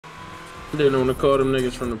Didn't want to call them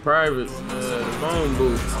niggas from the private, the phone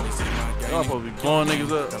booth. Y'all supposed to be blowing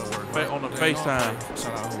niggas up on the FaceTime.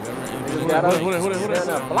 Who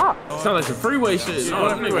that? Block. Sound like some freeway shit. Get on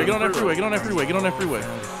that freeway. Get on that freeway. Get on that freeway. Get on that freeway.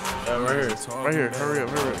 Yeah, right here. Right here. Hurry up.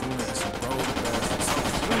 Hurry up.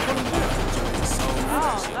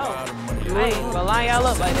 Oh no! I ain't gonna line y'all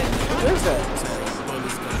up like that. What is that?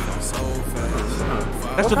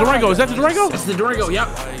 That's the Durango. Is that the Durango? That's the Durango. Yep.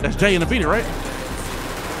 That's Jay and the Beater, right?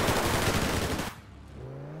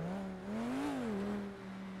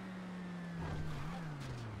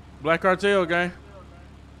 Black Cartel gang.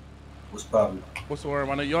 What's poppin'? What's the word,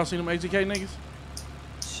 my nigga? Y'all seen them ATK niggas?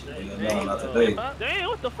 Shit, no, not today. Damn,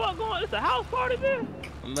 what the fuck going? It's a house party, man.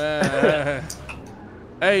 Man.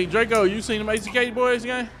 Hey, Draco, you seen them ATK boys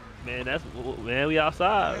gang? Man, man, we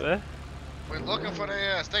outside, man. We looking for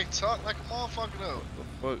their ass. They talk like a motherfucker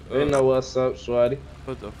though. They know what's up, Swatty.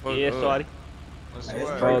 What the fuck? Yeah, Shorty. What's the Hey,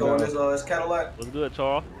 word? it's Draco in his Cadillac. What's good,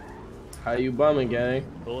 Charles? How you bumming, gang?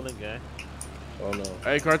 Holding gang. Oh no.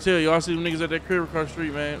 Hey, Cartel, y'all see them niggas at that crib across the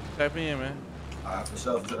street, man. Tap in, man. Alright, for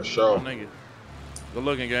sure. Oh, Sure. nigga. Good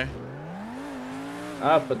looking, gang.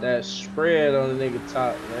 I put that spread on the nigga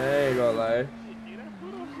top, man. I ain't gonna lie.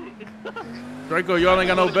 Draco, y'all ain't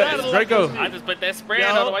got no bags. Draco, I just put that spread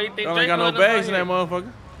on. Why you think y'all ain't got no bags in that motherfucker.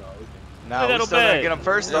 Nah, we still gotta get them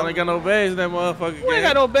first Y'all though. ain't got no bags in that motherfucker, gang. We ain't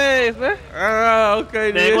got no bags, man. Ah,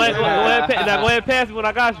 okay, Man, then. go ahead and pass me when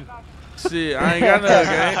I got you. Shit, I ain't got none,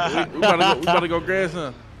 gang. We about to go grab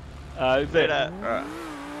some. You Say that. Alright.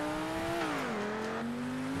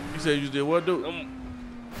 You said you did what, dude?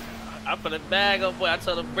 I put a bag up, boy. I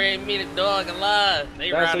told them bring me the dog alive.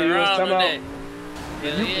 They That's riding what you was around talking on about?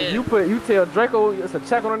 that. You tell Draco it's a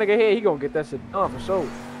check on a nigga head, he gonna get that shit done for sure.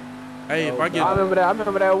 Hey, if I get... I remember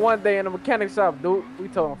that one day in the mechanic shop, dude. We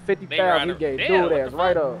told him 50,000. We gave dude ass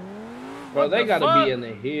right up. Bro, they gotta be in the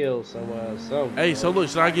hills somewhere or something. Hey, so look,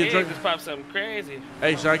 should I get Draco? Just pop something crazy.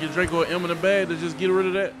 Hey, should I get Draco an M in the bag to just get rid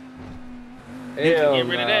of that? Hell Get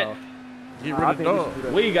rid of that. Get rid of the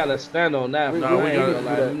dog. We gotta stand on that. Nah, we gotta like, do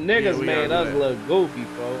that. niggas Yeah, we made gotta us do that. look goofy,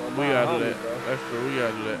 bro. We gotta do that. That's true. We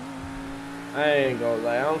gotta do that. I ain't gonna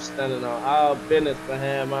lie. I'm standing on all business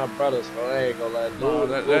behind my brothers, so I ain't gonna lie. No,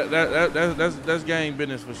 Dude, that's gang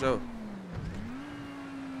business for sure.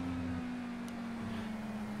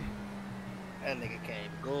 That nigga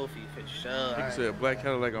came goofy for sure. Nigga said black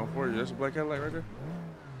Cadillac on 40. That's a black Cadillac right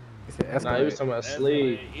there. nah, he was talking about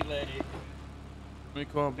sleeve. He like, Let me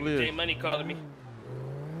call him J Blizz. Money calling me.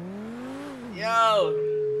 Yo.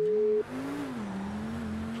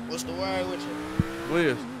 What's the word with you?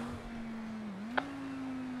 Blizz.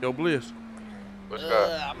 Yo, Blizz. What's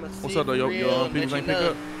up? What's up, though? Yo, people ain't pick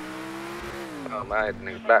up. Oh, man, I had the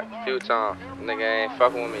nigga back a few times. Nigga ain't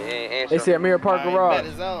fucking with me. He ain't They answering. said Mirror Park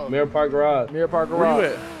Garage. Mirror Park Garage. Mirror Park Where you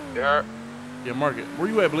Garage. at? You heard? Yeah, Market. Where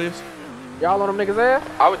you at, Blizz? Y'all on them niggas ass?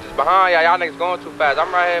 I was just behind y'all. Y'all niggas going too fast.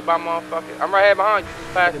 I'm right here by motherfucking. I'm right here behind you. Just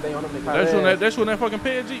fast. They on them niggas ass. That's when that fucking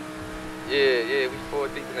ped Jeep. Yeah, we 4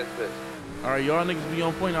 deep in this bitch. All right, y'all niggas be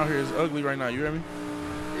on point out here. It's ugly right now. You hear me?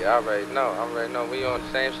 Yeah, I already know. We on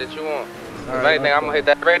the same shit you on. If right, anything, I'm gonna hit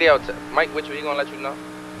that radio. Mike with you, he gonna let you know.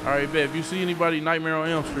 All right, bet. If you see anybody Nightmare on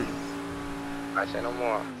Elm Street. I say no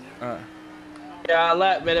more. All right. Yeah, I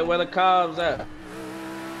like, man. Where the cars at?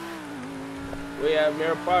 We at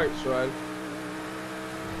Mirror Park, right?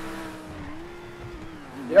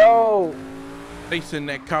 Yo. They send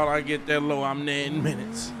that call. I get that low. I'm there in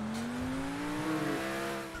minutes.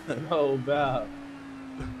 No doubt.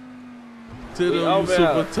 To We them, over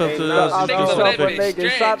super here. tough to Ain't us. nothing. I It's Niggas saw just over like there some be that.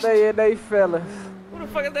 niggas shot they and they fellas. Who the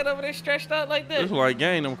fuck is that over there stretched out like that? It's like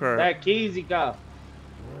gang them cars. That Keezy car.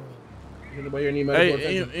 Anybody here need medical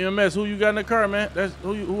Hey, attention? EMS, who you got in the car, man? That's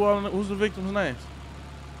who's the victim's names?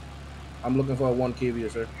 I'm looking for one Kia,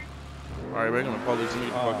 sir. All right, we're gonna police me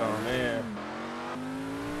the fuck Oh, on. man.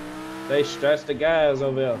 They stressed the guys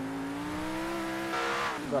over there.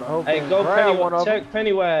 Hey, go check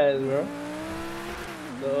Pennywise, bro.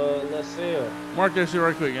 Let's see it. Mark that shit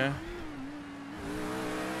right quick, gang.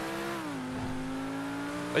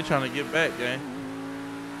 They trying to get back, gang.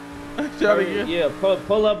 They trying to get. Yeah,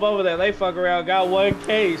 pull up over there. They fuck around, got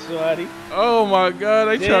 1K, shorty. Oh my God,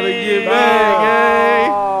 they trying to get back,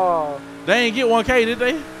 gang. They ain't get 1K, did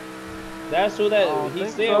they? That's what he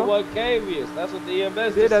said. So. 1K is. That's what the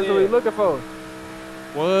EMS did. That's said. what he looking for.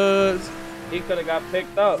 What? He could have got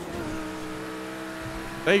picked up.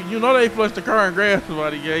 You know they flushed the car and grabbed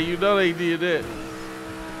somebody, gang. You know they did that.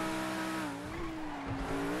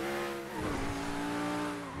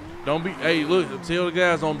 Don't be. Hey, look. Tell the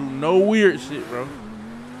guys don't do no weird shit, bro.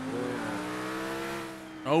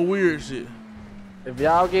 No weird shit. If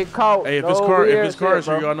y'all get caught, Hey, if no it's cars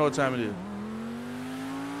shit, here, y'all know what time it is.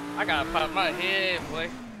 I gotta pop my head, boy.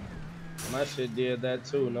 My shit did that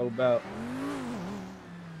too, no doubt.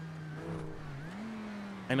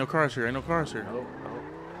 Ain't no cars here. Ain't no cars here. Nope.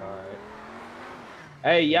 Alright.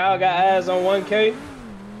 Hey, y'all got eyes on 1K?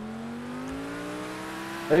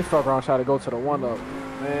 They fuck around try to go to the one up.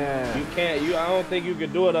 Man. You can't. I don't think you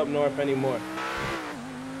can do it up north anymore.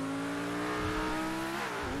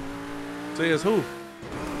 Say it's who?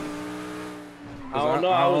 I don't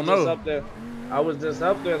know. I was just up there. I was just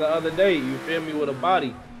up there the other day. You feel me, with a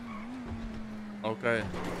body. Okay.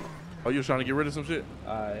 Oh, you was trying to get rid of some shit?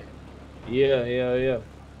 Alright. Yeah.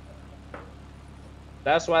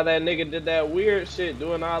 That's why that nigga did that weird shit,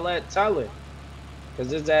 doing all that telling. Cause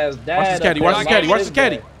his ass died. Watch this caddy. Watch this caddy. Watch this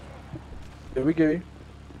caddy. Did we get you?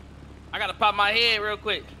 I gotta pop my head real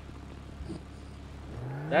quick.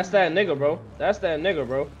 That's that nigga, bro. That's that nigga,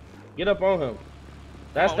 bro. Get up on him.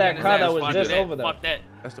 That's that car that was just over there. Fuck that.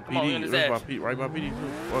 That's the PD. That's right by PD too.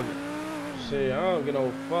 Fuck it. Shit, I don't get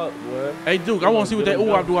no fuck, boy. Hey, Duke, I want to see what that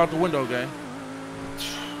ooh-wop do out the window, gang.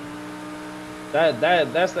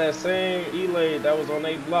 That's that same E-Lade that was on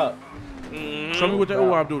a block. Show me what that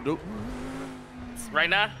ooh-wop do, Duke. Right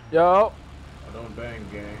now? Yo. I don't bang,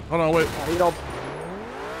 gang. Hold on, wait. He don't.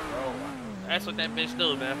 That's what that bitch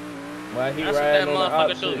do, man. Why he That's what riding that on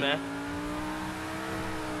the motherfucker do, man.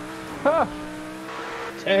 Huh.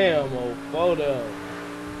 Damn, old photo.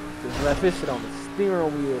 Just left his shit on the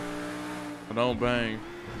steering wheel. I don't bang.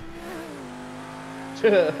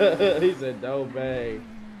 He said, don't bang.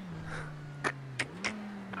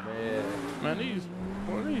 Man, these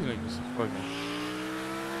niggas fucking.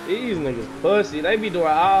 These niggas pussy. They be doing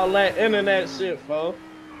all that internet shit, fo.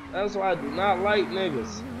 That's why I do not like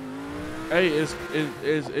niggas. Hey, is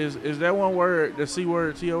that one word, the C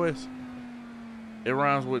word, TOS? It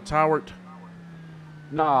rhymes with Toward.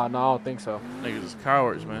 Nah, I don't think so. Niggas is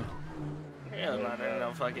cowards, man. Hell no, that ain't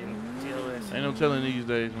no fucking TOS. Ain't no telling these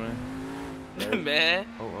days, man. Man.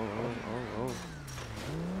 Oh.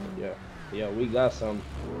 Yeah, we got some.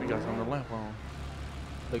 We got something to laugh on.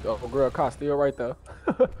 Look, oh, girl, car still right there.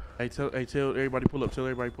 Hey, tell everybody pull up. Tell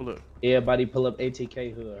everybody pull up. Everybody pull up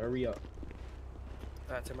ATK hood. Hurry up.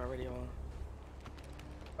 I turn my radio on.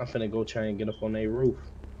 I'm finna go try and get up on their roof.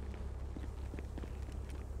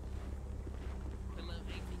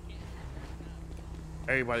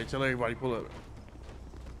 Everybody, tell everybody pull up.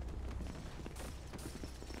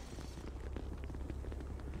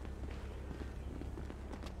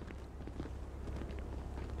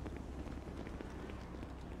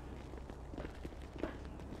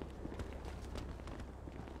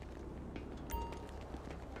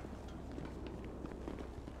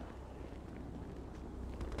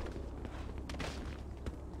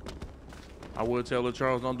 I would tell Lil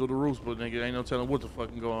Charles don't do the roofs, but nigga ain't no telling what the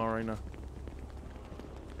fucking going on right now.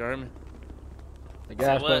 You heard me? The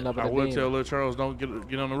guy's putting up I would tell Lil Charles don't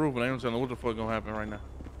get on the roof, but I ain't telling what the fuck gonna happen right now.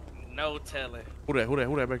 No telling. Who that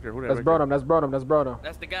back there? Who that That's back there? That's Brodom.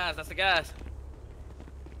 That's the guys.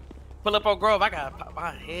 Pull up on Grove. I gotta pop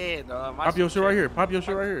my head, dog. Pop your shit right here. Pop your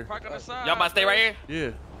shit right here. Park on the side. Y'all about to stay right here?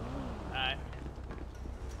 Yeah. Alright.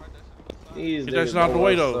 Get that shit out the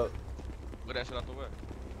way, though. Get that shit out the way.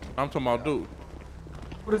 I'm talking about dude.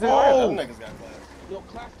 What is it? Oh! Them niggas got class. Yo,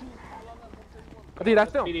 class 2. I think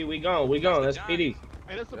that's them. PD, we gone. That's PD.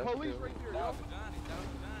 Hey, that's the police right there, yo.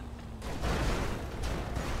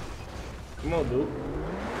 Come on, dude.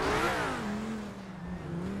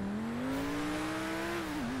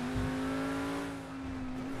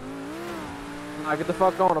 Nah, get the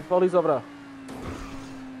fuck on. The police over there.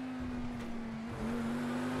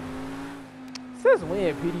 Since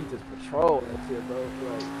when PD just patrol that shit, bro?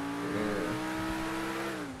 Like,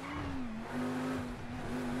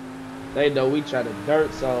 They know we try to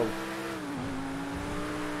dirt, so.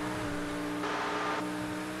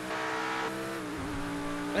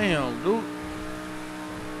 Damn, dude.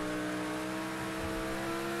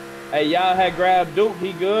 Hey, y'all had grabbed Duke.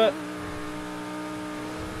 He good?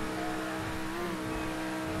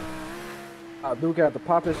 Duke had to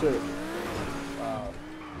pop his shit.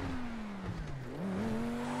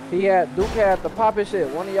 Duke had to pop his shit.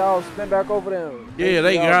 One of y'all spin back over them. Yeah,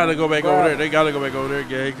 they gotta go back over there. They gotta go back over there,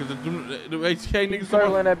 gang. Cause the ATK niggas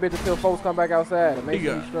circling that bitch until folks come back outside and make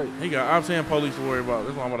sure he's straight. He got I'm saying police to worry about.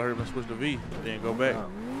 That's why I'm gonna hurry up and switch to V. Then go back.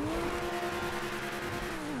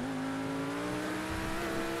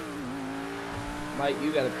 Mike,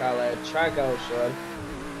 you gotta call that track out, son.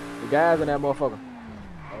 The guys in that motherfucker.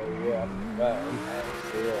 Oh yeah, I forgot. I'm happy to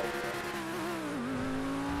see that.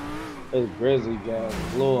 This Grizzly gang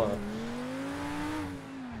blew on.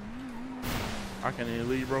 I can't even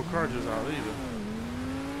leave bro cartridges out either.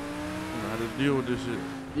 how to deal with this shit.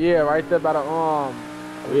 Yeah, right there by the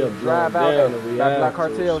We'll drive out down that, if we that have Black to,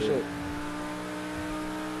 Cartel shit.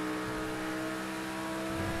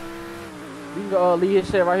 You can go leave his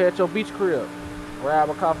shit right here at your beach crib. Grab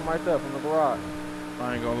a car from right there from the garage.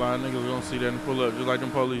 I ain't gonna lie, niggas gonna see that and pull up just like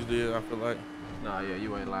them police did, I feel like. Nah, yeah,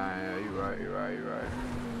 you ain't lying. Yeah, you right.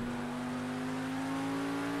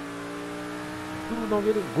 People don't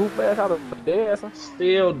get his goof ass out of dancing.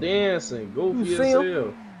 Still dancing, goofy You as see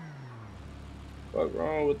hell. Fuck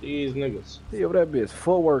wrong with these niggas? See what that bitch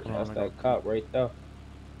full working. That's that cop right there.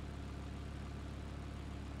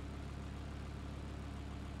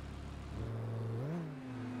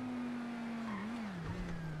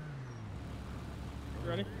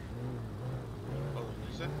 Ready? Oh,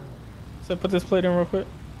 you said? So put this plate in real quick.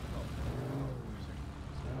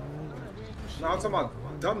 No, I'm talking about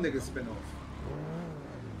dumb niggas spin off.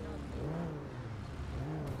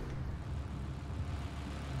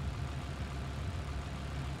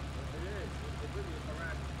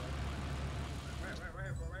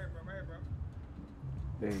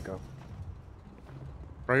 There you go.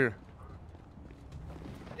 Right here.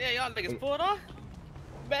 Yeah, y'all niggas pulled off.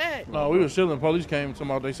 Bad. No, we was chilling. Police came to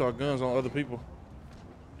about they saw guns on other people.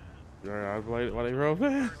 Yeah, I played while they drove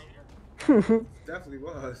fast. Definitely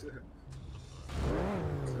was. I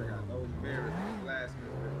got no mirrors, glass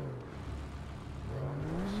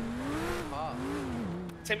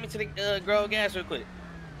Take me to the Grove Gas real quick.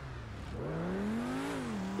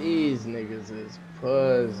 These niggas is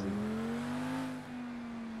pussy.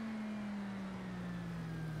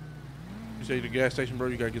 You say the gas station, bro,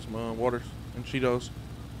 you gotta get some waters and Cheetos.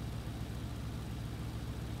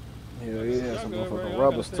 Yeah, some motherfucking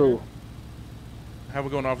rubbers too. How we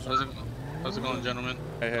going, officer? How's it going, gentlemen?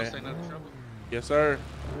 Hey. Yes, sir.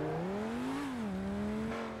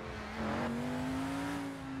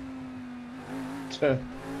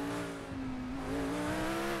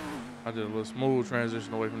 I did a little smooth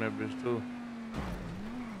transition away from that bitch too.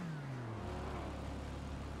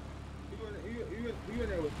 You in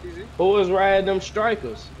there with PZ? Who was riding them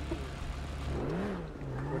strikers?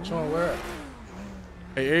 Which one? Where?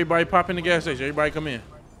 Hey, everybody pop in the gas station. Everybody come in.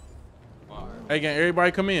 Hey, gang,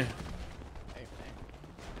 everybody come in.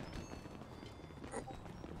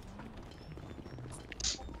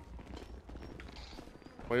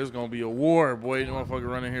 Boy, it's gonna be a war, boy. The motherfucker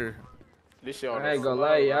running here. This shit I ain't gonna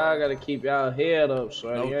lie, y'all gotta keep y'all head up,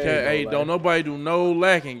 son. Okay, hey, don't nobody do no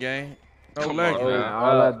lacking, gang. No lacking.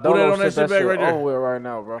 All that Put that on that shit shit bag right there. With right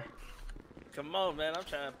now, bro. Come on, man. I'm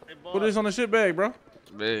trying to play ball. Put this on the shit bag, bro.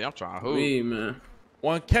 Yeah, I'm trying to hoop. Me, man.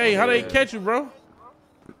 1K, how they catch you, bro?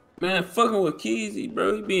 Man, fucking with Keezy,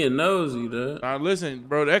 bro. He being nosy, dude. Now listen,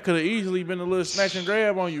 bro, that could have easily been a little snatch and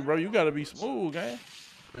grab on you, bro. You gotta be smooth, gang.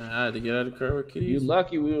 Man, I had to get out of the car with Keezy. You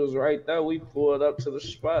lucky we was right there. We pulled up to the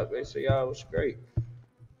spot. They say y'all was straight.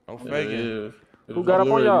 No faking. Yeah. Who got up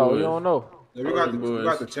on y'all? You don't know. Yeah, we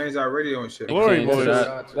got to change our radio and shit. Glory boys.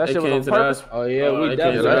 That shit was on purpose. Oh yeah, we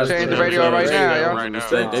definitely Let's change the radio right now, yo.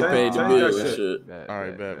 They paid the bill and shit. All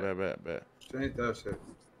right, bet. Change that shit.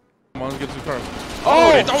 Come on, let's get to the car.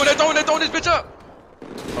 Oh, they throwing this bitch up.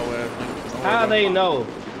 Oh, ass nigga. How they know?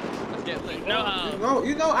 Let's get lit. No.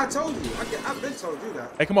 You know, I told you. I've been told you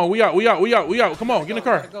that. Hey, come on, we out. Come on, get in the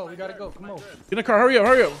car. We gotta go. Come on. Get in the car, hurry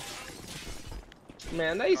up.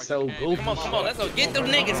 Man, they so goofy. Come on. Let's go get them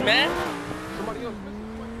niggas, man.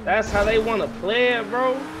 That's how they wanna play it,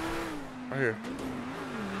 bro. Right here.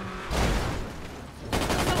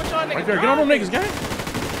 Right Right there, get on them niggas, gang.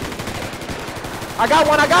 I got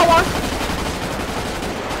one.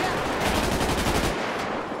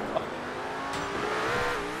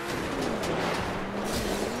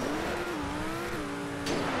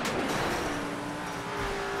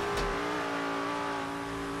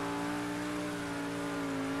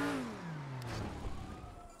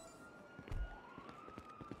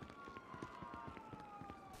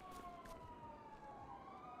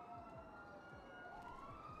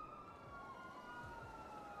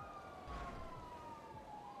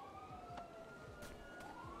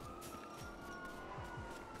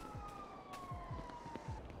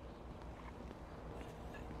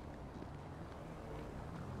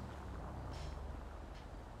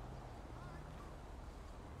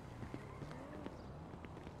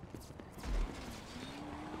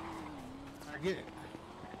 Get it.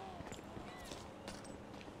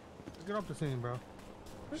 Get off the scene, bro.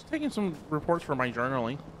 Just taking some reports for my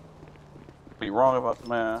journaling. Be wrong about the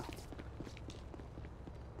man.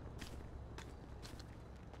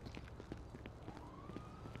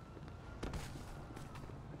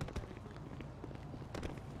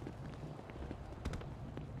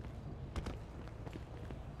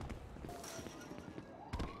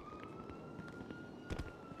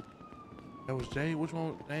 That was Jay. Which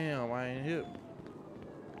one? Damn, I ain't hit.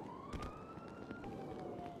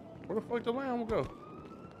 Where the fuck the lamb go?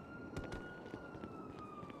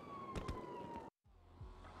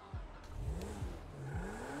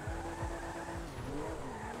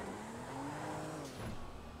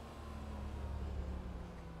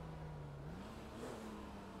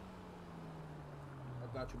 I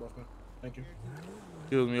got you, Buffman. Thank you.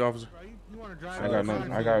 Excuse me, officer. You want to drive?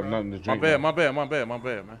 I got nothing to drink. My bad,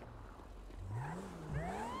 man.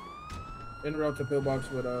 In route to pillbox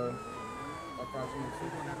with approximately.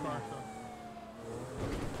 Sleep on that car, so.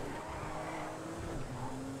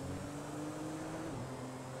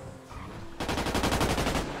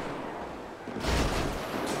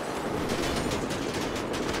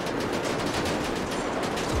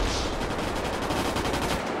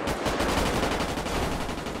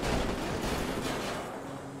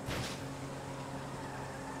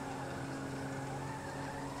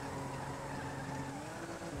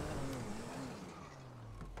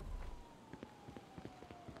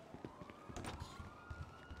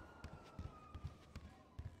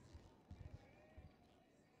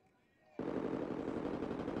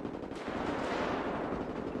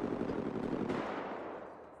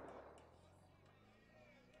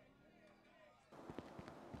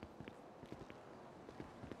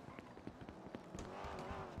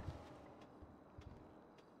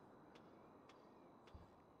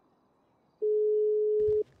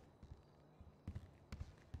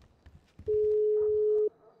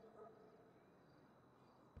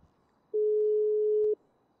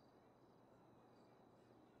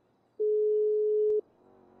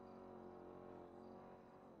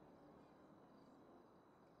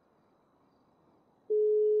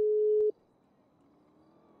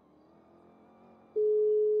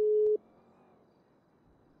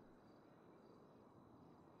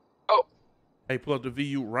 Hey, pull up the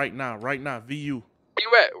VU right now, VU. Where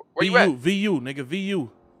you at? Where you at? VU, nigga, VU.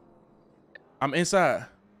 I'm inside.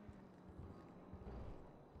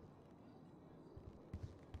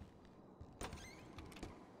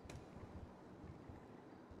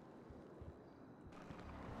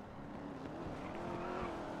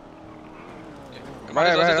 Come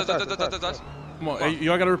on, hey,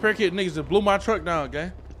 y'all got a repair kit? Niggas just blew my truck down,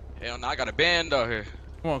 gang. Hell no, I got a band out here.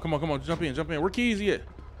 Come on, jump in. Where Keezy at?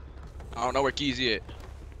 I don't know where Keezy at.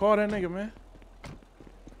 Call that nigga, man.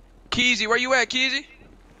 Keezy, where you at, Keezy?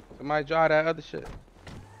 Somebody drive that other shit.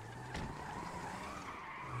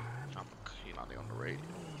 He not on the radio.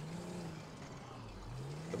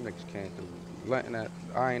 Them niggas can't do letting that.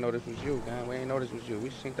 I ain't know this was you, man. We ain't know this was you. We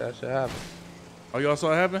seen that shit happen. Oh, y'all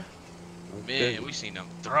saw it happen? Man, we seen them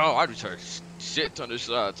throw. I just heard shit ton of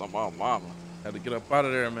shots on my mama. Had to get up out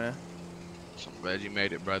of there, man. I'm glad you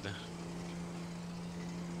made it, brother.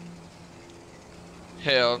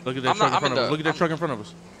 Hell, look at that truck in front of us. Look at that truck in front of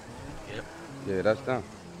us. Yep. Yeah, that's them.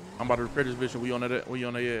 I'm about to repair this bitch and we on that. We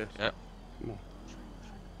on their ass. Yep. Come on.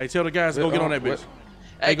 Hey, tell the guys to go get on that bitch.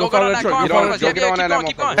 Hey, go follow that truck.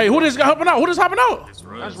 Keep on. Hey, who this guy hopping out? Who this hopping out? That's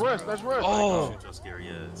Russ. That's Russ. Oh.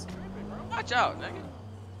 Watch out, nigga.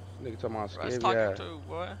 Nigga talking about Russ scary talking ass. too,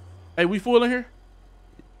 boy. Hey, we full in here?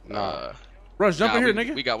 Nah. Russ, jump in here,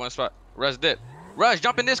 nigga. We got one spot. Russ did. Russ,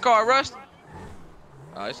 jump in this car, Russ.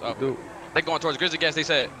 It's up. They going towards Grizzly gas, they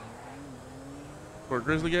said. For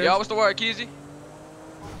Grizzly gas? Yo, what's the word, Keezy?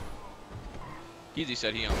 Keezy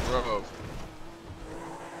said he on Grove.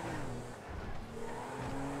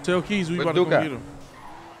 Tell Keys we about to come get him.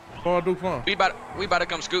 Call Duke phone. We about to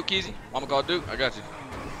come scoop, Keezy. I'ma call Duke. I got you.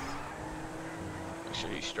 Make sure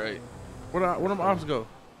he's straight. Where them ops go?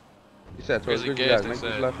 You said towards Grizzly gas, make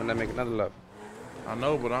this left and then make another left. I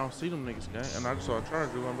know, but I don't see them niggas, gang. And I just saw a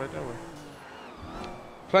charger going back that way.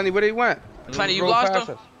 Plenty, where they went? Plenty, you lost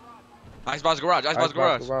them? Icebox garage, Icebox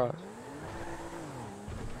garage.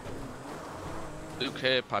 Duke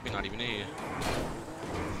head, Poppy not even in here.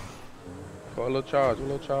 Call a little charge, where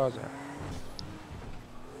little charge at?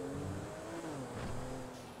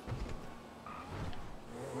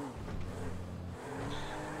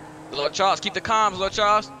 Little Charles, keep the comms, Little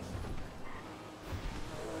Charles.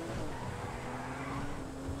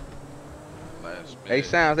 Hey,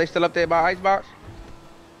 Sounds, they still up there by Icebox?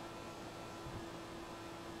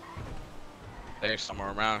 They're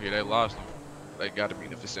somewhere around here. They lost them. They got to be in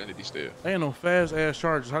the vicinity still. They ain't no fast ass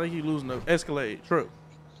chargers. How they keep losing the Escalade truck?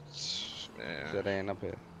 Man. So they ain't up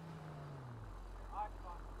here.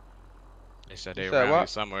 They said they around here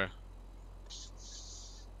somewhere.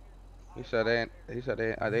 He said they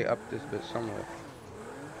up this bitch somewhere.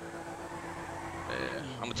 Yeah,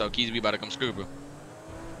 I'm gonna tell Keezy we about to come scoop him.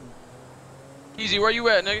 Keezy, where you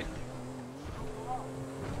at, nigga?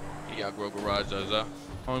 He got Grove Garage does up.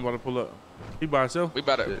 I'm about to pull up. He by himself? We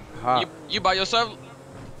better. You by yourself?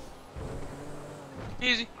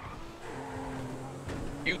 Easy.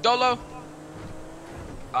 You dolo?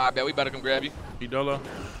 Alright, bet we better come grab you. You dolo?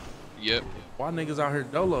 Yep. Why niggas out here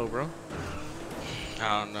dolo, bro?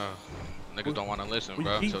 I don't know. Niggas don't want to listen,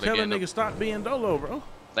 bro. Keep so they telling niggas stop being dolo, bro.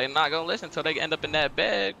 They not gonna listen until they end up in that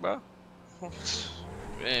bag, bro.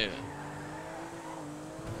 Man.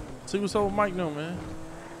 See what's up with Mike now, man.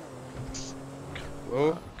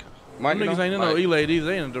 Well, Mike, niggas ain't in no E-Ladies,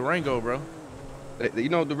 they in a Durango, bro. You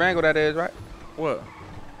know what Durango that is, right? What?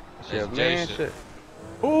 Shit, man, shit.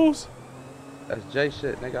 Who's? That's Jay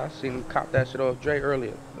shit, nigga. I seen him cop that shit off Dre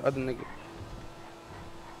earlier. The other nigga.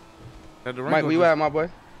 That Durango Mike, where you at, my boy?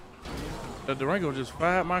 That Durango just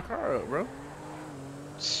fired my car up, bro.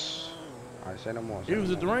 I say no more. It was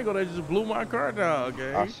a Durango that just blew my car down,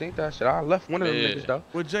 okay? I seen that shit. I left one of them niggas though.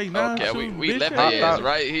 With J9 Okay, we left his ass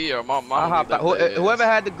right here. My mom. I hopped out. Whoever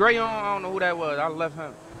had the gray on, I don't know who that was. I left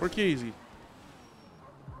him. Where Keezy?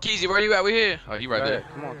 Keezy, where you at? We here. Oh, he right there.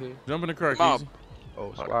 Come on, Keezy. Jump in the car, Come Keezy.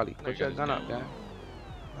 Oh, Squally. Put your gun up, man.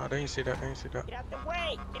 Oh, they ain't see that. They ain't see that. Get out the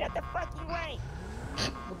way. Get out the fucking way.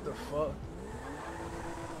 What the fuck?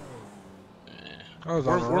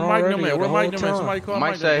 Where Mike them at? Where Mike them at? Somebody call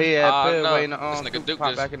Mike. Mike said he had Pill no. waiting This nigga Duke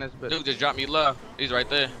pop back in this bitch. Duke just dropped me love. He's right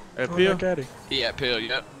there. At Pill? He at Pill,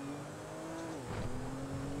 yep.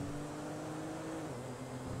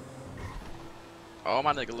 Oh,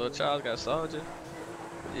 my nigga, little Charles got soldier.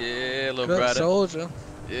 Yeah, little Good brother. soldier.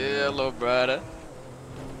 Yeah, little brother.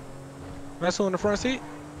 That's who in the front seat?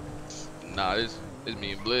 Nah, this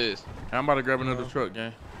me and Blizz. I'm about to grab another truck,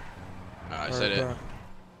 gang. Alright, say that.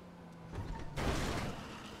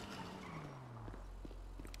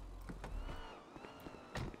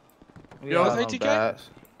 Yo, ATK?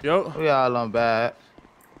 Yo. We all on bad.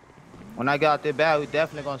 When I got that bad, we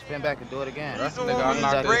definitely gonna spin back and do it again. That's the nigga I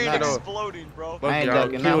knocked brain his off. exploding, bro. I ain't Y'all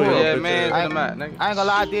ducking kill that. your man I in the mat, nigga. ain't gonna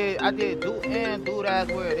lie, I did dude and dude ass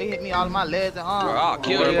where they hit me all in my legs and arms. Bro, I'll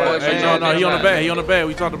kill you, boy. Hey, no, he on the back. He on the back.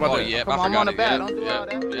 We talked about that. Oh, yeah, Come on, I'm on the back. Don't do all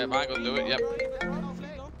that. Yep, I ain't gonna do it. Yep.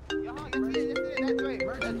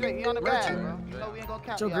 That's Drake. He on the back, bro. You know we ain't gonna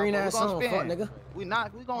count. Your green ass on, fuck nigga. We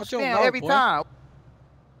gonna your spin mouth, every boy? time.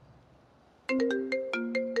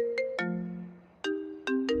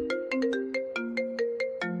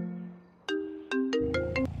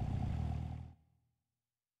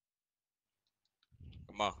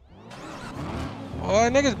 Come on. Boy,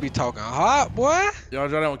 niggas be talking hot, boy. Y'all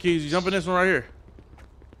draw that one, Keezy. Jump in this one right here.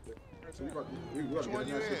 Which one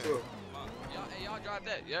you in? Y'all drive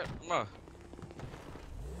that. Yep, come on.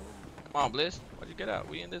 Come on, Bliss. Why'd you get out?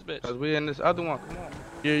 We in this bitch. Cause we in this other one. Come on.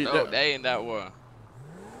 Yeah, no, they ain't that one.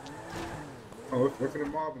 Oh, we're finna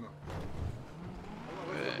mob now.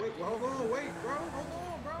 Hold on, wait, bro. Hold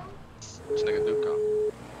on, bro. This nigga do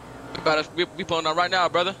come. We pulling up right now,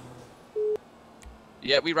 brother.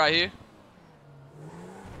 Yeah, we right here.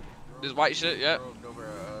 This white shit, yep.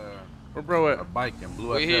 Where bro at? A bike and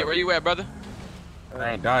blew We here. Where you at, brother?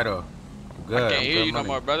 I ain't died though. Good. I can't hear you no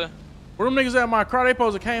more, brother. Where them niggas at my car? They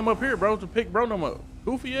supposed to came up here, bro, to pick bro them up.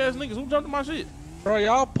 Goofy ass niggas. Who jumped in my shit? Bro,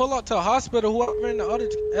 y'all pull up to the hospital. Whoever in the other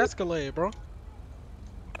Escalade, bro.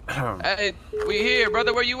 Hey, we here,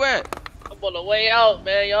 brother. Where you at? I'm on the way out,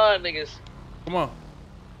 man. Y'all niggas. Come on.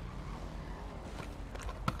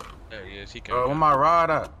 There he is. He came. Where my ride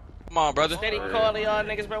at? Come on, brother. Steady calling y'all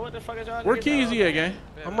niggas, bro. What the fuck is y'all Where niggas Keezy at, gang?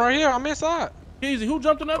 I'm right here. I'm inside. Keezy, who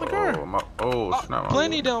jumped in the other car? Snap.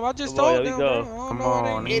 Plenty of them. I just told them. Come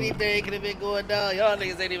on. Anything could have been going down. Y'all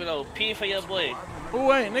niggas ain't even no P for your boy.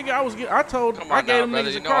 Who ain't? Nigga, I gave them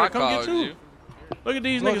niggas a car to come get you. Look at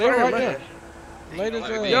these niggas right here,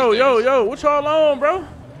 man. Yo, what y'all on, bro?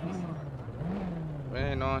 We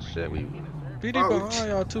ain't on shit. We BD behind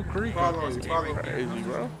y'all too creepy. Crazy,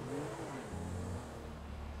 bro.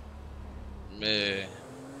 Man.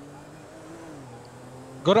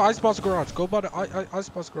 Go to Icebox Garage. Go by the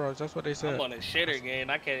Icebox Garage. That's what they said. I'm on a shitter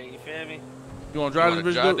game. I can't. You feel me? You wanna drive this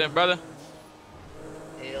bitch? Drive that, brother?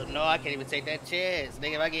 Hell no, I can't even take that chance.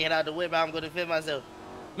 Nigga, if I get hit out the whip, I'm gonna defend myself.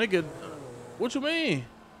 Nigga, what you mean?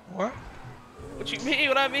 What? What you mean?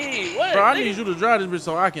 What I mean? What? Bro, I nigga? need you to drive this bitch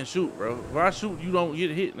so I can shoot, bro. If I shoot, you don't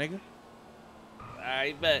get hit, nigga.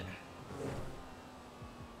 Alright, bet.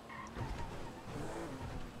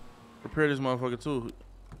 Prepare this motherfucker too.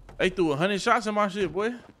 They threw 100 shots in my shit,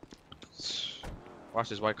 boy. Watch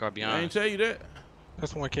this white car behind. I ain't tell you that.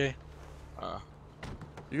 That's 1K.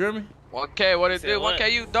 You hear me? 1K, what it do?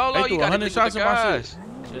 1K, you dolo, They you threw got 100 shots in my shit.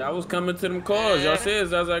 Shit, I was coming to them cars. Y'all said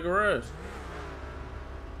it's outside garage.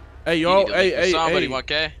 Hey, y'all, hey, somebody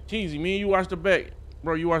 1K. Cheesy, me and you watch the back.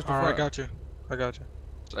 Bro, you watch the front. I got you.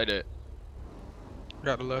 Say that.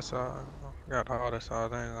 Got the left side. Got the other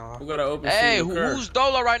side. I ain't gonna lie. We gotta open. Hey, who's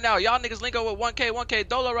Dolo right now? Y'all niggas link up with 1K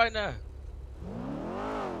Dolo right now.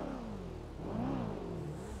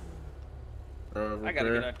 I gotta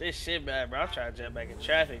get out this shit back, bro. I'm trying to jump back in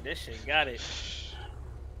traffic. This shit got it.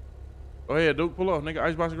 Go ahead, Duke. Pull off, nigga.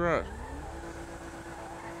 Icebox garage.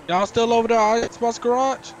 Y'all still over there, Icebox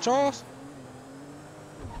garage, Charles?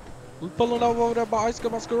 We pulling over there by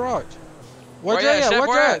Icebox garage. Where Jay at? Where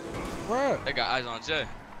Jay at? Where? They got eyes on Jay.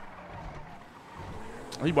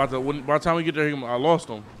 He about to. By the time we get there, I lost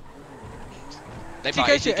him. They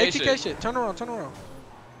ATK shit. ATK shit. Turn around. Turn around.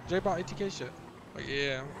 Jay bought ATK shit. Like,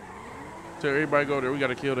 yeah. Tell everybody go there. We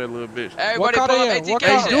gotta kill that little bitch. Everybody pull up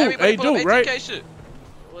ATK shit. Hey, Duke, right? Shit.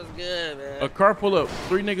 What's good, man? A car pull up.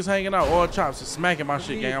 3 niggas hanging out. All chops is smacking my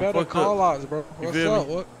shit, gang. I'm fucked up. Outs, bro. What's up?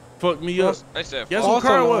 What? Fuck me up. They said, guess who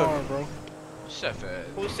car was? Bro. Chef ass.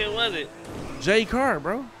 Who shit was it? Jay car,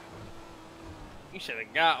 bro. You should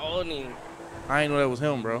have got on him. I ain't know that was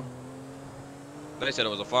him, bro. They said it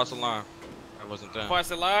was a false alarm. That wasn't them.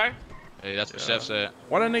 False alarm? Hey, that's what Chef said.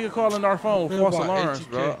 Why that nigga calling our phone false alarms,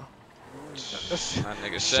 bro? That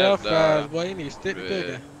nigga Chef ass, boy, he needs stick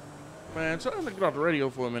picking. Man, try to get off the radio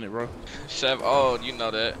for a minute, bro. Chef, oh, you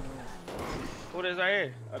know that. Who this right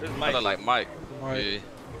here? Oh, this is Mike. I look like Mike. Yeah.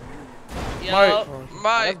 Yo.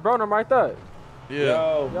 Mike. That's Burnham right there. Yeah.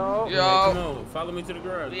 Yo. Hey, come on, follow me to the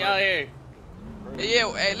garage. We out here.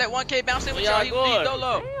 Yeah, hey, let 1K bounce in with y'all. He good.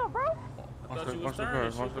 Dolo. Damn, bro. Watch the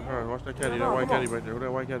car. Watch the car. Watch that caddy. That white caddy right there. Who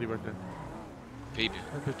that white caddy right there? Peeping.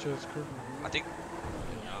 I think.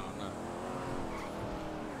 I don't know.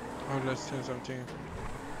 Oh, that's 10-17.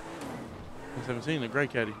 17, a great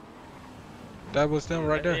caddy. That was them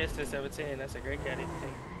right there. Yes, 17. That's a great caddy.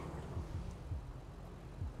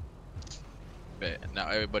 Bet. Now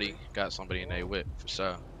everybody got somebody in their whip for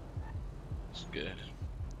sure. It's good.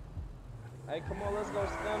 Hey, come on, let's go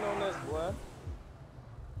stand on this, boy.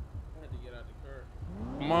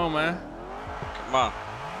 Come on, man. Come on.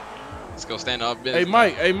 Let's go stand up. Hey,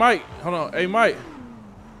 Mike. Hey, Mike. Hold on. Hey, Mike.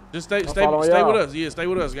 Just stay with us. Yeah, stay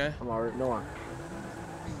with us, gang. I'm already knowing.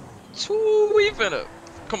 We finna.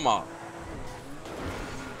 Come on.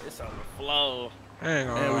 It's on the flow. Hang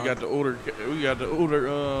on. And we got the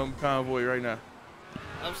older convoy right now.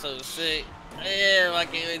 I'm so sick. Damn, I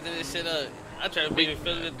can't wait to this shit up. I try to be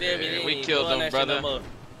feeling the damn. Yeah, we killed them, brother.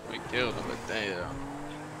 We killed them, but damn.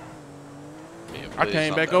 I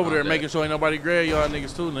came back over there making sure ain't nobody grab y'all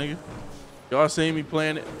niggas too, nigga. Y'all seen me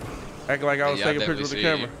playing it, acting like I was taking pictures with the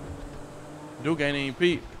camera. Duke ain't even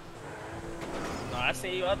peep. No, I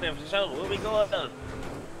see you out there for sure. Where we go up there?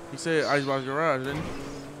 He said Icebox Garage, didn't he?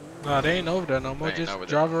 Nah, they ain't over there no more. Just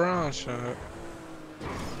drive around, shit. I'm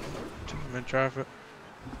in traffic.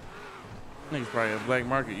 Niggas probably at Black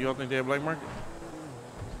Market. You all think they at Black Market?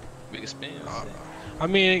 Big spins. I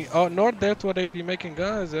mean, up north, that's where they be making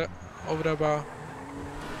guns at. Over there by.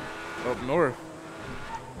 Up north?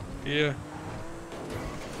 Yeah.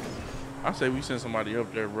 I say we send somebody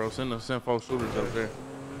up there, bro. Send 4 shooters up there.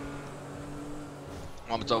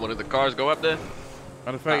 Want me to talk about the cars go up there?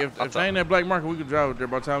 Matter of fact, if they ain't at Black Market, we could drive up there.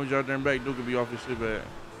 By the time we drive there and back, Duke could be off his shit bad.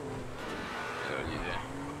 Hell yeah.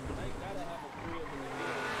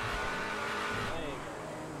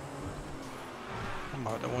 I'm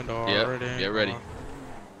out the window already. Yeah, get ready.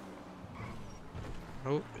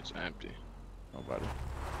 Nope. It's empty. Nobody.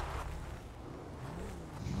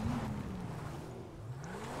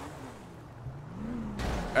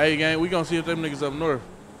 Hey, gang, we gonna see if them niggas up north.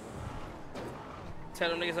 Tell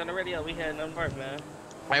them niggas on the radio we heading up north, man.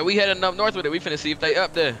 Man, we heading up north with it. We finna see if they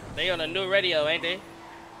up there. They on a new radio, ain't they?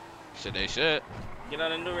 Shit, they should. Get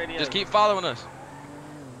on a new radio. Just keep following us.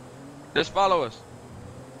 Just follow us.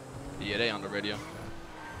 Yeah, they on the radio.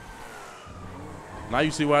 Now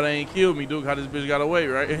you see why they ain't killed me, Duke. How this bitch got away,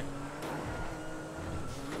 right?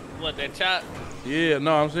 What, that chop? Yeah,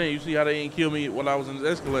 no, I'm saying you see how they ain't killed me while I was in the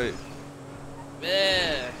Escalade.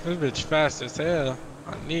 Man. This bitch fast as hell.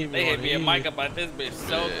 I need They hit me and Mike about this bitch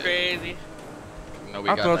so crazy. You know,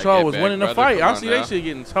 I thought y'all was winning the fight. I see they shit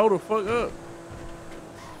getting total fuck up.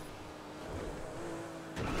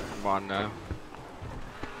 Come on now.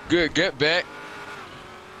 Good, get back.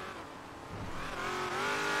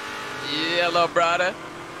 Yeah, little brother.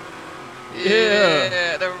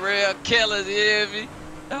 Yeah, the real killers, you hear me?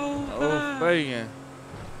 Oh, Fagan.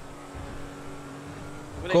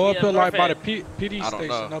 Go up here like by the PD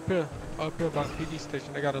station, up here by the PD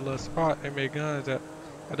station. They got a little spot. They make guns at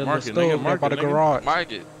the little store by the garage.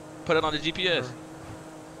 Mark it. Put it on the GPS.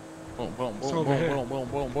 Boom, boom, boom, boom, boom, boom,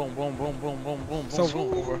 boom, boom, boom, boom, boom, boom, boom,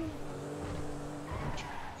 boom, boom.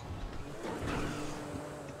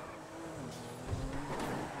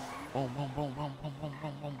 Boom, boom, boom, boom, boom, boom,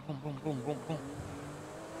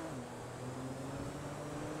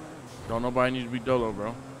 Don't nobody need to be dolo,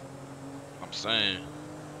 bro. I'm saying.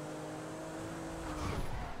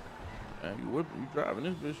 Man, you whipping, you driving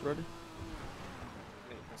this bitch, ready?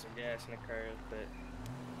 Put some gas in the car real quick.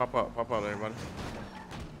 Pop out, everybody.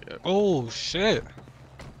 Yep. Oh shit.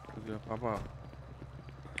 Yeah, pop out.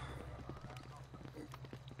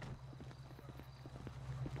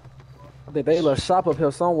 I think they left shop up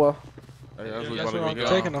here somewhere. Hey, that's what I'm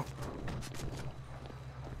taking them.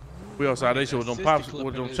 We outside they shit with them pops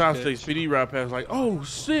with them chopsticks. PD ride past like, oh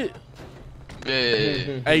shit.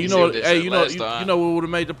 Yeah. Hey, you know what would have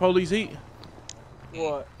made the police heat?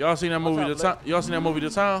 What? Y'all seen that movie? Y'all seen that movie, The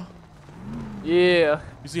Town? Yeah.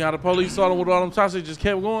 You see how the police saw them with all them chopsticks just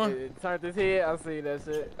kept going? It turned his head. I see that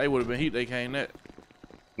shit. They would have been heat. They came that.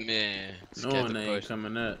 Man, no one ain't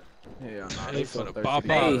coming up. Yeah, nah, they so finna pop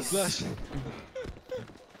out.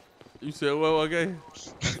 You said well, okay?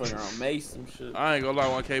 Fucking on Mace and shit. I ain't gonna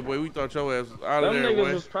lie, 1K boy. We thought your ass was out of there, Them boy.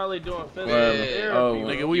 niggas was probably doing physical therapy. Oh,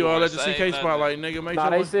 nigga, we all at the CK spot, like nigga, make nah,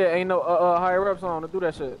 sure. they said ain't no higher ups on to do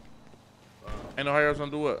that shit. Ain't no higher ups on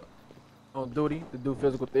do what? On duty to do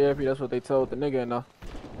physical therapy. That's what they told the nigga. Now.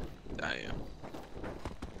 Damn.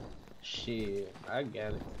 Shit, I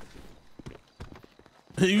got it.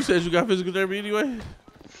 You said you got physical therapy anyway?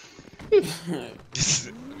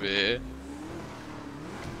 Man.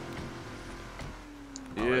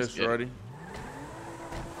 Yeah, shorty.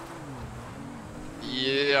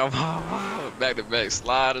 Yeah, back-to-back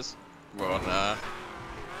sliders. Bro, nah.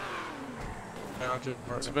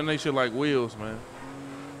 Spin they shit like wheels, man.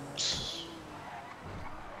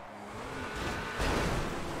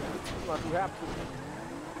 You have to.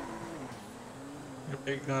 Your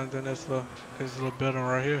big guns in this little building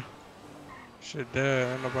right here. Shit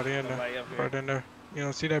there, ain't nobody in there. Right in there. You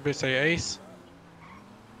don't see that bitch say Ace?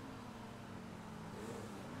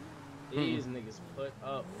 These niggas put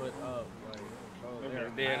up. Like, oh, they're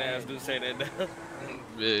dead ass do say that now.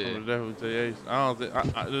 Yeah. I'm definitely tell you, Ace. I don't think.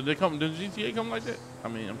 Did they come? Did GTA come like that? I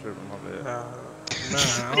mean, I'm tripping on that. Nah,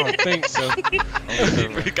 I don't think so.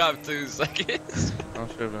 We got 2 seconds. I'm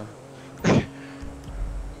tripping.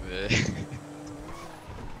 Man.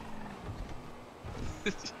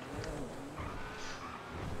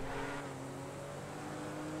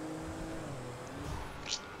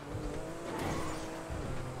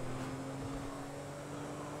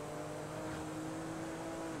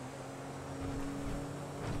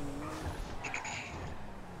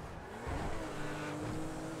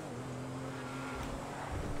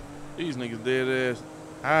 These niggas dead ass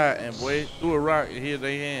high and boy threw a rock and hit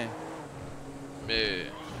their hand. Man.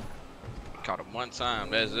 Caught him one time,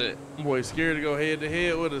 that's it. Boy scared to go head to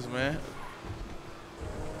head with us, man.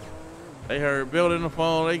 They heard Bill in the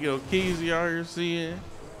phone, they go Keezy out here seeing.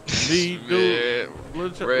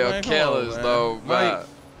 Real killers though,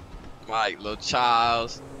 Mike, Lil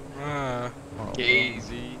Charles,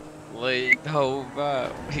 Keezy, Lee, the whole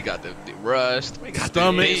vibe. He got the rust. We got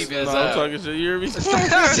stomachs. The I'm talking shit. You hear me?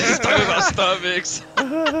 Talking about stomachs.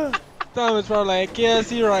 Stomachs probably like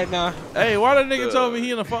KFC right now. Hey, why that nigga told me he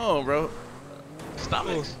in the phone, bro?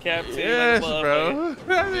 Stomachs. Yes, bro.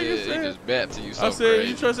 That nigga He said. just bapped to you so I said, crazy.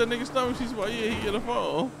 you trust that nigga stomach? She's like, yeah, he in the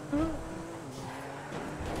phone.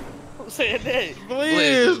 Who said that?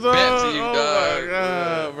 Please, dog. Back to you, Oh dog. my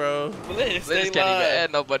god, bro. Bliss, Bliss can't even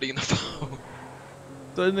add nobody in the phone.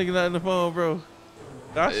 So this nigga not in the phone, bro.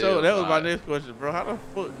 That Hell was my nah. next question, bro. How the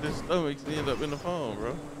fuck did stomachs end up in the phone,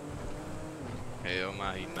 bro? Hell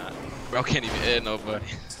nah, he not. Bro can't even add nobody.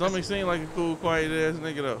 Stomach seemed like a cool, quiet ass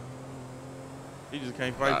nigga though. He just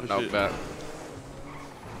can't fight for no shit. battle.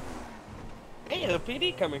 Damn,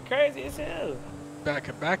 PD coming crazy as hell. Back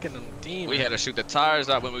in them demons. We had to shoot the tires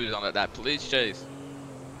out when we was on that police chase.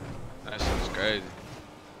 That shit was crazy.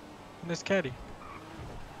 This caddy.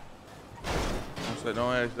 I said,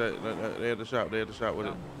 don't ask that. They had the shot. They had the shot with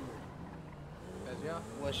it.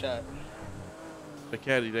 What shot? The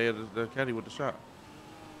caddy. They had the caddy with the shot.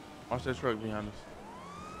 Watch that truck behind us.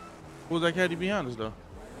 Who was that caddy behind us though?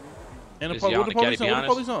 And Is he on what the the police caddy on? What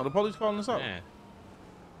the behind police on? The police calling us out. Man.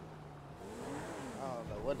 I don't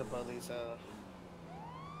know what the police are.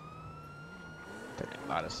 They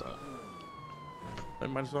light us up. They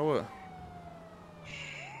might have saw what?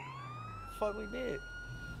 Fuck we did.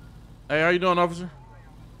 Hey, how you doing, officer?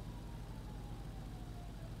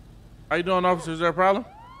 How you doing, officer? Is there a problem?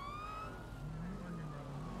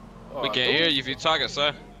 We can't hear you if you're talking,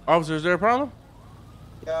 sir. Officer, is there a problem?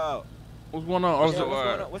 Yo. What's going on, officer?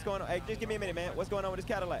 What's going on? Hey, just give me a minute, man. What's going on with this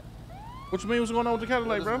Cadillac? What you mean? What's going on with the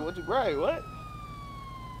Cadillac, bro? Right, what?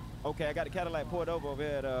 Okay, I got the Cadillac pulled over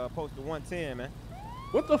here at post 110, man.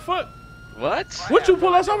 What the fuck? What? What you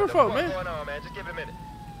pull us over for, man? What's going on, man? Just give it a minute.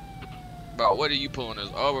 Bro, what are you pulling us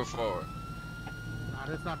over for? Nah,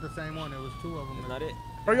 that's not the same one. There was two of them. That's not it.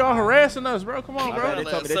 Bro, y'all harassing us, bro. Come on, bro. They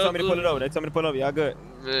told me to pull it over. They told me to pull it over. Y'all good?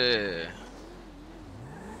 Yeah.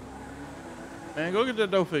 Man, go get that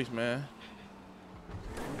dough fix, man.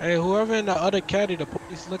 Hey, whoever in the other caddy, the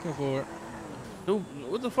police looking for it. Dude,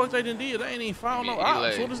 what the fuck they done did? They ain't even found no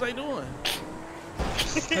ops. What is they doing?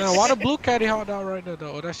 Man, why the blue caddy hot out right there,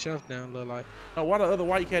 though? Oh, that chef down look like. Oh, why the other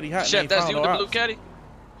white caddy hot? Chef, that's you with the blue caddy?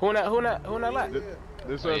 Who in that lap?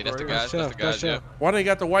 That's the guy, Chef. Why they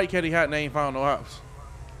got the white caddy hot and they ain't found no ops?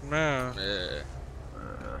 Man. Yeah.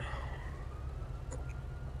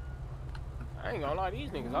 I ain't gonna lie, these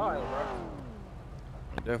niggas hard,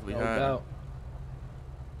 bro. Definitely No hot. doubt.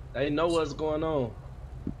 They know what's going on.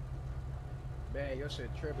 Man, your shit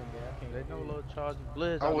tripping, man. I can't. They know little charge of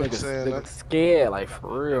blitz. I wasn't saying that. Scared, like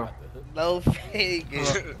for real. No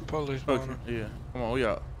figures. Police. Okay. Yeah. Come on, we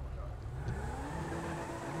out.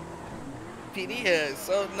 PD is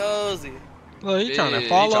so nosy. Look, he trying to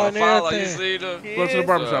follow and everything. You see them? Pull up to the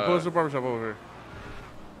barbershop. Pull up to the barbershop over here.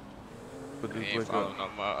 Put He this ain't place following up. no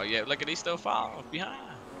more. Oh, yeah, look at he still following behind.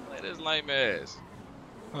 Look at this lame ass.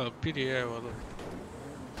 Oh, PDA, well, look.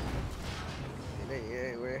 They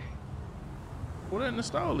everywhere. What in the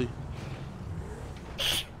stoley?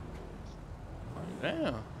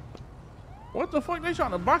 Damn. What the fuck? They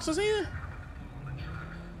trying to box us in?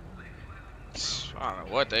 I don't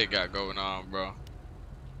know what they got going on, bro.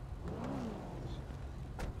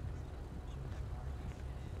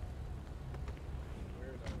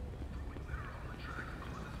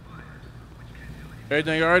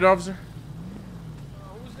 Everything all right, officer?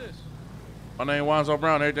 Who's this? My name Wanzo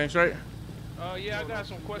Brown. Everything straight? Yeah, I got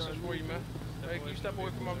some questions for you, man. Hey, can you step away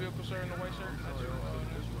from my vehicle, sir, in the way, sir?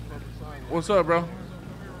 What's up, bro?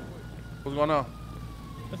 What's going on?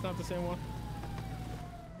 That's not the same one.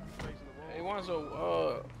 Hey,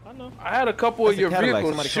 Wanzo, I know. I had a couple of your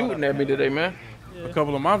vehicles shooting at me today, man. A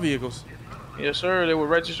couple of my vehicles. Yes, sir. They were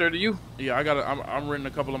registered to you. Yeah, I'm renting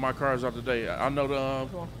a couple of my cars out today. I know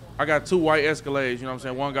I got 2 white Escalades. You know what I'm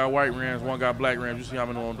saying? One got white rims, one got black rims. You see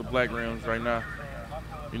I'm on the black rims right now.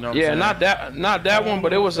 You know what I'm saying? not that one,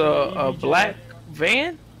 but it was a black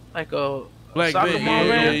van, like a black soccer van. ball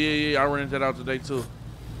van. Yeah. I rented that out today too.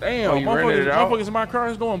 Damn, Oh, you rented it out? motherfuckers in my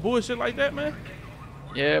cars doing bullshit like that, man.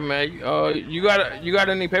 Yeah, man. You got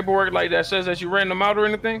any paperwork like that says that you ran them out or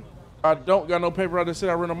anything? I don't got no paper out that said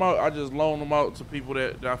I rent them out. I just loan them out to people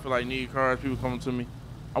that I feel like need cars. People coming to me.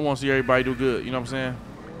 I want to see everybody do good. You know what I'm saying?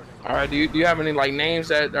 All right. Do you have any like names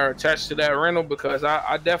that are attached to that rental? Because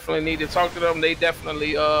I definitely need to talk to them. They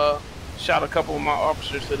definitely shot a couple of my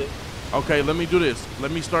officers today. Okay, let me do this. Let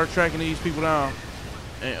me start tracking these people down,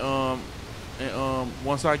 and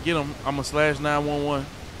once I get them, I'm gonna slash 911,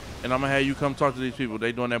 and I'm gonna have you come talk to these people.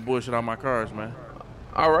 They doing that bullshit on my cars, man.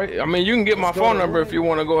 All right. I mean, you can get my phone number if you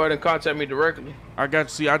want to go ahead and contact me directly. I got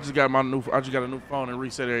to see. I just got a new phone and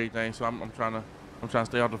reset everything, so I'm trying to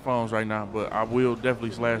stay off the phones right now. But I will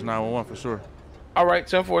definitely slash 911 for sure. All right,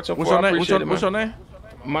 10-4, 10-4. What's your name? What's your name?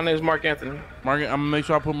 My name is Mark Anthony. I'm gonna make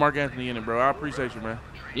sure I put Mark Anthony in it, bro. I appreciate you, man.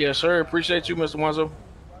 Yes, sir. Appreciate you, Mr. Wanzo.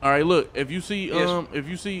 All right, look. If you see Yes. if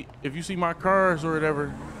you see my cars or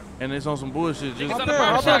whatever, and it's on some bullshit, just Come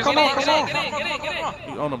on. He's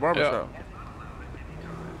on the barbershop.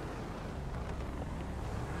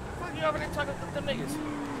 You over there talking to them niggas?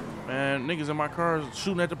 Man, niggas in my cars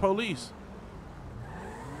shooting at the police.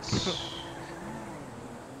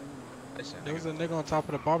 There was a nigga on top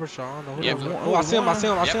of the barbershop. I don't know who Yeah, that was. Oh, I see him ducking.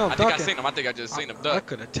 I think I seen him. I think I just seen him duck. I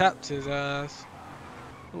could have tapped his ass.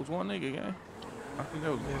 It was one nigga, gang. I think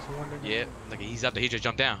that was one nigga. Yeah, look, he's up there. He just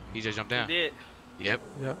jumped down. He just jumped down. He did. Yep.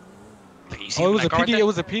 Yep. Look, you see Oh, it him was in a that car right PD. there? It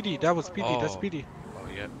was a PD. That was PD. That's Oh. PD. Oh,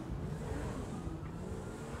 yep.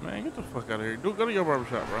 Man, get the fuck out of here. Go to your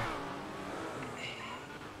barbershop, bro.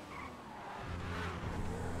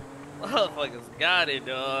 Motherfuckers got it,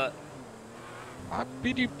 dog. Why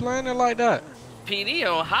PD playing it like that? PD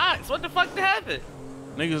on Hots. What the fuck happened?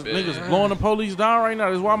 Niggas blowing the police down right now.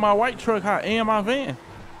 That's why my white truck hot and my van.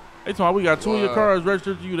 They told me we got 2 of your cars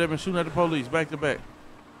registered to you. They've been shooting at the police back to back.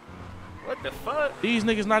 What the fuck? These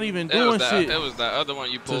niggas not even doing shit. That was that other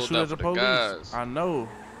one you to pulled shoot up at the for the police. guys. I know,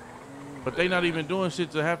 but they not even doing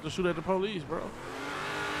shit to have to shoot at the police, bro.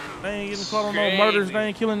 They ain't getting caught on no murders. They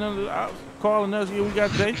ain't killing none of the ops. Calling us. Yeah, we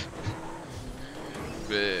got today.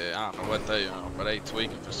 Yeah, I don't know what they on, but they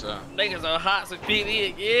tweaking for sure. Niggas on Hots with PD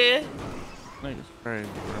again. Niggas crazy,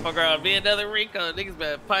 bro. Fuck around, be another Rico. Niggas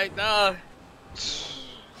better pipe dog.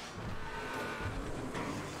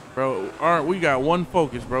 Bro, we got one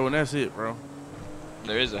focus, bro, and that's it, bro.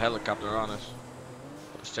 There is a helicopter on us.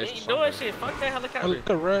 Just He chasing ain't doing something. shit. Fuck that Oh, helicopter. look at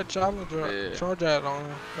the red Challenger. Yeah. Charge that on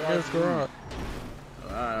him. There's garage.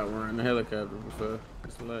 Alright, we're in the helicopter before.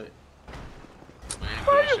 It's late.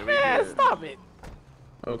 Man, stop it.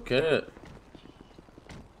 Okay.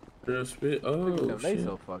 Real spit. Oh, They shit.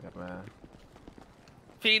 so fucking man.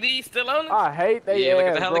 PD still on it? I hate they Yeah, look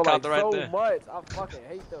at the ass, bro, helicopter like, right so there. much. I fucking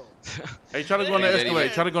hate them. Hey, try to go on the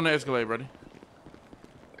Escalade. Try to go on the Escalade, buddy.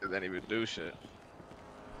 They didn't even do shit.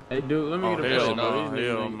 Hey, dude, let me Oh, get a hell question, no. bro. These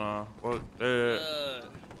Hell niggas no. Fuck that.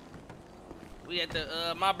 We at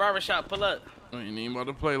the my barbershop. Pull up. I ain't even about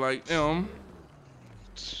to play like them.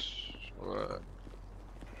 What?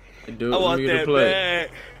 Hey, dude, I let want me get a that play.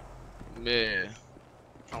 bag. Yeah.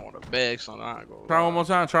 I want a bag, son. I ain't gonna Try lie. one more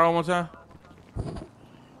time. Try one more time.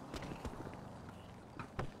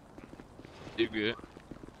 You good?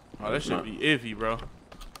 Oh, that should be iffy, bro.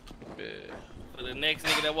 Yeah. For the next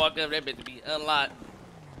nigga that walk up, that bitch be unlocked.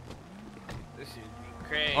 This shit be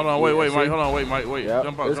crazy. Hold on, wait, Mike. Hold on, wait, Mike. Wait. Yep.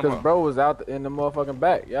 Jump out, It's jump because out. bro was out in the motherfucking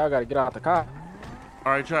back. Y'all gotta get out the car.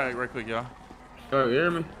 All right, try it right quick, y'all. Oh, you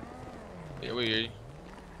hear me? Yeah, we hear you.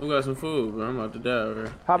 We got some food, bro. I'm about to die over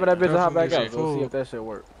here. Hop in that bitch and hop back Definitely out. We'll see food. if that shit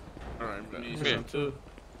work. All right, I need Yeah. some too.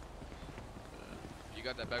 You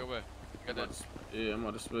got that bag away? You got that? Yeah, I'm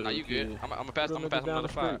about to split Nah, it you with good? kids. I'm gonna pass. I'm gonna pass him down another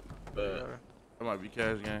the 5. But That might be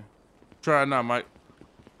cash game. Try it now, Mike.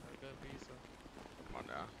 Come on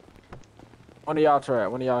now. One of y'all try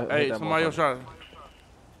it. One of y'all. hit Hey, that somebody else motherfucker. try it.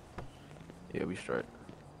 Yeah, we straight.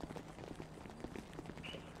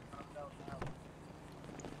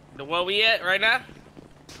 The one we at right now?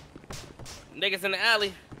 Niggas in the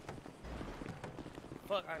alley.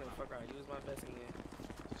 Fuck, I didn't fuck right. Use my best again.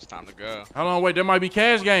 It's time to go. Hold on, wait. That might be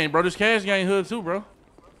cash game, bro. This cash game hood too, bro.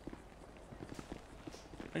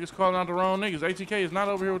 Niggas calling out the wrong niggas. ATK is not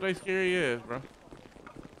over here with they scary ass, bro.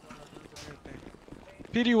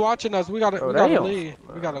 PD watching us. We gotta Oh, lead.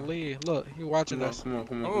 damn. We gotta lead. Look, he watching us. come on,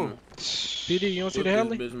 come on, Oh. come on. PD, you don't see Look the this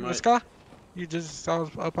heli bitch, in the Mike. sky? You just saw us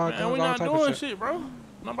up on Man, we all not type doing of shit, bro. I'm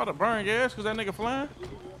not about to burn gas because that nigga flying.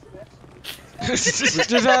 We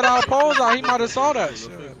just had our poles out. He might have saw that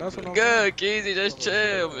shit. That's what I'm saying. Good, Keezy. Just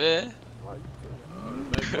chill, man.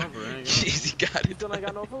 Keezy got it. Still ain't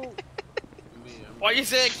got no food. Why you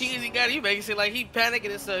saying Keezy got it? You make it seem like he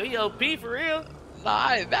panicking and stuff. He OP for real? Nah,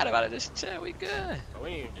 I ain't mad about it. Just chill. We good.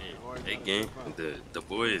 Hey, gang, the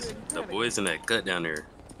boys in that cut down there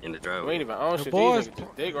in the driveway. We ain't even on The shit. boys- These niggas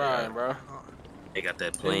just dick riding, bro. They got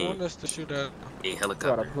that They want plane us to shoot at. in Got a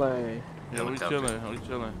helicopter. plane. Yeah, we chilling. We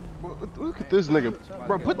chilling. Look at this nigga.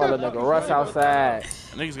 Bro, put About that a nigga rush outside.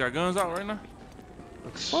 Niggas got guns out right now?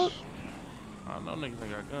 fuck. I know niggas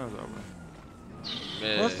ain't got guns out, bro.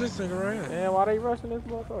 Man. What's this nigga right here? Man, why they rushing this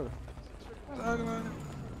motherfucker?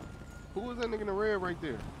 Who was that nigga in the red right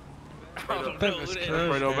there? That's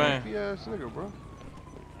Fredo Bang. He ass nigga, bro.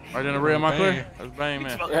 Right in the rear of my Bang. clear? That's Bang,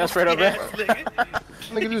 man. Yeah, that's Fredo Bang.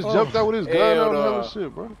 Nigga just jumped out with his gun Hell out and no. hella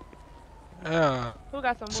shit, bro. Yeah. Who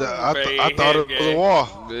got some So wood? I thought it was a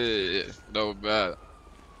wall. Yeah, no bad.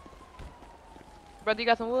 Brother, you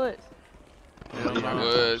got some wood?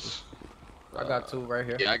 Woods. I got 2 right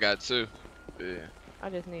here. Yeah, I got 2. Yeah, I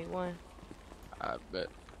just need one. I bet.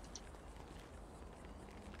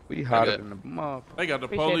 We hotter than the motherfucker. They got the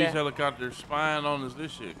Appreciate police that. helicopter spying on us.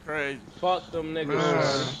 This shit crazy. Fuck them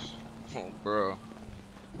niggas. Oh, bro.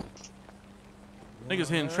 Niggas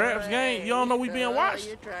hitting traps, gang. You don't know we being watched?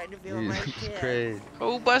 Crazy.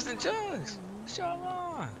 Who busting jugs? What y'all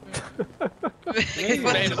on?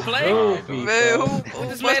 Niggas made a play. Man, who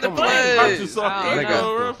just made a play?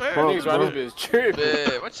 Niggas right this bitch tripping.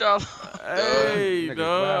 Man, what y'all? Hey,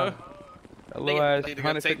 dog. That little ass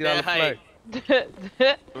 $150 flag. Nigga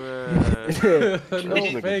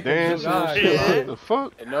Nigga dancing and shit. What the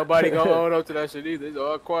fuck? And nobody gonna own up to that shit either. It's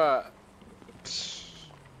all quiet.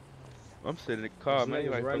 I'm sitting in the car, man.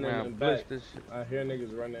 You like fucking around blitz this shit. I hear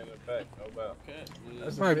niggas running in the back. No doubt.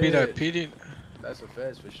 That might be that PD. That's a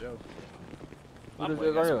fez for sure. My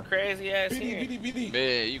boy got some crazy ass here.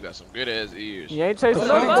 Man, you got some good ass ears. He ain't chasing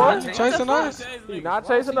us, boy. Chasing us? He not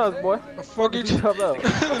chasing us, boy. The fuck you Jump up.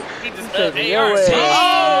 He just Chasing your AR. ass.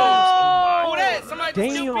 Oh! Who that? Somebody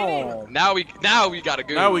just still Damn. Now we gotta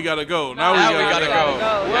go. Now we gotta go. Now we gotta go.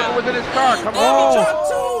 Whoever was in his car, come Oh. on.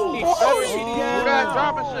 You guys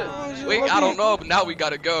dropping shit. Wait, I don't know, but now we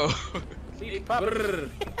gotta go. The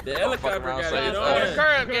helicopter gotta get on Over the that.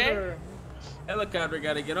 curb, gang. Helicopter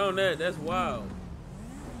gotta get on that. That's wild.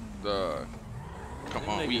 Come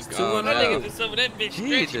on, we niggas gone My now. niggas just over that bitch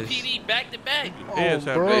stretching Jesus. PD back to back. Heads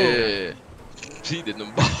have Yeah. He did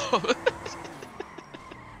them balls.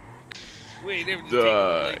 Wait, they were just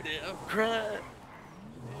Dog. taking it like that. I'm crying.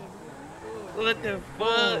 What the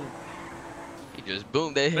fuck? He just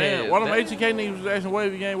boomed their Man, head. why them ATK niggas was asking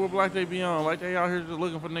Wavy Gang what block they be on? Like they out here just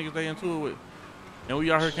looking for niggas they into it with. And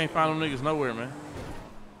we out here can't find them niggas nowhere, man.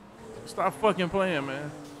 Stop fucking playing,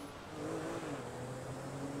 man.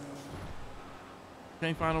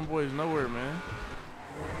 Can't find them boys nowhere, man.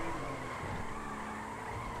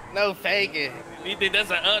 No faking. You think that's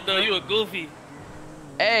an outdoor? You a goofy.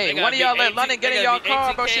 Hey, one of y'all let London get in y'all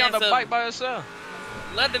car, bro. She on the bike by herself.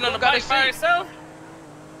 London on the bike by herself?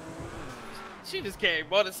 She just carried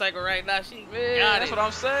motorcycle right now. She got that's it. what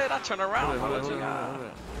I'm saying. I turn around. Hold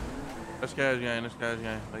on. That's Cash Gang. That's Cash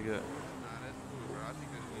Gang. They good.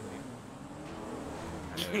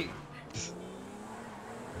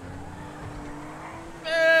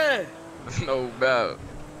 Man. No doubt.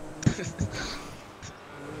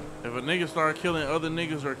 If a nigga start killing other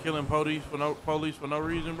niggas or killing police for no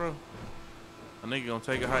reason, bro, a nigga gonna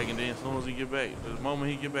take a hike and then as soon as he get back, the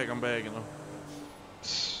moment he get back, I'm bagging him.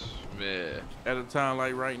 Man. At a time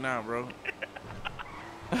like right now, bro.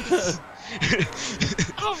 I'm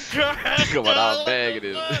crying. Come on, I'm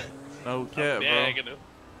bagging it. No cap, bro. Him.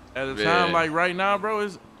 At a time like right now, bro,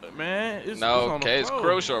 it's man, it's no, on the okay, it's floor.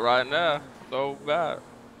 crucial right now. So bad.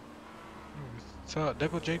 So there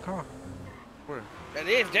go J Car. Where? That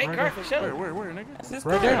is J Right Car there. for sure. Where, nigga? That's his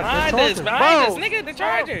Right car. there. Behind The us, Charger. behind us, Bro. nigga, the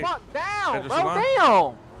Charger. Fuck down, At the bro.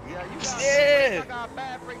 salon? Damn. Yeah.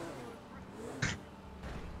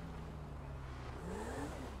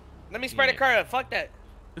 Let me spray the car up. Fuck that.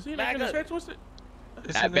 Is he Back not up. gonna twisted?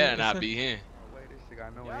 That better not be him.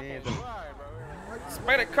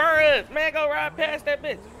 Spray the car up. Man, go ride past that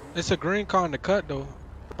bitch. It's a green car in the cut though,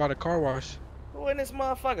 by the car wash. Who in this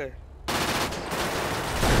motherfucker?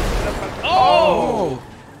 Oh!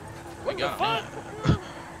 What the fuck?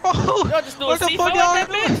 Oh! Y'all just do a What the C4 fuck at y'all that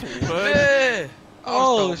doing? bitch? Yeah.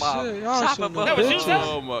 Oh shit! Y'all shooting That was you, bitches. Zach?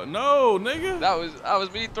 Oh my, no, nigga. That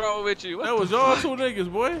was me throwing with you. What That was the y'all fuck? two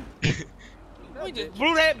niggas, boy. We just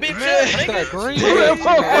blew that bitch Man, up, that nigga. green.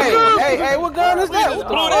 Hey, what gun is that? What the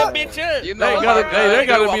Blew fuck? that bitch up. You They know, gotta, like, they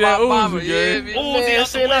gotta you be know that my mama, Uzi, yeah, gang. me- Uzi out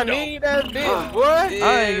the shit, I window. need that bitch, boy.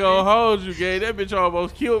 I ain't gonna hold you, gang. That bitch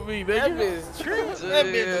almost killed me, That nigga. bitch tripping. That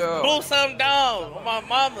bitch just blew something down on my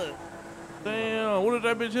mama. Damn, what did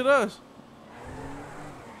that bitch hit us?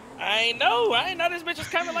 I ain't know this bitch was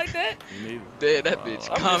coming like that. Damn, that bitch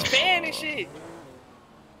I'm come. just fan and shit.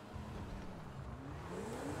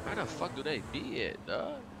 Where the fuck do they be at,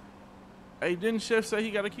 dog? Hey, didn't Chef say he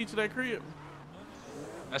got a key to that crib?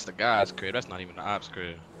 That's the guy's crib. That's not even the ops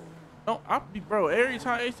crib. No, I be, bro. Every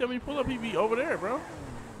time Ace tell me to pull up, he be over there, bro.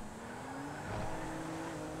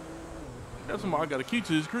 That's why I got a key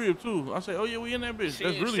to his crib too. I say, oh yeah, we in that bitch.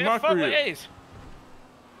 That's really Shit, my fuck with crib. Ace.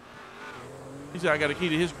 He said I got a key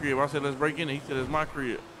to his crib. I said let's break in. He said it's my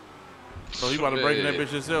crib. So he about to break in that bitch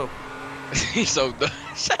himself. He's so dumb.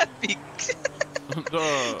 Chevy.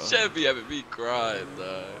 Dog. Chevy having me crying,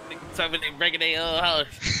 dog. Talking they breaking their own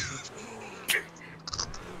house.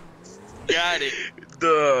 Got it.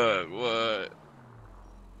 Dog, what?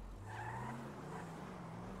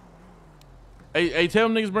 Hey, tell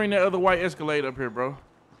them niggas bring that other white Escalade up here, bro.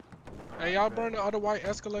 Hey, y'all burn the other white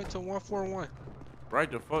Escalade to 141. Right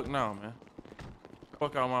the fuck now, man.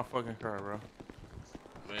 Fuck out my fucking car, bro.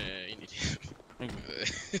 Man, you need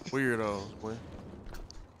Weirdos, boy.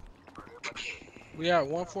 We at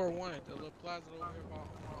 141. The little plaza over here by my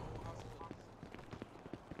old hospital.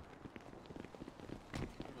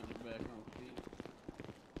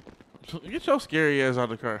 Get your scary ass out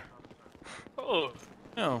the car. Oh.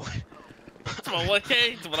 No. It's my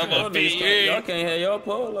 1K. It's what I'm Y'all gonna be. can't have y'all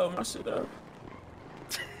polo my shit up.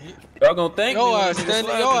 Y'all gonna thank me. Yo, when ass niggas standing,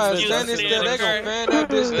 slide yo, this ass bitch. standing still. They gon' fan that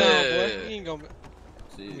bitch down, boy. You ain't gonna.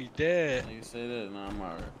 See, We dead. nigga say that, nah, I'm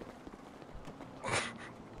alright.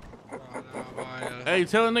 Hey,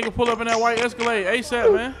 tell a nigga pull up in that white Escalade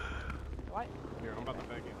ASAP, man.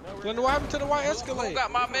 Then what happened to the white Escalade? Who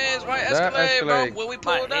got my man's white That Escalade, bro? Escalade. When we My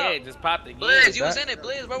pulled up. head just popped again. Blizz, you was in it,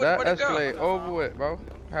 Blizz. Bro, That where'd it go? Escalade over with, bro.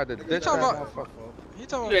 Had to ditch that talking about- motherfucker. He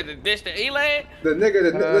talking You had to dish the E-Lad? The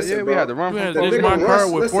nigga, listen, Yeah, bro. we had to run You from had the to ditch nigga my car Russ,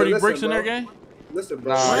 with listen, 40 listen, bricks in there, bro. gang? Listen,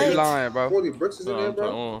 bro. Nah, Right? you lying, bro. 40 bricks is in there, I'm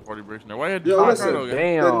bro. talking 40 bricks in there. Why you had to Yo, ditch my listen. car, though,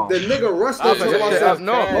 gang? Damn. The nigga Russ I can was talk like, about that shit some. up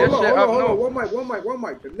north. Hold That on, shit hold up on, hold north. on. One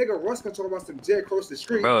mic. The nigga Russ can talk about some J across the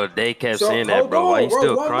street. Bro, they kept So, saying that, hold bro. Why on, you bro,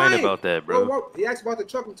 still one crying mic. about that, bro? He asked about the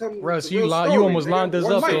truck and tell me Russ, the you real story, almost nigga. lined us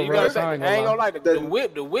One up, mic. though, Russ. I ain't gonna lie, gonna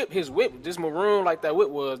the whip, his whip, just maroon like that whip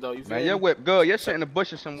was though. You feel Man, me? your whip good. Your shit in the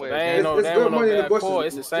bushes somewhere. That gang. ain't no, It's that good ain't no money in the bad bushes. core.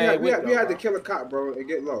 It's the same We whip. had to kill a cop, bro, and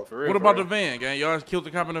get low. For real, What for about real. the van, gang? Y'all killed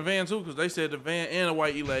the cop in the van, too? Because they said the van and the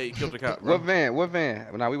white E-Lade killed the cop, bro. What van? What van?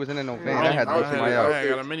 Nah, we wasn't in no van. I That had to go had somebody else. I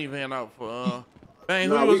got a minivan out for, Bang,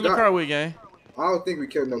 Nah, who you was we in the got- car with, gang? I don't think we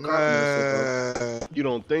killed no cop in that shit, though. You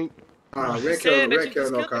don't think? Red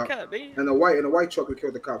killed no cop. And the white truck we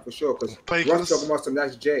killed the cop for sure. Cause Russ talking about some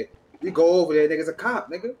that's Jay. We go over there, nigga's a cop,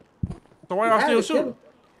 nigga. So why y'all still shooting?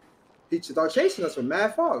 He started chasing us for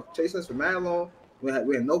mad fog, chasing us for mad long. We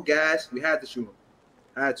had no gas. We had to shoot him.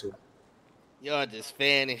 Had to. Y'all just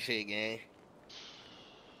fan and shit, gang.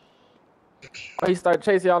 Why he started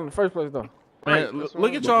chasing y'all in the first place, though? Man,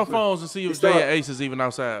 look at y'all phones and see if Jay and Ace is even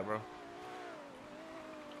outside, bro.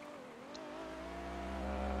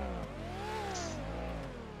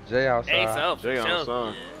 Jay outside. Ace out. Jay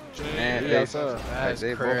outside. And Ace outside.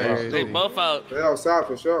 They both out. They outside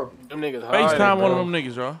for sure. Them niggas FaceTime one of them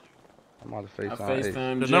niggas, y'all. I'm on the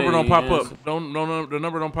FaceTime. The number don't pop up. The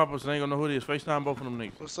number don't pop up, so they ain't gonna know who it is. FaceTime both of them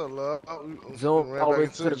niggas. What's up, love? Zoom all the way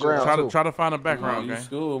to the ground. Try to find a background, gang.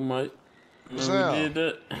 School, Mike. What's We up? did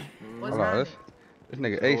that. Hold on, this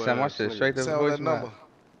nigga Ace sent my shit straight to the voicemail.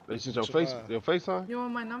 They sent your FaceTime? You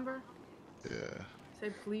want my number? Yeah. Say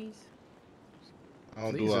please. I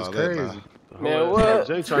don't Please do all is that crazy. now. Man, what?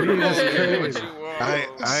 Jay trying to Please is crazy.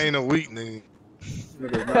 I ain't a weak nigga.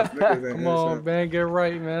 Come on, man, get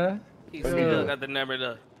right, man. He still got the number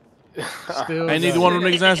though. Still Ain't neither one of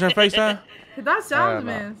them niggas answering FaceTime? That sounds,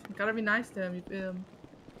 man. Gotta be nice to him. You feel him?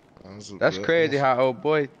 That's crazy how old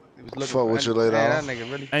boy was looking Fuck with you later man, on. that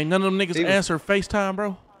nigga really. Ain't none of them niggas answer FaceTime,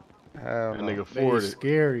 bro. Hell That no. nigga forwarded.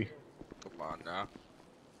 Scary. Come on now.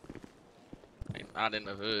 Ain't not in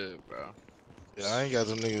the hood, bro. Yeah, I ain't got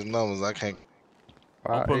them niggas' numbers. I can't.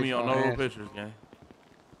 Don't put me on no pictures, gang.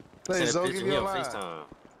 Please, don't give me a line. FaceTime.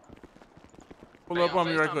 Pull up on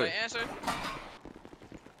me right quick.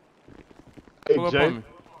 Hey, Pull up Jay. on me.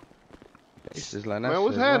 It's just like that Man,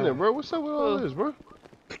 what's shit, happening, bro? What's up with all this, bro?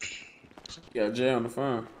 Got Jay on the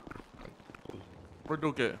phone. Where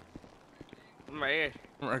Duke at? I'm right here.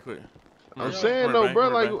 Right quick. I'm saying though, bro,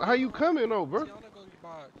 like how you coming though, bro? Come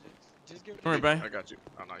here, bang. I got you.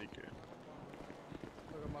 Oh, no, you can.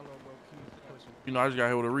 You know, I just got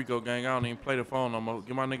here with a Rico gang. I don't even play the phone no more.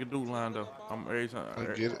 Get my nigga Duke line though. I'm every time. I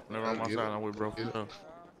get it. Never on my I get side. it. I'm with bro. For sure. So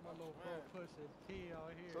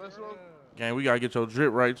that's what Gang, we gotta get your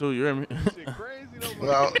drip right too. You hear me? shit crazy though,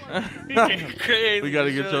 bro. Crazy. We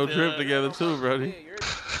gotta get your drip together too, brody.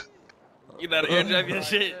 You know the airdrop your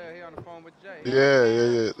shit.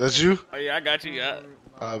 Yeah. That's you? Oh yeah, I got you. Yeah.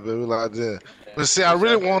 I bet we like that. But see, I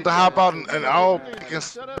really want to hop out and all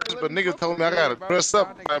against, but niggas told me I gotta dress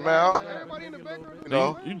up, like, man. You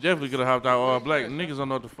know? You definitely could have hopped out all black. Niggas don't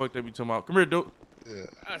know what the fuck they be talking about. Come here, Duke. Yeah.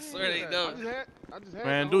 I swear they don't.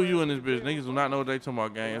 Man, do you in this bitch. Niggas do not know what they talking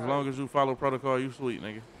about, gang. As long as you follow protocol, you sweet,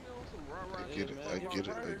 nigga. I get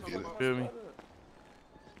it. Feel me?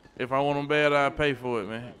 If I want them bad, I pay for it,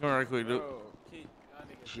 man. Come right quick, Duke.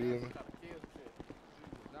 Feel me?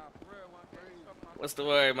 What's the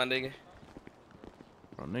word, my nigga?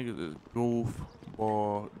 Bro, niggas is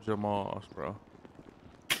goofball Jamals, bro.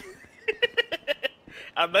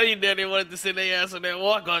 I know you didn't wanted to send their ass on that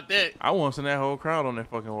walk on that. I want to send that whole crowd on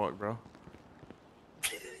that fucking walk, bro.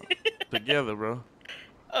 Together, bro.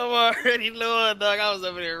 I'm already knowing, dog. I was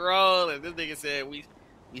over there rolling. This nigga said we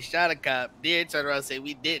shot a cop. Then turned around and said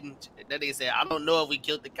we didn't. That nigga said, I don't know if we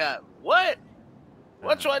killed the cop. What?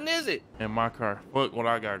 Which one is it? In my car. Fuck what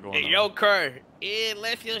I got going In on. your car. It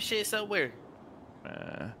left your shit somewhere.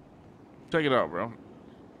 Man. Check it out, bro.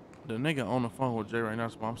 The nigga on the phone with Jay right now.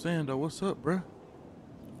 So I'm saying, though, what's up, bro?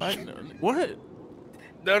 Like, what?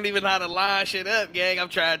 Don't even know how to line shit up, gang. I'm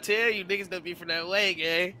trying to tell you, niggas don't be from that way,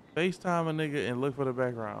 gang. FaceTime a nigga and look for the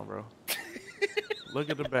background, bro. Look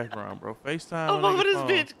at the background, bro. FaceTime I'm a over nigga this phone.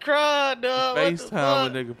 bitch crying, dog. FaceTime a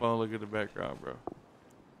nigga phone, look at the background, bro.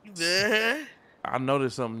 Yeah. I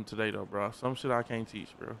noticed something today, though, bro. Some shit I can't teach,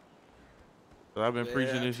 bro. So I've been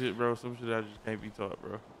preaching this shit, bro. Some shit I just can't be taught,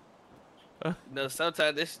 bro. No,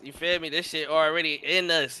 sometimes this, you feel me? This shit already in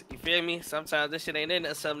us. You feel me? Sometimes this shit ain't in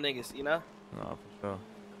us, some niggas, you know? No, for sure.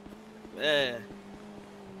 Yeah.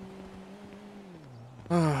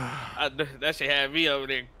 That shit had me over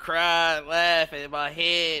there crying, laughing in my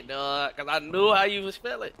head, dog. Cause I knew how you was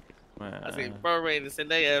feeling. Man. I said, bro, ready to send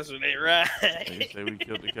their ass when they ride. They say we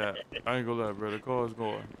killed the cat. I ain't gonna lie, bro. The car's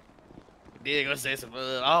going. Then gonna say some,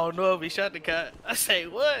 I don't know if we shot the cat. I say,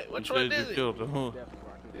 what? Which one is it? Killed him, huh?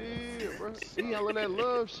 Yeah, bro. He yelling that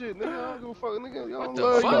love shit, nigga. I don't give a fuck, nigga. Y'all What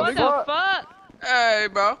love the you, fuck? nigga. What the fuck? Hey,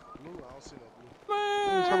 bro.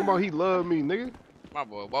 You talking about he love me, nigga? My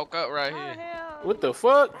boy woke up right here. What the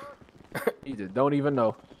fuck? He just don't even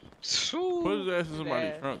know. Put his ass in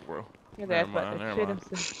somebody's trunk, bro. His Never ass about mind, to never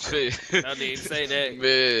shit mind. I didn't say that.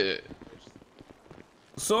 Man.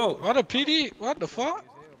 So, what the PD? What the fuck?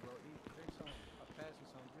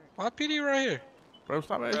 Why PD right here? Bro,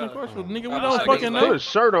 stop asking questions, nigga. We don't fucking know. Put a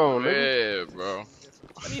shirt on, nigga. Yeah, bro.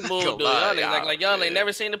 Let me move, dude. Y'all niggas act like y'all ain't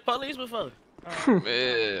never seen the police before.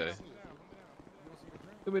 Yeah.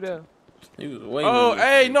 Give me that. He was waiting. Oh,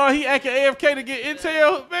 hey, no, he acting AFK to get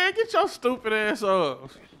intel. Man, get your stupid ass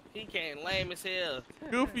off. He can't lame as hell.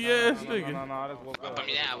 Goofy ass nigga. No, that's woke up. Put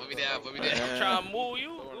me down, put me down, put me down. I'm trying to move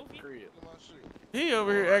you. He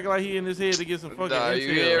over here acting like he in his head to get some fucking Nah, you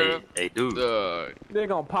intel. hear him? Hey, dude. They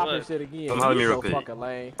gonna pop this shit again. Come holler at me real So quick. fucking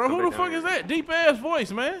lame. Bro, who the fuck is that? Deep ass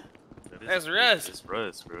voice, man. That's Russ. It's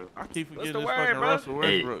Russ, bro. I keep forgetting the this word, fucking bro? Russell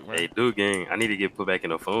Westbrook, man. Hey, dude, gang. I need to get put back in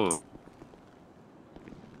the phone.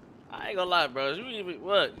 I ain't gonna lie, bro. You need to be,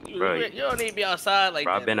 what? You Bro, don't need to be outside like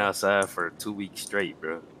Bro, that. I've been outside for 2 weeks straight,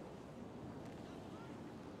 bro.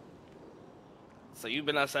 So you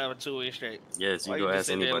been outside for 2 weeks straight? Yes, you Why go just ask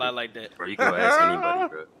sit there and anybody. lie like that? Bro, you go ask anybody,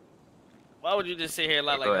 bro. Why would you just sit here and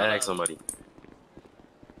lie like Go that? ask somebody.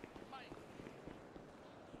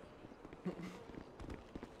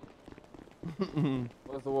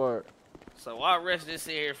 What's the word? So why Russ just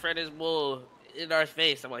sit here, Fred is bull in our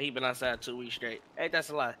face? I'm like, he been outside 2 weeks straight. Ain't that's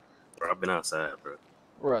a lie? Bro, I've been outside, bro.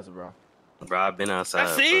 Russ, bro. Bro, I've been outside.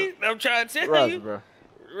 I see. I'm trying to tell Russ, you. bro.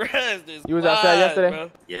 Russ, this You was outside yesterday?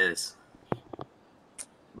 bro. Yes.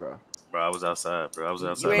 Bro. Bro, I was outside, bro. I was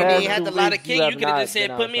outside. You ain't even had to lie to You King. have You could have not just said,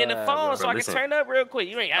 been put me in the outside, phone bro. so I can Listen, turn up real quick.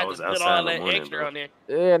 You ain't I had to was put outside all in the that morning, extra bro. on there.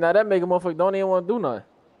 Yeah, now that make a motherfucker don't even want to do nothing.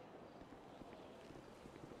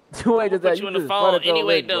 You ain't just Put that. you in the just phone flooded your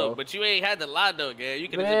anyway, leg, though. bro. But you ain't had to lie, though, gang. You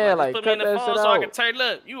could have Man, just like, put me in cut the that phone shit so I out. can turn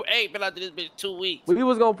up. You ain't been out to this bitch 2 weeks. We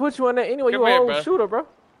was gonna put you in there anyway. Come You a here, whole bro. shooter, bro.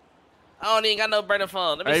 I don't even got no burner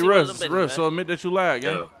phone. Let me Hey, see Russ, what little Russ, bitch, so admit that you lied,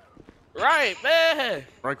 gang. Right, man.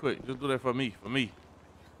 Right quick, just do that for me,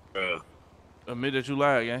 Bro, Admit that you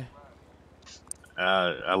lied, gang.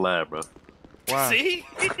 I lied, bro. Why? See?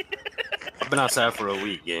 I've been outside for a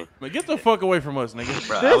week, gang. Man, get the fuck away from us, nigga.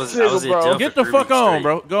 Bro, I was in jail Get for the 3 fuck weeks on, straight.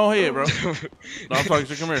 bro. Go ahead, bro. No, I'm talking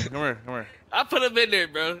shit. Come here. I put him in there,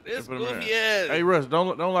 bro. This Put him in goofy there. ass. Hey, Russ,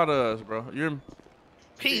 don't lie to us, bro. You're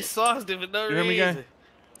He sauced it for no You hear me, reason. gang?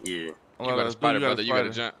 Yeah. You got a spider, brother. You got a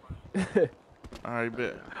jump. All right,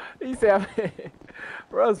 bet. He said,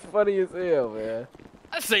 Russ funny as hell, man.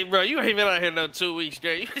 I say, bro, you ain't been out here no 2 weeks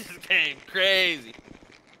straight. You just came crazy.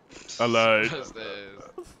 I lied.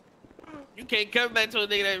 You can't come back to a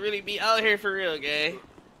nigga that really be out here for real, gang.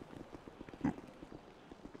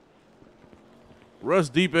 Russ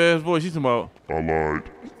deep ass voice. He's talking about. I lied.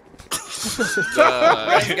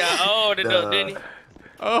 Russ got older though, didn't he?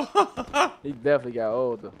 Oh. He definitely got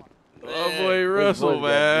older. Oh boy, Russell,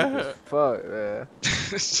 man. Fuck, man.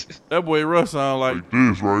 That boy Russ sound like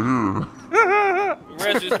this right here.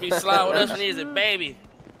 Russ used to be sliding with us when he was a baby.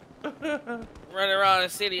 Running around the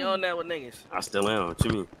city on that with niggas. I still am. What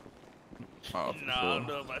you mean? Oh, No, I don't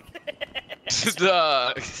know about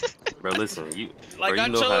Bro, listen, Like bro, I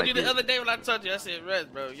you know how told I you the get. other day when I told you, I said, Russ,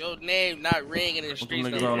 bro, your name not ringing in the streets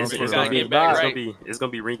no niggas more. on It's You Twitter. gotta get back right. it's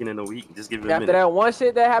gonna be ringing in a week. Just give it a After minute. that one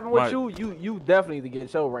shit that happened with Mike. you definitely need to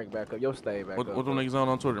get your rank back up, your stay back What up. them bro. niggas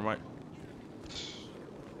on Twitter, Mike?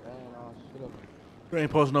 You ain't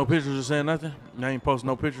posting no pictures or saying nothing? You ain't posting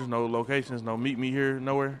no pictures, no locations, no meet me here,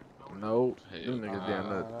 nowhere? Nope. Them niggas damn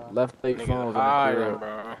left their phones in the Hiding, crib.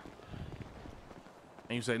 bro.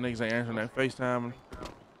 And you say niggas ain't answering that FaceTime?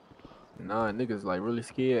 Nah, niggas like really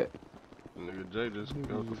scared. Nigga Jay just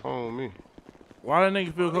got off the phone with me. Why that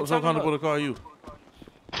nigga feel so comfortable to call you?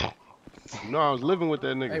 No, I was living with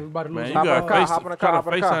that nigga. Everybody Man, lose. you Hop gotta in the car, hop in the car, try hop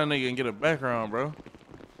to in the car. FaceTime nigga and get a background, bro.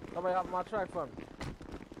 Somebody hop on my track for me.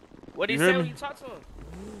 What did You he hear say me? when you talk to him?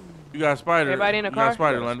 You got Spider. Everybody in the You car? got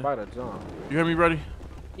Spider, Yeah, London. Spider John. You hear me, buddy?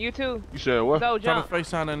 You too. You said what? Go Try to jump.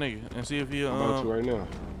 FaceTime that nigga and see if he I'm about to right now.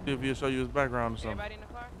 see if he'll show you his background or something. Everybody in the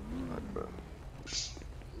car?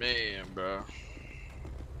 Man, bro.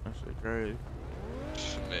 That shit crazy.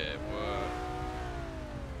 Man, boy.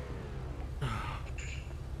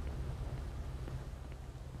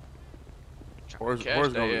 Horse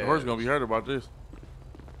Catch gonna that be hurt about this.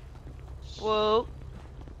 Whoa.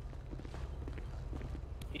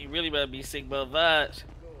 He really better be sick about vibes.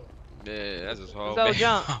 Yeah, that's his whole Go baby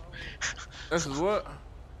jump. mama. That's his what?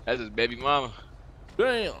 That's his baby mama.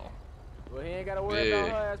 Damn. Well, he ain't gotta worry about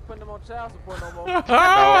her ass putting him on child support no more. No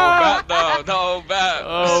bad, dog. No bad.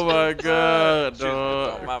 Oh my god, She was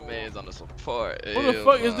dog. on my man's on the support. What the Hell,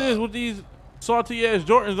 fuck is nah. this with these salty ass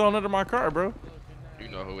Jordans on under my car, bro? You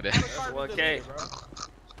know who that is. That's 1K.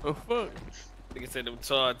 The fuck? Nigga said them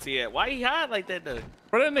tall T. Why he hide like that though?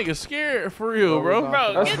 Bro, that nigga scared for real, bro.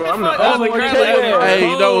 Bro, get the fuck I'm out the of only here.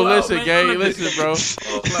 Hey, no, listen, gang, listen, bro.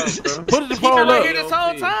 Put the He pole been right up. here this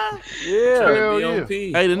whole time? Yeah. Hell yeah.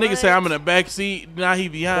 Hey, the nigga say I'm in the back seat. Now he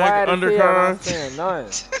behind Quiet as hell, undercar. not saying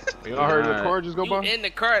nothing. Y'all heard the car just go You by? in the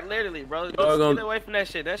cart, literally, bro. Y'all Get gonna- away from that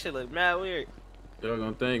shit. That shit look mad weird. Y'all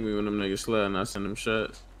gonna thank me when them niggas slide and I send them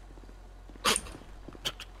shots.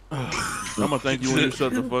 I'm gonna thank you when you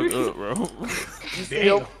shut the fuck up, bro.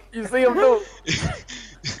 You see him do?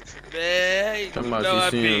 Man, hey, I'm you know about I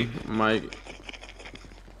to see be. him, Mike.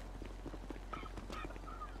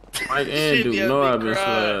 Mike and Duke know I've been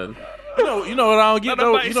sliding. You know what I don't get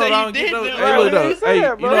though. You know what I don't get though. Hey, look though. Hey, you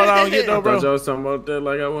know what I don't get though, I thought y'all bro. was talking about that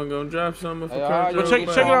like I wasn't gonna drop something for But check it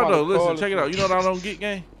out though. Listen, check it out. You know what I don't get,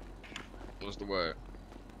 gang? What's the word?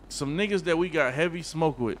 Some niggas that we got heavy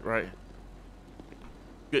smoke with, right?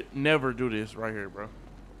 Could never do this right here, bro.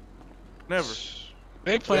 Never.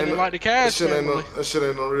 They playing it like the cash. That shit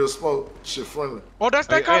ain't no real smoke. Shit friendly. Oh, that's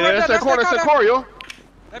that car right there. That's that car, yo.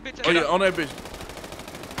 That bitch. Oh yeah, on that bitch.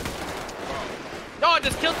 Y'all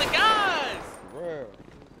just killed the guys. Bro.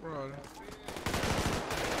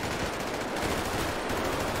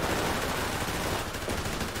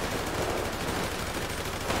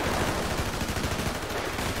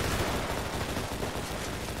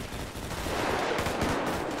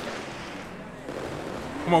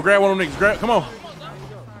 Come on, grab one of them niggas. Grab. Come on.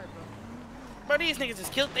 Bro, these niggas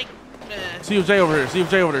just killed they. Man. See if Jay over here. See if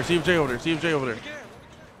Jay over there. See if Jay over there. See if Jay over there.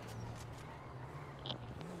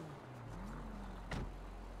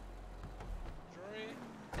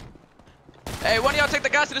 Hey, one of y'all take the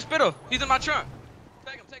guy to the spittle. He's in my trunk.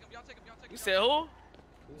 Take him, y'all take him, You said who?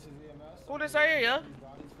 Who this right here, yeah?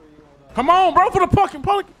 Come on, bro. For the fucking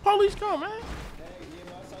police come, man.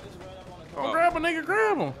 Don't grab a nigga.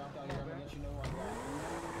 Grab him.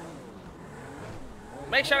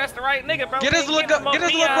 Make sure that's the right nigga, bro. Get his little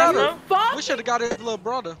brother. We should have got his little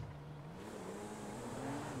brother.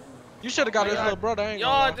 You should have got his little brother. Ain't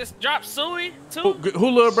Y'all just dropped Suey too. Who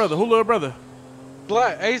little brother? Who little brother?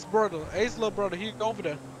 Black Ace brother. Ace little brother. He over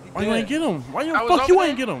there. Why you ain't get him? Why you I was fuck over you there.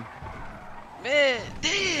 ain't get him? Man,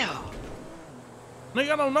 damn.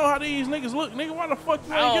 Nigga, I don't know how these niggas look. Nigga, why the fuck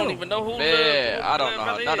you I ain't get don't them? even know who. Man, I don't know how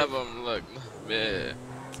brother none is. of them look. Man.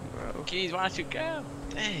 Keys, why don't you go?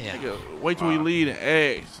 Damn. Nigga, wait till we lead and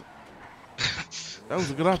ask. That was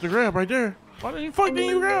a good off the grab right there. Why didn't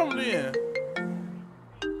you grab him then?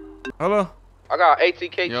 Hello? I got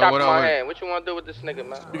ATK Yo, chop what in up my with it? hand. What you want to do with this nigga,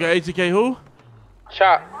 man? You got ATK who?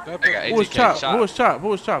 Chop. I got Who is ATK Chop? shot. Who is Chop?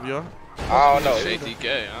 Who is Chop, y'all? I don't know.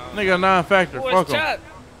 ATK. Nigga, 9-factor. Who is Fuck him. Chop?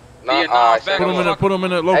 Nah, Be a alright, non-factor. Put him in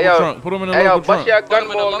the local Hey, yo. trunk. Put him in the Hey, yo, local bust trunk. your Put gun him in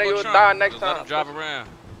the ball, local nigga. You'll trunk. die next Just let him time. drive around.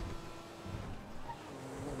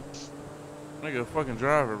 Nigga, fucking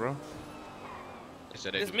driver, bro. They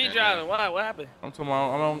said they It's do me that, driving. Why? What happened? I'm talking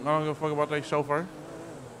about, I don't give a fuck about that chauffeur.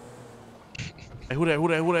 Hey, who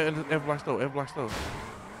that F block stove? F block stove.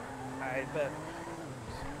 Alright, bet.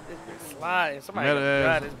 This bitch sliding. Somebody gotta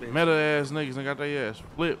drive this bitch. Meta ass niggas and got their ass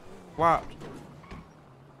flopped.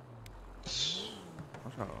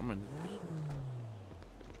 I'm in.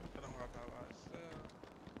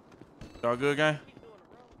 Y'all good, gang?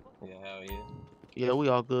 Yeah, hell yeah. Yeah, we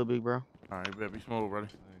all good, big bro. Alright, bet. Be smooth, buddy.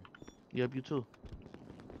 Yep, you too.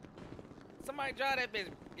 Somebody drive that bitch,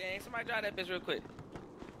 gang. Somebody drive that bitch real quick.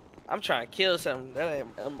 I'm trying to kill something. That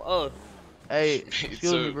ain't. Hey,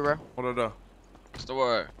 excuse me, bro. What up, though? What's the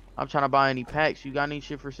word? I'm trying to buy any packs. You got any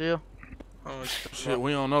shit for sale? Oh, shit,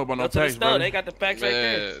 we don't know about Go no to the packs, store. bro. They got the packs right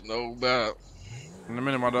there. Man, no doubt. In a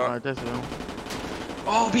minute, my dog. Alright, that's it.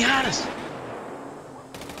 Oh, behind us.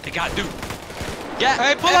 They got dude. Yeah.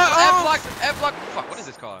 Hey, pull F up. block. F block. Fuck, what is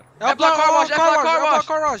this called? F block car wash. F block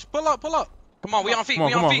car wash. Pull up. Come on, we on feet. Come on,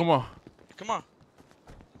 We come on on, feet. come on. Come on.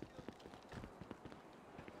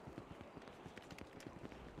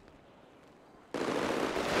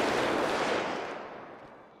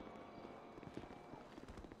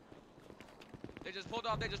 They just pulled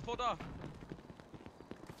off. They just pulled off.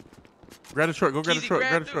 Grab the truck. Go grab the Easy truck.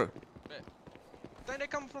 grab, Grab the dude. truck. I think they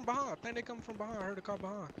coming from behind. I heard the car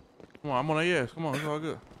behind. Come on, I'm on their ass. Come on, it's all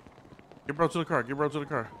good. Get bro to the car. Get bro to the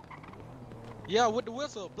car. Yeah, with the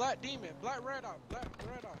whistle. Black demon. Black red eye.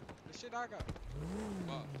 The shit I got.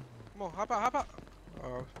 Come on, hop out.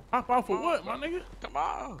 Hop out for what, my nigga? Come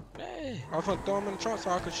on, man. I was gonna throw him in the trunk so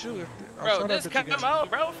I could shoot it. Bro, this come on,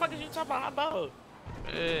 bro. What the fuck is you talking about? Hop out.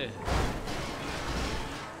 Yeah.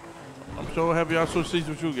 I'm so happy I switched seats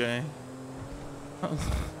with you, gang.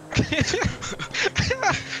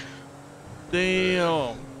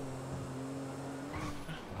 Damn.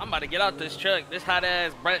 I'm about to get out this truck. This hot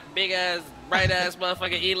ass, big ass, bright ass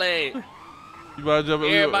motherfucking E-Lane. You about to jump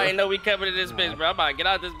Everybody know we covered this bitch, bro. I'm about to get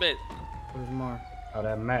out this bitch. Where's Mar? Oh,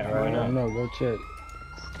 that Matt right now. No, go check.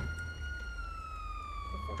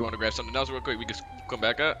 If you want to grab something else real quick, we can come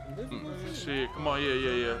back up. Shit, come on,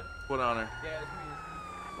 yeah. Put on there.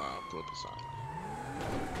 Wow, pull up the sign.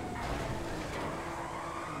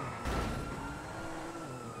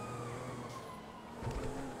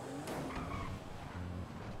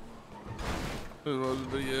 This was a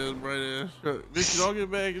big ass, bright ass truck. Bitch, you don't get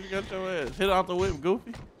back if you got your ass. Hit out the whip,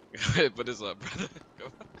 Goofy. Put this up, brother. Go.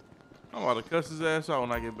 I'm about to cuss his ass out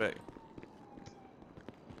when I get back.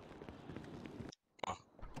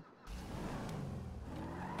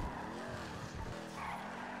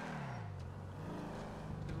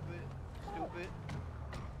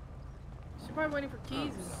 She's probably waiting for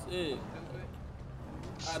keys. Shit.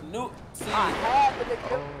 I knew. I had to get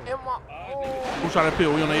in my. Who shot that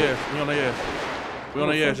pill? We on their ass. We on their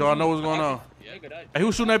ass. Y'all know what's going on. Hey,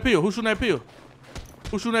 who's shooting that pill? Who's shooting that pill?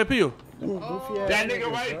 That nigga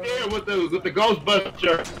right there with the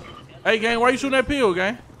Ghostbuster. Hey, gang, why you shooting that pill,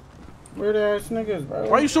 gang? Weird ass niggas, bro.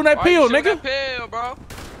 Why you shooting that pill, nigga? That pill, bro.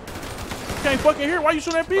 Can't fucking hear. Why you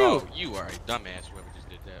shooting that pill? Bro, you are a dumbass. Whoever just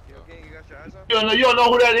did that, bro. You don't know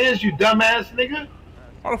who that is, you dumbass nigga.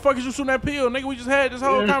 Why the fuck is you shooting that pill, nigga? We just had this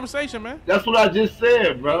whole conversation, man. That's what I just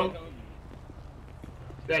said, bro.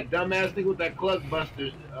 That dumbass nigga with that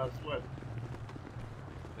Cluckbuster sweater.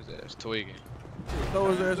 His ass twigging.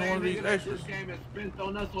 Throw his ass on one of these extras. Came and spent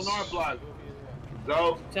on us on our block.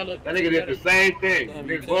 So that nigga did the same thing.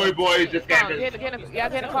 Nigga, Glory Boys just came in. Get in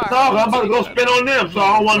the car. So I'm about to go spin on them, so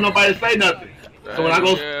I don't want nobody to say nothing. So when I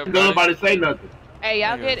go spin, don't nobody say nothing. Hey,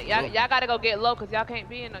 y'all gotta go get low, cause y'all can't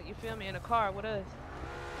be in, you feel me, in the car with us.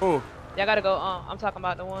 Who? Y'all gotta go. I'm talking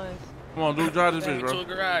about the ones. Come on, dude, drive this bitch, bro. To a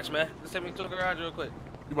garage, man. Let's take me to a garage real quick.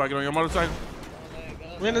 You about to get on your motorcycle?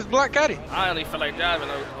 We in this black caddy. I only feel like driving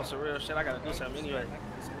on some real shit. I gotta do something anyway.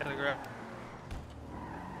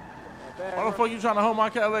 Why the fuck you trying to hold my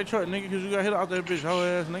Cadillac truck, nigga? Cause you got hit out that bitch, hoe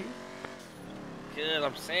ass nigga. Cause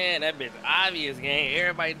I'm saying that bitch obvious, gang.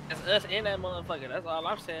 Everybody, that's us in that motherfucker. That's all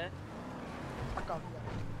I'm saying.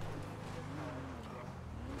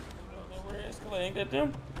 Ain't that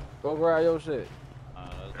them? Go grab your shit.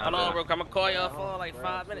 Hold on, bro. I'm gonna call y'all for like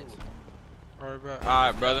 5 minutes.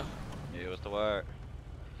 Alright, brother. Yeah, what's the word?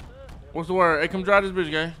 What's the word? Hey, come drive this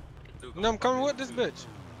bitch, gang. No, I'm coming with this bitch.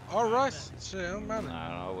 Alright, shit, I don't matter.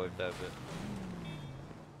 Nah, I'll whip that bitch.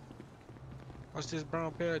 Watch this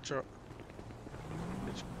brown pair truck.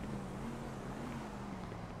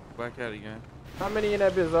 Back at it, gang. How many in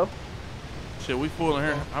that bitch, though? Shit, we full in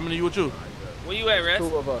here. How many you with you? Where you at, Rest?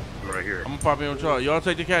 2 of us. Right here. I'm gonna pop in with y'all. Y'all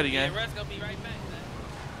take the caddy, gang. Yeah, Rest gonna be right back, man.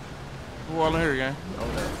 Who all in here, gang?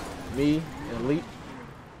 Me and Leak.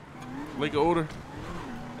 Leak of order?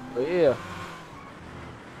 But yeah.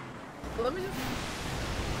 Let me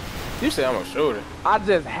just. You say I'm a shooter. I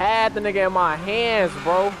just had the nigga in my hands,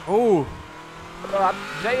 bro. Who?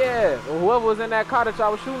 JS, or whoever was in that car that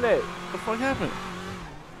y'all was shooting at. What the fuck happened?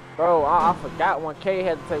 Bro, I forgot when K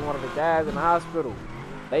had to take one of the guys in the hospital.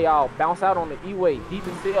 They all bounced out on the E-way, deep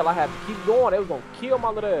in seal. I had to keep going. They was gonna kill my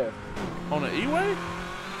little ass. On the E-way?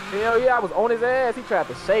 Hell yeah, I was on his ass. He tried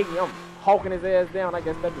to shake me. I'm hawking his ass down. I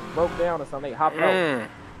guess that just broke down or something. They hopped out.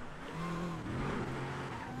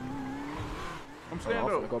 I'm saying I'm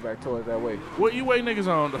though. gonna go back towards that way. What E-way niggas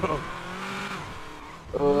on though?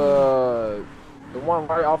 The one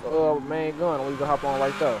right off main gun. We can hop on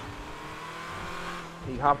right there.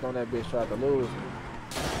 He hopped on that bitch, tried to lose me.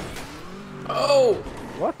 Oh!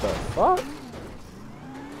 What the fuck?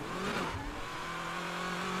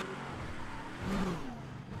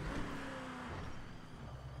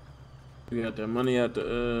 We got that money out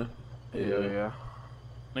the Yeah.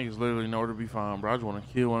 Niggas literally nowhere to be found, bro. I just want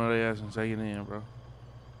to kill one of their ass and take it in, bro.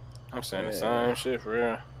 I'm saying the same shit for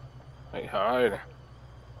real. Like hiding.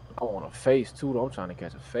 I want a face too, though. I'm trying to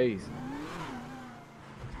catch a face.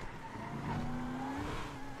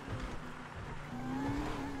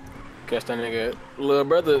 Catch that nigga little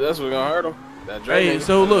brother, that's what gonna hurt him. That Dre Hey, nigga,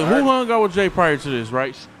 so look, who hurt. hung out with Jay prior to this,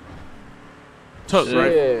 right? Tuck,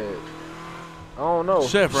 right? Yeah. I don't know.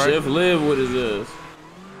 Chef, right? Chef live with his ass.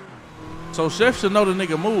 So Chef should know the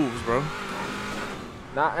nigga moves, bro.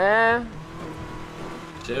 Nah,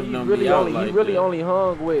 Chef he don't really be out only like he really that. only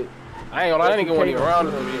hung with. I ain't gonna lie, that nigga wasn't even around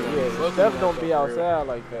him. Yeah, Chef don't be outside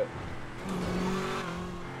like that.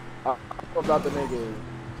 I know about the niggas.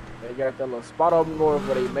 They got that little spot up north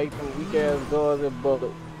where they make them weak ass guns and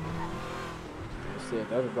bullets. That's it.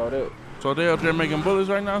 That's about it. So they up there making bullets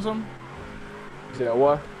right now, or something? You said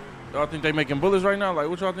what? Y'all think they making bullets right now? Like,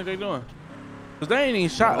 what y'all think they doing? Cause they ain't even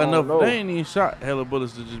shot I don't enough. know. They ain't even shot hella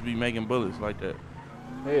bullets to just be making bullets like that.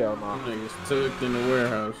 Hell no. Niggas tucked in the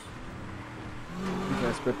warehouse. You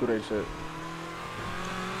can't spit through that shit.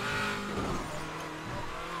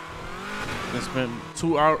 I spent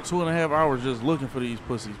 2.5 hours just looking for these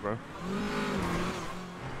pussies, bro.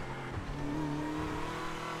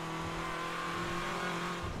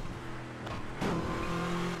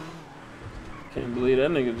 Can't believe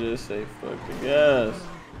that nigga just say fuck the gas.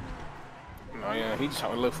 Oh yeah, he just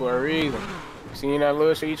trying to look for a reason. Seen that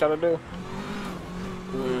little shit he trying to do?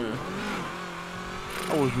 Yeah.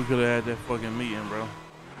 I wish we could have had that fucking meeting, bro.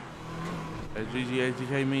 That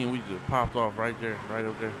ATK meeting, we just popped off right there, right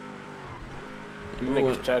up there. You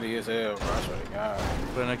niggas chatty as hell, bro. I swear to God.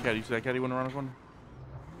 Put in that caddy. You see that caddy went around the corner?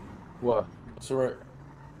 What? That's right.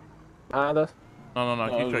 Behind us?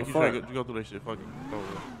 No. Keep track. You go through that shit. Fuck it. Go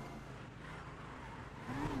over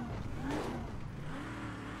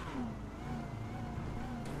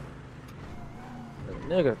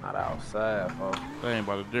Niggas not outside, folks. They ain't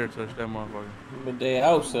about to dare touch that motherfucker. But they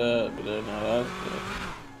outside, but they're not outside.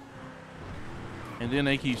 And then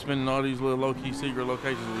they keep spending all these little low-key secret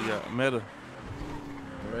locations we got. Meta.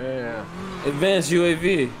 Man. Advanced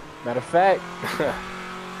UAV. Matter of fact,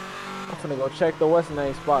 I'm finna go check the what's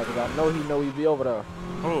name spot, because I know he know we be over there.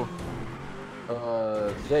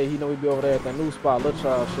 Oh. Jay, he know we be over there at that new spot, Little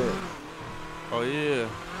Child shit. Oh, yeah.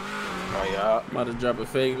 Oh, yeah. I'm about to drop a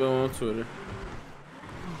fake go on Twitter.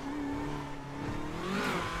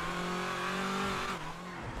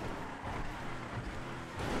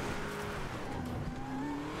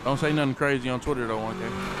 Don't say nothing crazy on Twitter though, okay?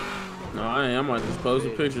 No, I ain't. I might just post a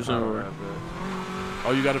picture somewhere.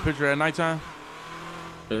 Oh, you got a picture at nighttime?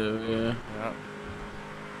 Yeah.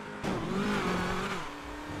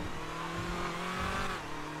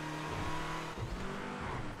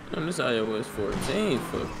 Man, this iOS 14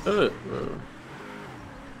 fucked up, bro.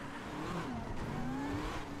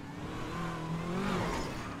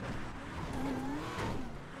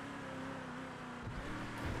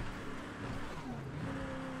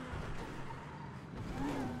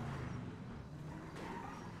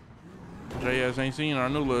 JS ain't seen our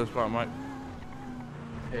new little spot, Mike.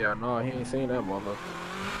 Hell no, he ain't seen that motherfucker.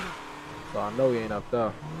 So I know he ain't up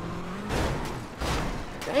there.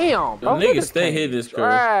 Damn, bro. The nigga stay hitting this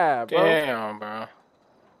curve. Damn, bro.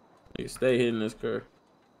 Nigga stay hitting this curve.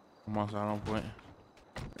 I'm on side on point.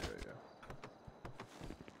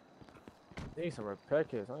 Need some repair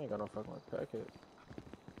kits. I ain't got no fucking repair kit.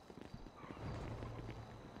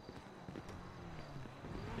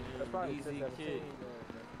 That's probably easy kit.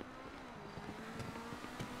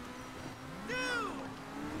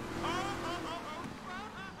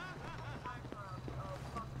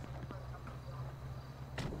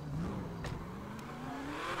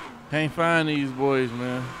 Can't find these boys,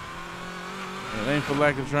 man. It ain't for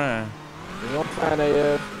lack of trying. We gonna find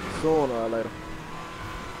their ass sooner or later.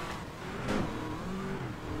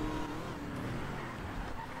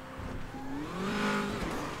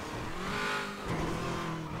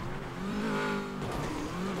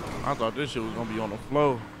 I thought this shit was gonna be on the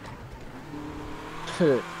floor.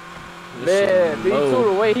 Man, me too,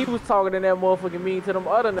 the way he was talking in that motherfucking mean to them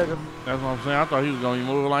other niggas. That's what I'm saying. I thought he was gonna be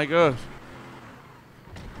moving like us.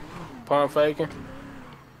 Pump faking.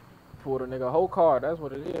 Pulled a nigga whole card, that's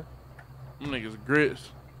what it is. Them niggas grits.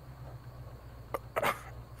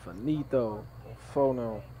 Finito.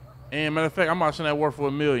 Phono. And matter of fact, I'm about to send that worth for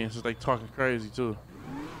 $1 million since they talking crazy too.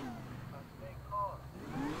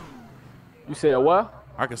 You said what?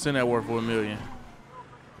 I can send that worth for $1 million.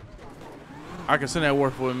 I can send that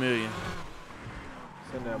worth for $1 million.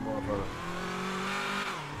 Send that motherfucker.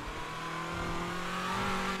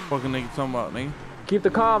 Fucking nigga talking about, nigga. Keep the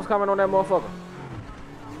comms coming on that motherfucker.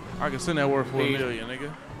 I can send that worth for $1 million,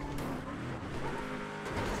 nigga.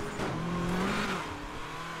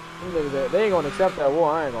 They ain't gonna accept that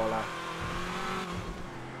war, I ain't gonna lie.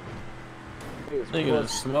 Nigga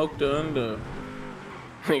smoked the under.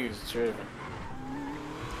 Niggas tripping.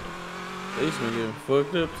 They just been getting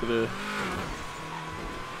fucked up today.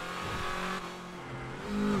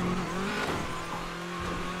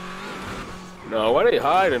 No, why they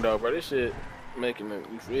hiding though, bro? This shit making it,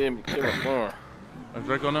 you feel me, kill a farm. Is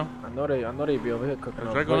Draco now? I know they be over here cooking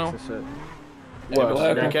up Draco bricks and shit. What,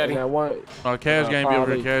 Black Caddy? That one. Cash game be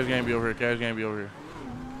over here. Cash game be over here. Cash game be over here.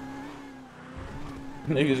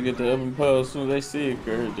 Niggas get the up and post as soon as they see it,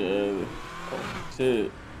 Kurt. Oh,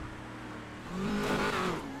 shit.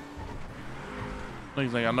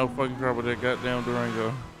 Niggas ain't got no fucking crap with that goddamn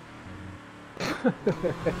Durango.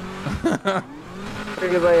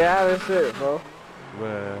 Niggas ain't having shit, bro.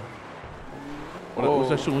 Well. What's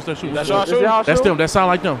that shooting? What's that shooting? That's y'all shooting? That's them. That sound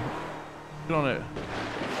like them. Get on that.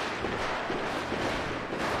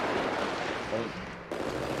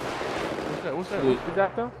 what's that? You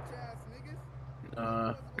got them?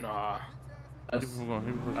 Nah. I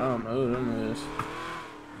don't know who them is.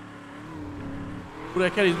 Who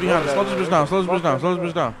that caddy's behind us? Slow this bitch down. Slow this bitch down. Slow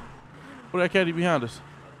this bitch down. Who that caddy behind us?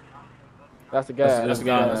 That's the guy. That's the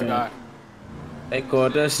guy. That's the guy. They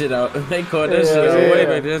called that shit out. They called that shit out.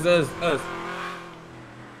 Wait, that's us.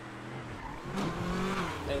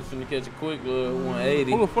 They was finna catch a quick little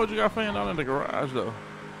 180. Who the fuck you got fan down in the garage though?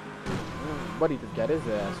 Buddy just got his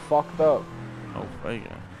ass fucked up. Oh, fake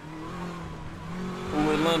it.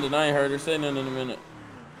 Who in London? I ain't heard her say nothing in a minute.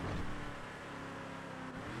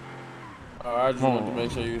 I just wanted to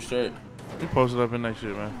make sure you were straight. You posted up in that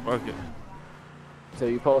shit, man. Fuck it. So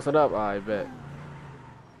you posted up? I bet.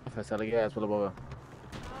 If I sell the gas, pull up over.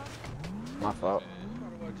 My fault.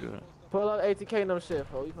 Good. Pull up ATK and them shit,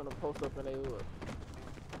 fo. You finna post up in they hood.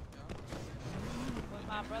 With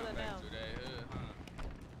my brother now.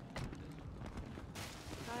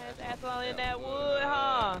 That's all in that wood,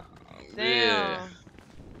 huh? Damn. Yeah.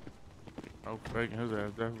 Oh, faking his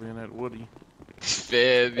ass definitely in that woody.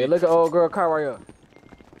 Baby. Hey, look at old girl car right here.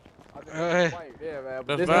 Yeah, man.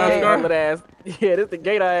 This the gate on ass. Yeah, this the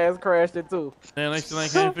gate I ass crashed into. Man, they still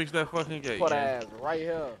ain't can't fix that fucking gate. Put ass right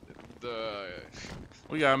here.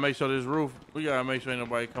 We gotta make sure this roof. We gotta make sure ain't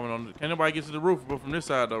nobody coming on. Can't nobody get to the roof, but from this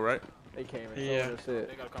side though, right? They came in. Yeah. Shit.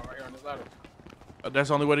 They gotta come right here on this ladder. That's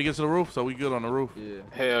the only way to get to the roof, so we good on the roof. Yeah.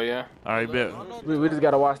 Hell yeah. All right, bet. We just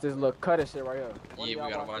gotta watch this little cut and shit right here. Yeah, we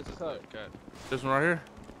gotta watch this little cut. This one right here?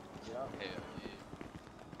 Yeah. Hell yeah.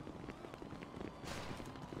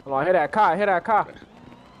 Come on, hit that car, hit that car. Okay.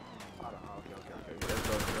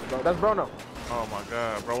 That's Bruno. Oh my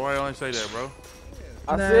God, bro, why you ain't say that, bro?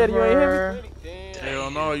 I said you ain't hear me.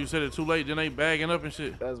 Hell no, you said it too late. Then they bagging up and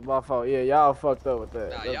shit. That's my fault. Yeah, y'all fucked up with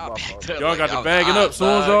that. Nah, That's my fault. Y'all got the bagging up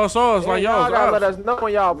soon as y'all saw us. Like y'all gotta let us know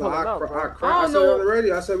when y'all pulling up. I said on the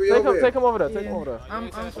radio. I said we over there. Take him over there. Take him over there.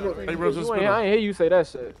 I'm sorry. Hey, bro, I ain't hear you say that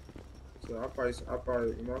shit. So I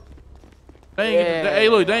probably, you know. Hey,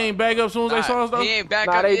 look, they ain't bag up soon as they saw us though. He ain't back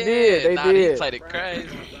Nah, up. they did. They did. He played it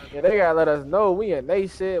crazy. Yeah, they gotta let us know. We in they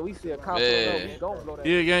shit. We see a cop. We gon' blow that.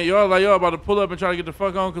 Yeah, gang, y'all about to pull up and try to get the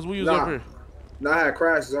fuck on because we was up here. Nah, I had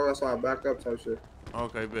crashes, so that's why I backed up type shit.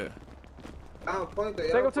 Okay, bet.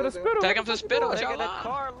 Take him to the spittle. Take him to the spittle. Nigga, the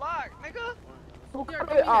car locked, nigga.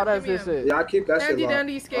 Oh, that's this shit. Yeah, I keep that shit locked.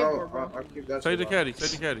 Dandy skateboard, bro. I keep that Take shit the locked. caddy. Take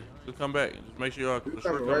the caddy. Just come back. Just make sure y'all come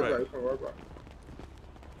back. Right.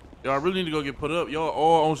 Y'all really need to go get put up. Y'all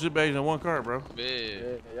all on shit bags in one car, bro.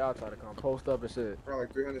 Yeah. Y'all try to come post up and shit. Probably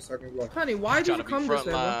like 300 seconds left. Honey, why did you come this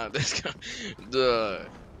way, bro? Duh.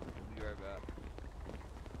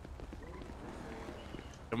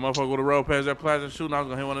 The motherfucker with the road past that plaza shooting, I was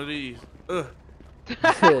gonna hit one of these.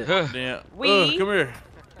 Damn. Come here.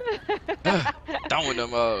 Down with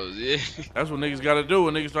them hoes, yeah. That's what niggas gotta do.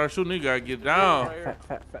 When niggas start shooting, niggas gotta get down.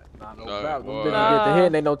 Nah, no doubt. Them bitches get the hit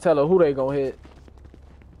and they don't tell her who they gonna hit.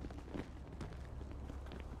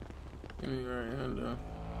 Give me right hand though.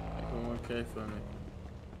 Make 1K for me.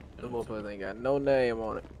 Them motherfuckers ain't got no name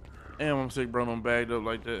on it. Damn, I'm sick, bro. I'm bagged up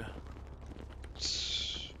like that.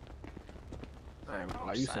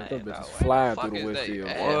 Like you sent them bitches flying through the windshield.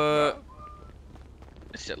 What?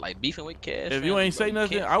 This shit like beefing with cash. If you ain't say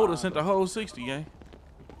nothing, I would have sent the whole 60, gang.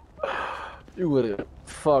 You would have.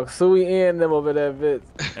 Fuck, Suey and them over that bitch.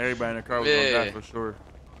 Everybody in the car was gonna die for sure.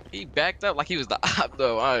 He backed up like he was the op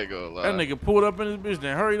though. I ain't gonna lie. That nigga pulled up in his bitch,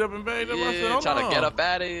 then hurried up and bagged up. I said, hold trying on. to get up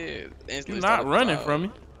out of here. You not running from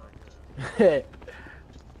me.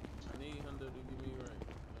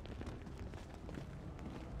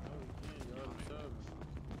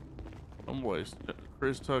 Them boys,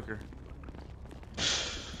 Chris Tucker.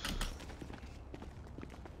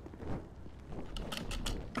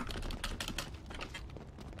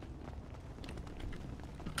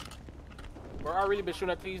 Bro, I really been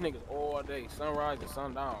shooting at these niggas all day. Sunrise to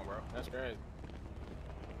sundown, bro. That's crazy.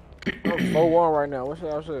 I'm 4-1 right now. What's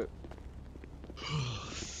y'all shit?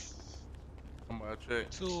 I'm about to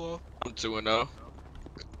check. 2-0. I'm 2-0. Oh,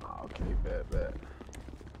 okay, bad.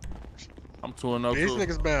 I'm 2-0 These too.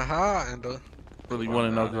 niggas been high and Really want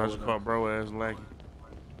to know because I just caught bro ass lacking.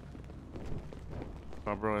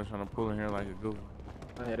 My bro ass trying to pull in here like a goofy.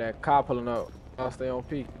 I hear that car pulling up. I'll stay on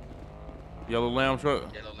peak. Yellow lamb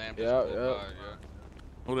truck? Yellow lamb truck. Yeah.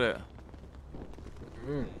 Who that?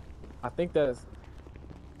 I think that's...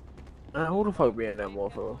 who the fuck be in that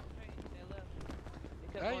motherfucker?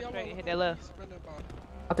 Hit that left.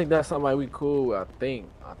 I think that's somebody we cool with, I think.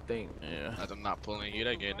 Yeah. I'm not pulling you.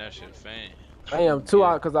 They getting that shit fan. I am too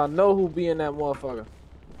out because I know who be in that motherfucker.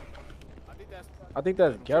 I think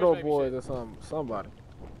that's Ghetto Boys or somebody.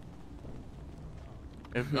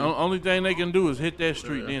 If the only thing they can do is hit that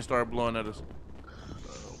street, then start blowing at us.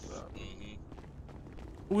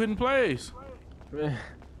 Who hitting plays? You're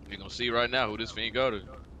gonna see right now who this fiend go to.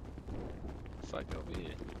 Fuck over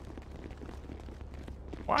here.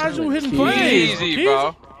 Why is you hitting plays? Easy,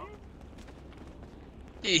 bro.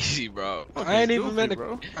 Easy, bro. I ain't even meant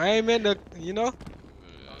to. I ain't meant to. You know.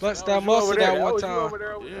 Flex that muscle that one time.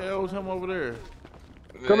 Yeah, it was him over there.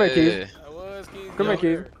 Come here, Keith. Come here,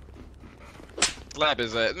 Keith. Slap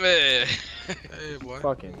his ass, man. Hey, boy.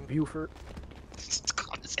 Fucking Buford.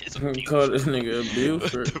 Call this nigga a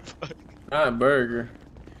Buford. Not Burger.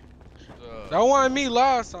 That wasn't me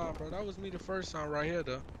last time, bro. That was me the first time right here,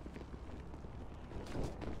 though.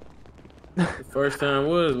 The first time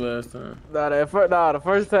was last time. Nah, the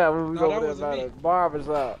first time when we No, go that over wasn't there me. by the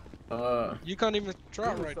barbershop. You couldn't even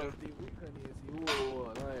drop right there. We couldn't even see who it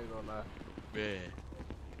was. I ain't gonna lie. Man.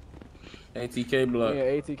 ATK block. Yeah,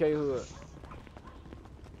 ATK hood.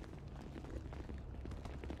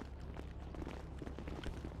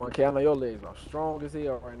 Okay, I know your legs are strong as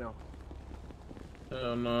hell right now.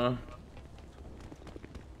 Hell no.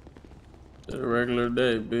 It's a regular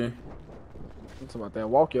day, B. I'm talking about that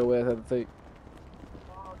walk your ass had to take.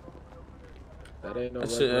 That ain't no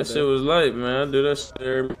That shit was light, man. I do that shit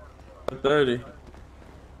every 30.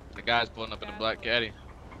 The guy's pulling up in a black caddy.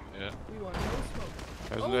 Yeah.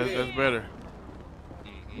 That's better.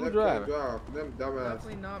 Who driving? Them dumbass.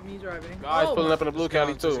 Definitely not me driving. Guys pulling up in the blue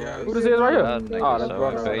caddy too. Who this is right here? Oh, that's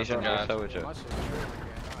brother.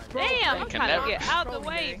 Damn, I'm trying to get out the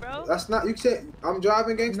way, bro. That's not, you said, I'm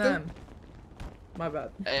driving, gangster? None. My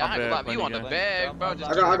bad. Hey, I ain't gonna lie, you on the bag, bro.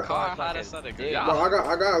 Just I turn the got- car hot as something. Bro, I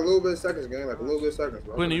got a little bit of seconds, gang. Like a little bit of seconds,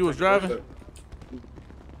 bro. Quinny, you was driving?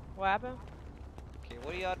 What happened? Okay,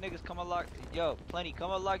 what do y'all niggas come unlock? Yo, Plenty,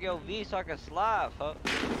 come unlock your V so I can slide, fuck.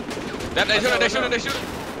 They shoot it.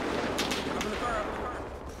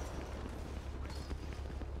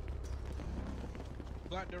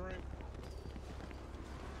 Black Durango.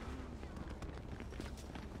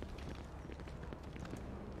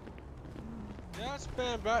 Yeah, I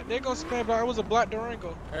spam back. They gonna spam back. It was a black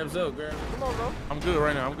Durango. Hands up, girl. Come on, bro. I'm good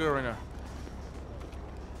right now.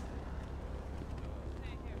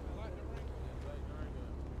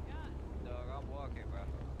 Dog, I'm walking, bro.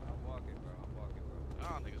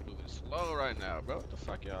 Y'all niggas moving slow right now, bro. What the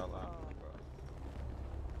fuck y'all on,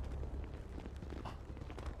 bro?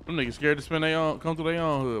 Them niggas scared to spin come through their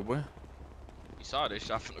own hood, boy. You saw they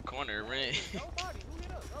shot from the corner and ran.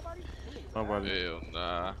 Nobody. Hell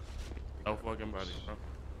nah. No fucking body, bro.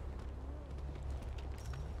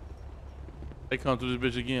 They come through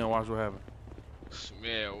this bitch again. Watch what happens.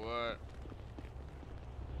 Man, what?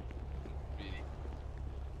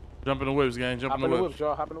 Jump in the whips, gang. Jump in the whips.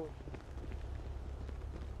 y'all. Hop in the whip.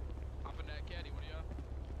 Hop in that caddy, one of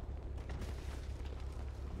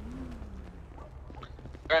y'all.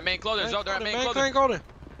 Alright, main clothing, Joe. They're at main clothing. Main clothing.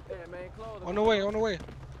 Yeah, man, close. On the way.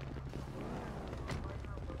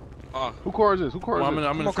 Who car is this? Who car is I'm this?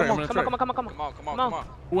 in the track. I'm in the track. Come on.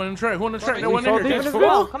 Who in the track? Who in the track? That wasn't in here. Come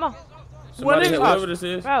on, come on. Somebody hit whoever this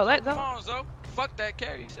is. Bro, let's go. Come on, Zoe. Fuck that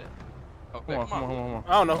carry, he said. Okay, Come on.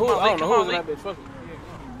 I don't know who. Come on, I don't know Lee, who's in that bitch. Fuck it.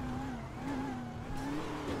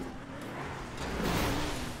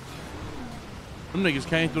 Them niggas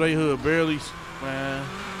came through their hood barely, man.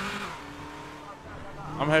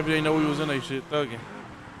 I'm happy they know we was in they shit thugging.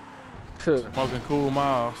 Smoking cool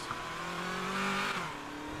miles.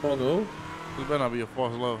 Who? This better not be a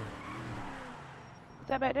false love. What's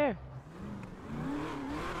that back there?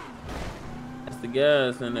 That's the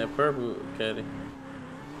guys in that purple caddy.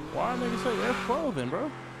 Why niggas say F clothing,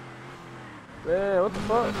 bro? Man, what the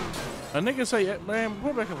fuck? A nigga say, man,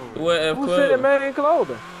 put back up. What F Who clothing? said man in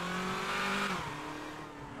clothing?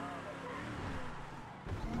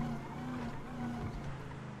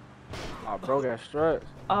 Oh, bro got struts.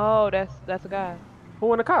 Oh, that's a guy.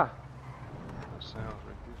 Who in the car?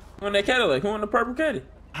 Who in that Cadillac? Who in the purple caddy?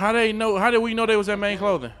 How they know? How did we know they was at main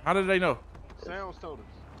clothing? How did they know? Sounds told us.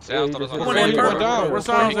 Sounds told us on Who the in that phone. purple? Where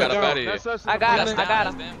sounds He got at? up out of here. I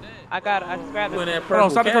got him. I just grabbed Who in him. that Hold purple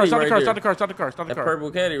on, stop the car, caddy stop the right car, there? stop the car, stop the car, stop the That car.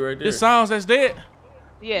 purple caddy right there. This sounds that's dead.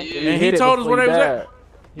 Yeah. And he told us where they was at.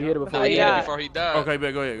 He hit it before Nah, he he hit it died. before he died. Okay,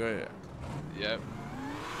 bet, go ahead. Yep.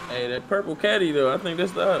 Hey, that purple caddy though, I think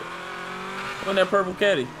that's the up. Who in that purple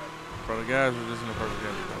caddy? Bro, the guys were just in the purple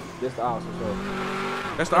caddy, bro. This the option,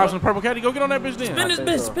 so. That's the option of purple caddy. Go get on that bitch then. Spin this think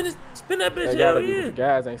bitch, so. spin that bitch, They hell gotta be, yeah. the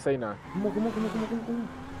guys ain't say nothing. Come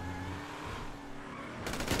on.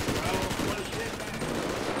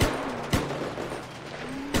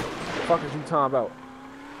 What the fuck is you talking about?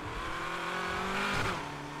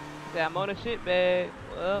 Yeah, I'm on a shit bag.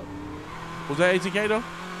 Well, Was that ATK though?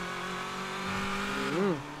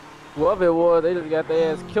 Whoever it was, they just got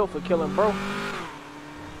their ass killed for killing bro.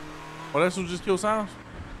 Well, that's who just killed Sounds?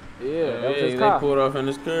 Yeah, that was Hey, his they car. pulled off in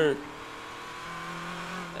this curb.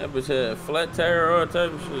 That bitch had a flat tire, all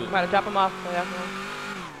type of shit. Might have dropped him off.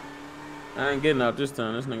 I ain't getting out this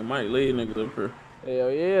time. This nigga might leave niggas up here.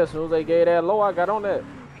 Hell yeah, as soon as they gave that low, I got on that.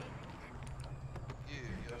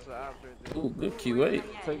 Ooh, good Q8.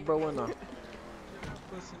 Take bro in now.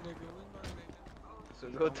 So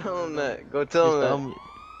go tell him that. Go tell him that.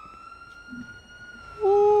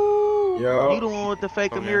 Yo. You the one with the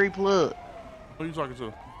fake Amiri plug. Who you talking to?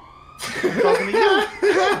 I'm talking to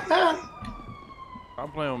you.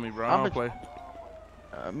 I'm playing with me, bro. I don't play.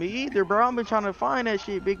 Me either, bro. I've been trying to find that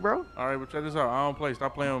shit, big bro. All right, but check this out. I don't play.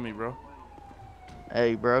 Stop playing with me, bro.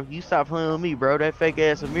 Hey, bro. You stop playing with me, bro. That fake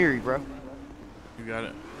ass Amiri, bro. You got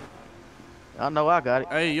it. I know I got it.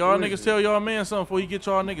 Hey, y'all niggas tell y'all man something before you get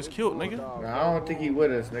y'all niggas killed, nigga. Nah, I don't think he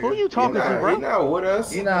with us, nigga. Who you talking to, bro? He not with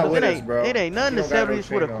us. He not with us, bro. It ain't nothing to settle this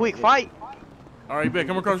with a quick fight. All right, bet.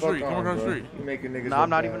 Come across the street. Come across the street. You making niggas. Nah, I'm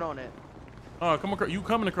not even on that. Oh, come across. You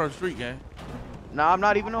coming across the street, gang? Nah, I'm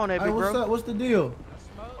not even on that, big bro. What's up? What's the deal?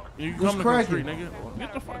 You coming across the street, nigga?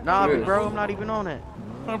 Get the fuck. Nah, big bro. I'm not even on that.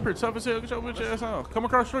 I'm pretty tough as hell. Get your bitch ass on. Come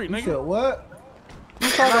across the street, nigga. You said what?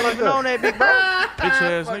 I'm not even on that, big bro. Bitch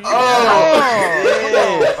ass nigga.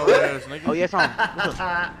 Oh, yeah, it's on. What's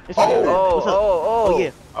up? It's Oh, on. oh, What's up? oh, Oh,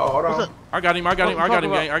 yeah. Oh, hold on. What's up? I got him, gang.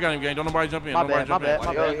 I got him, gang. Don't nobody jump in. My Don't nobody bad,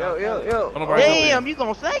 jump my in. bad. Yo. Don't nobody jump in. Damn, you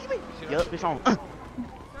gonna snag me? Yup, it's on.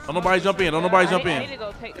 Don't nobody jump in. Don't nobody jump I in. need to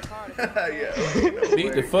go take the car.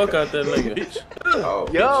 Beat the fuck out that nigga. Bitch. Oh,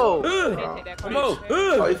 yo. Come on.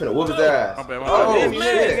 Oh, you finna whoop his ass. My bad, Oh,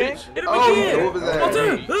 bad. shit. Oh, you finna whoop his ass.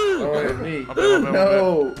 Oh, me. My bad.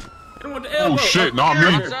 No. Oh shit, not me.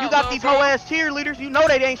 You got these whole ass cheerleaders. You know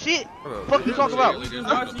they ain't shit. Fuck you talking about?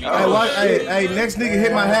 Hey, next nigga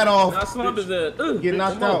hit my hat off. How slump is that? Get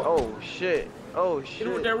knocked out. Oh, shit. Oh, shit. Get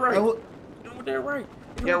him with that right. Get him with that right.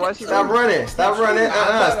 Yeah, why stop running. Stop running.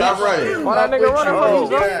 Stop running. Why that nigga running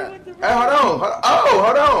for you, Hey,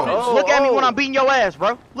 hold on. Oh, Look at me when I'm beating your ass,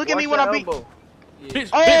 bro. Look at me when I'm beating. Bitch,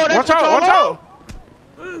 Oh, that's watch out.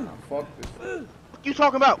 What you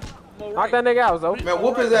talking about? Knock that nigga out, though. Man,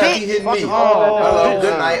 whoop his ass. He hit me. Oh, hello.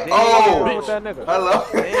 Good night. Oh. With that nigga. Hello.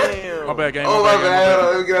 Damn. My bad, gang. Oh, my bad.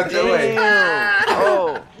 Let me get out your way.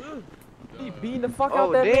 Oh. He beating the fuck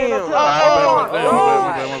out that damn. man. My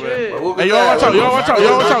bad. Hey, y'all watch out, gang. Y'all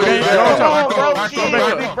watch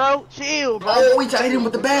out. Bro, chill, bro. Oh, we tried to hit him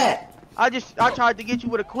with the bat. I tried to get you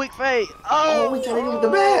with a quick fade. Oh, we tried to hit him with the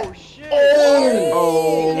bat. Oh, shit.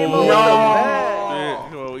 Oh.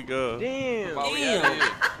 Here we go. Damn.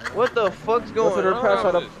 What the fuck's going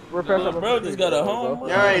on? Repair Bro just got a home.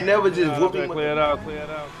 Y'all ain't never just whooping. Clear it out. Clear it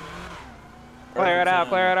out.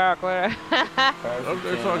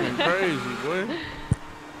 They're talking crazy, boy.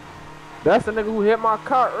 That's the nigga who hit my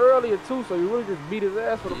car earlier too, so you really just beat his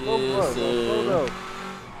ass for the both of us.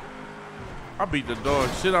 I beat the dog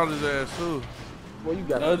shit out of his ass too. Well, you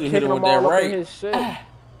got Hit kicking him him with that all up right. in his shit. I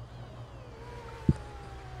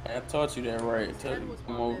taught you that right. Tell you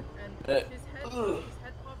come over. That. Of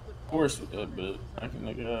course with that bitch. I can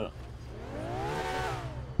knock it out.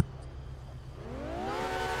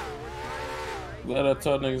 Glad I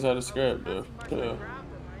taught niggas how to scrap though. Yeah.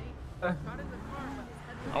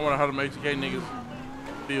 I wonder how them ATK niggas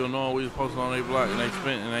feel knowing we was posted on their block and they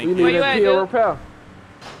spent and We they need a PO repair.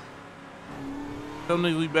 Tell them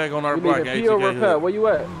niggas we back on our We block. need a PO ATK repair. hood. Where you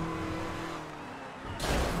at?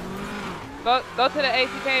 Go to the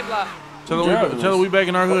ATK block. Tell them we back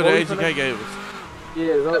in our hood that ATK gave us.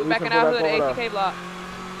 Yeah, Back in our hood, ATK block.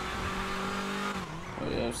 Oh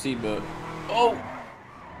yeah, seatbelt. Oh.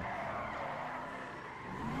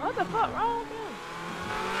 What the fuck wrong with him?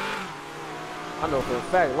 I know for a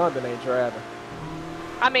fact London ain't driving.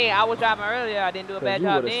 I mean, I was driving earlier. I didn't do a bad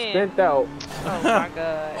job then. Spent out. Oh my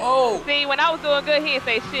god. Oh. See, when I was doing good, he didn't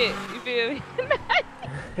say shit. You feel me?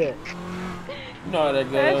 You know how that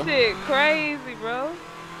goes. That shit crazy, bro.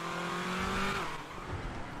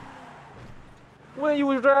 When you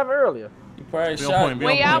was driving earlier? You probably Be shot. on point. Be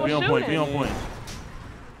When y'all on was point. Be on point. shooting. Be on point.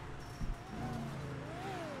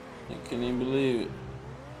 I couldn't even believe it.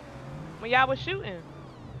 When y'all was shooting.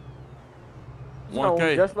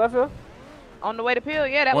 1K. Just left here? On the way to Pill,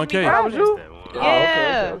 yeah, that was me. 1K. That was you?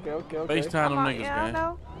 Yeah. Okay. FaceTime them niggas, Yeah, I gang.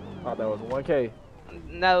 know. Oh, that was 1K.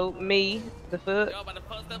 No, me, the fuck.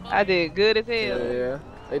 I did good as hell. Yeah.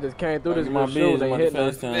 They just came through this My with shoes. They hitting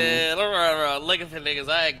us. Man, I'm around looking for niggas.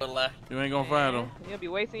 I ain't gonna lie. You ain't gonna find them. You'll be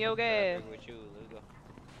wasting your gas.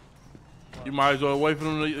 You might as well wait for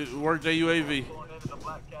them to work their UAV.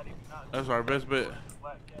 That's our best bet.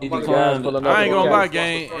 I ain't gonna lie,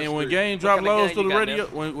 gang. And when game drop lows to the radio,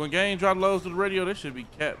 when game drop lows to the radio, that should be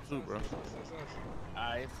capped too, bro.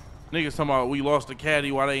 Alright. Niggas talking about we lost the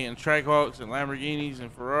Caddy while they in Trackhawks and Lamborghinis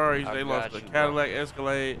and Ferraris. They lost the Cadillac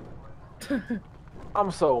Escalade. I'm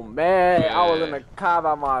so mad. I was in the car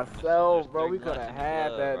by myself, bro. We could have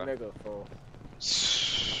had that nigga, bro.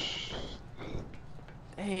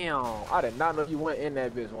 Damn, I did not know you went in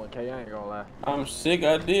that bitch 1K. I ain't gonna lie. I'm sick.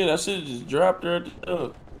 I did. I should have just dropped her at the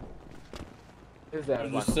door. There's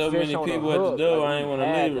like so many people at the door. Like I ain't want to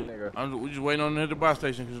leave her. We just waiting on them to hit the bus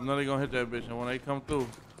station because none they gonna hit that bitch. And when they come through,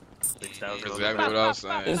 that's exactly what I was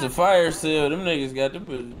saying. It's a fire sale. Them niggas got them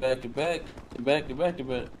bitches back to back, back to back to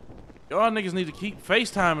back. Y'all niggas need to keep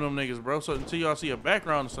FaceTiming them niggas, bro. So until y'all see a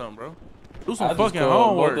background or something, bro. Do some fucking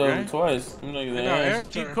homework, man. Twice. Them niggas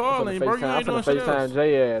keep calling, bro. You ain't doing shit else. FaceTime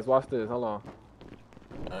J ass. Watch this. Hold on.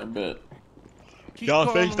 I bet. Y'all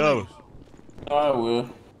FaceTime. I will.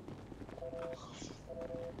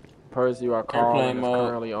 Person you are calling is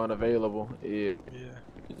currently unavailable. Yeah.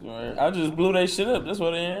 I just blew that shit up. That's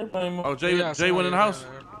what they in airplane mode. Oh, Jay went in the house?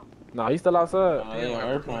 Nah, he's still outside. Nah, they on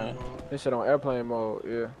airplane. This shit on airplane mode,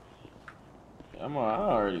 yeah. I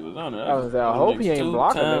already was on it. I hope he ain't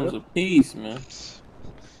blocking times a piece, man.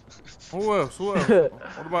 Who else? What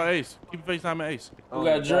about Ace? Keep FaceTiming Ace. Who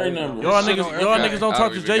got Dre number? Y'all niggas don't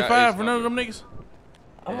talk to J5 for none of them niggas?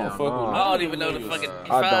 I don't fuck with them. I don't even know the fucking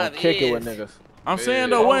I don't kick it with niggas. I'm saying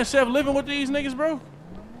though, wasn't Chef living with these niggas, bro?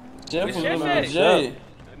 Jeff was living with Jay.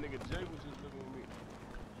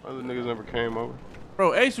 Other niggas never came over.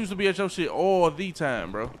 Bro, Ace used to be at your shit all the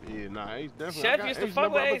time, bro. Yeah, nah, Ace definitely. Chef used to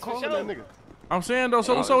fuck with Ace for sure. I'm saying though,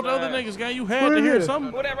 so we sold the other niggas, gang. You had to hear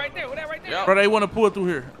something. Who that right there? Yeah. Bro, they want to pull through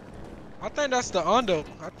here. I think that's the Undo.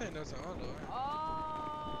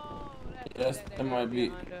 Yes, that might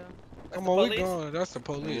be. Come on, we gone. That's the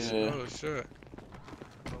police. Yeah. Oh shit.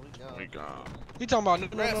 We gone. He talking about no.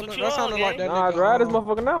 That sounded like that nigga. Nah, grab this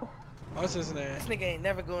motherfucker now. What's his name? This nigga ain't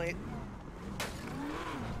never going.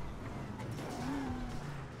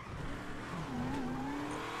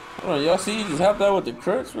 Hold on, y'all see he just hopped out with the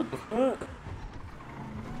crutch? What the fuck?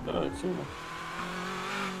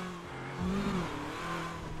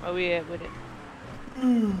 Where we at with it?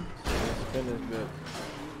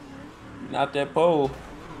 Not that pole.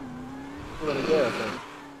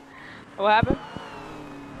 What happened?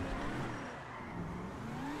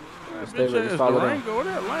 Bitch ass Durango, where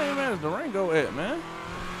that lame ass Durango at, man?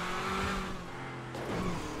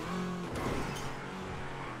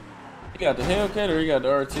 You got the Hellcat or you got the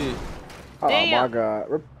RT? Oh my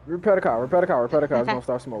god. Repair the car. It's gonna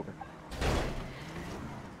start smoking.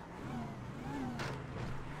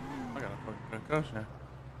 I got a fucking concussion.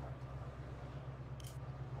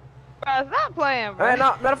 Bro, stop playing, bro. Hey,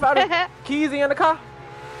 no, matter of fact, Keezy in the car.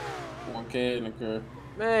 1K in the car.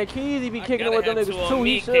 Man, Keezy be kicking it with them niggas too.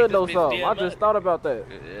 He should know something. I just thought about that.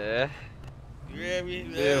 Yeah.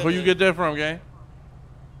 Yeah, who you get that from, gang?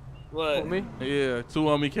 What? Me? Yeah, 2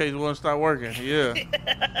 on me case won't start working. Yeah.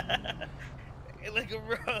 Hey, look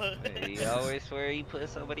at bro. He always swear he put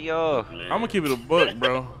somebody off. I'm gonna keep it a buck,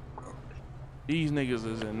 bro. These niggas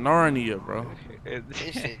is in Narnia, bro.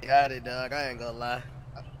 This shit got it, dog. I ain't gonna lie.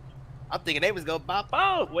 I'm thinking they was gonna pop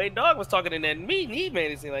off. Wade Dog was talking in that meeting. He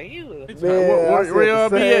made it seem like he was. Where y'all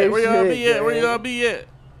be at? Where y'all be at?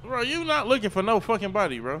 Bro, you not looking for no fucking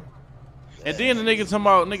body, bro. And then the nigga talking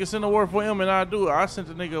about nigga send a word for M and I do it. I sent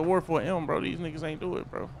the nigga a word for M, bro. These niggas ain't do it,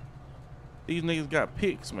 bro. These niggas got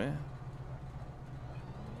pics, man.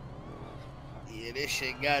 Yeah, this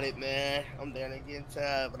shit got it, man. I'm down there getting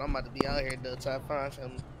tired, but I'm about to be out here though, trying to find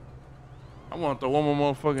something. I want to throw one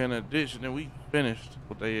more motherfucker in the ditch and then we finished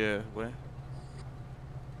with they ass, boy.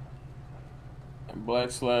 And Black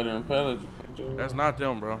Slider and Pellet. That's not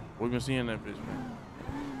them, bro. We've been seeing that bitch, man.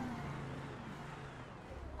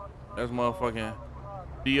 That's motherfucking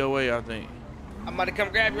DOA, I think. I'm about to come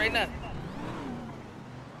grab you right now.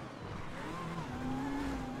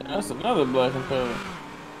 That's another Black and Pellet.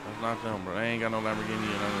 That's not them, bro. They ain't got no Lamborghini and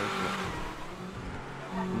none of that shit.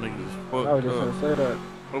 Them niggas is fucked I was just gonna say that.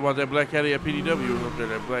 What about that black caddy at PDW up there,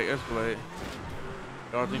 that black Escalade?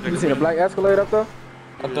 Y'all think You seen a black Escalade up there?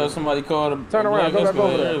 I thought somebody called him. Turn around, go back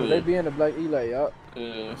over there. They be in the black E-Lay, yup.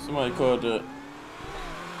 Yeah, somebody called that.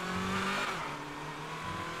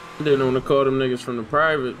 Didn't want to call them niggas from the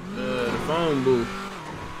private, the phone booth.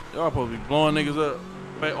 Y'all supposed to be blowing niggas up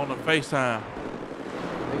on the FaceTime.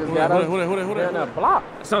 Niggas got us. Who that? That block.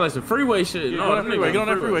 It sounds like some freeway shit. Yeah, get on that freeway, get on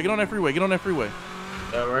that freeway, get on that freeway, get on that freeway.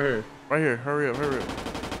 Yeah, right here. Right here, hurry up, hurry up.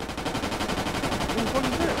 Who the fuck is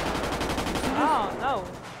that? Oh,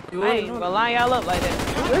 no. I ain't gonna line y'all up like that.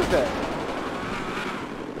 Who is that?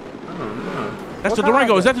 I don't know. That's the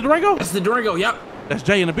Durango. Is that the Durango? That's the Durango. Yep. That's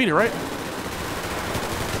Jay in the beater, right?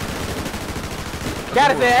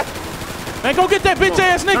 Got his ass. Man, go get that bitch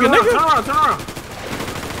ass nigga, Turn nigga. around.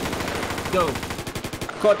 Go. I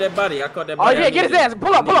caught that body. Oh yeah, get his ass.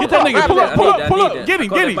 Pull up. Get that nigga. Pull up. Get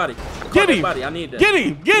him. I need that. Get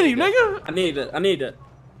him, nigga. I need that.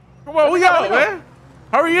 Come on, we got it, man.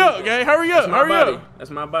 Hurry up, gang. Hurry up.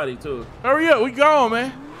 That's my body too. Hurry up. We gone,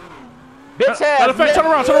 man. Bitch ass. Matter of fact, turn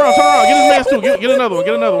around. Get his man too. Get another one.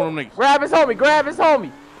 Get another one of them niggas. Grab his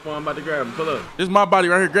homie. Come on, I'm about to grab him. Pull up. This is my body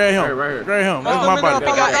right here. Grab him. Right here. Grab him. That's my body.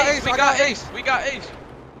 We got Ace.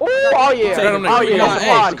 Ooh, oh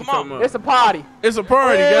yeah. Come on. It's a party. It's a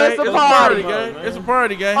party, gang. It's a party, gang. It's a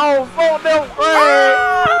party, gang. Oh, fuck them.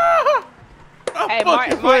 Hey, mark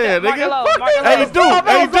it low. Hey, dude.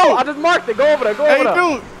 I just marked it. Go over there. Hey,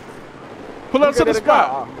 dude. Pull up to the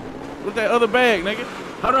spot. With that other bag, nigga.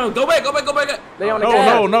 Hold on. Go back. They on the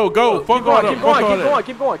gas. No. Go. Fuck all that.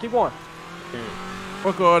 Keep going.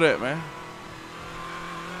 Fuck all that, man.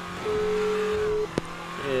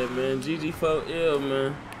 Yeah, man. GG folk ill,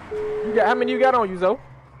 man. How many you got on you, Zo?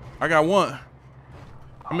 I got one.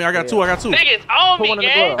 I got two. Niggas on me,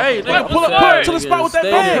 gang. Hey, nigga, pull up to the spot with that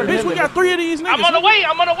bag, bitch. We got 3 of these niggas. I'm on the way.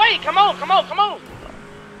 Come on.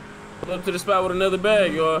 Pull up to the spot with another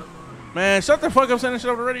bag, y'all. Man, shut the fuck up saying that shit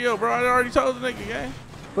over the radio, bro. I already told the nigga, gang.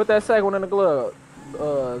 Put that second one in the glove,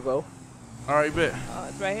 Zo. All right, bet.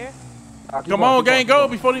 It's right here. Come on, gang, go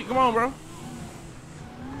before the. Come on, bro.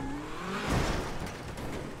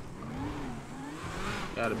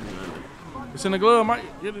 Gotta be under. It's in the glove, Mike.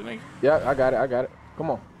 Get it, nigga. Yeah, I got it.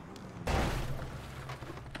 Come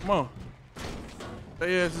on.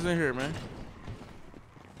 They ass is in here, man.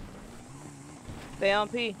 Stay on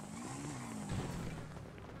P.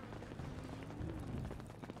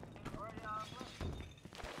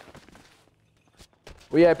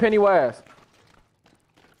 We at Pennywise.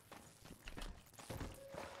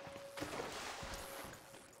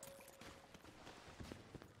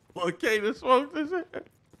 Okay, to smoke this shit.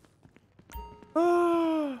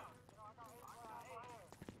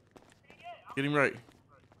 Get him right.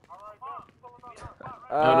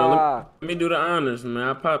 Let me do the honors, man.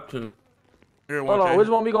 I popped him. Here, hold on, which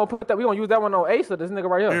one we gonna put that? We gonna use that one on Ace or this nigga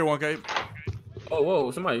right here? Here, 1K. Oh,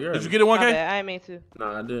 whoa, somebody grabbed Did you get it, 1K? I ain't mean to.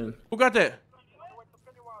 Nah, I didn't. Who got that?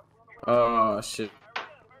 Oh, shit.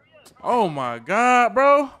 Oh, my God,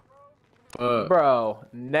 bro. Bro,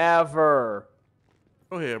 never.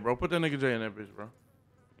 Go ahead, bro. Put that nigga J in that bitch, bro.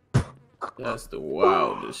 That's the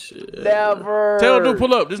wildest shit. Never. Tell dude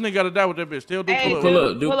pull up. This nigga gotta die with that bitch. Tell dude pull up. Pull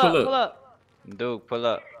up. Dude, pull up. Dude, pull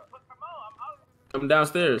up. Come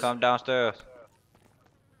downstairs. Come downstairs.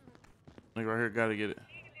 Nigga right here gotta get it.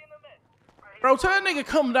 Bro, tell that nigga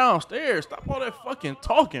come downstairs. Stop all that fucking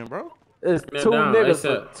talking, bro. It's two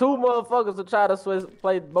niggas, two motherfuckers to try to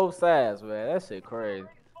play both sides, man. That shit crazy.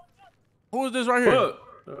 Who is this right here?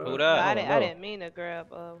 Who that? I didn't mean to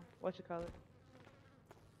grab, what you call it?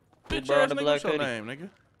 Bitch ass nigga, what's your name, nigga?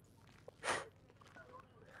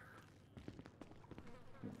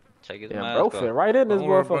 Check his mask bro, fit right in this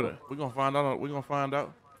motherfucker. We gonna find out. We gonna find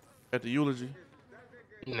out at the eulogy.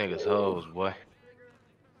 Niggas hoes, boy.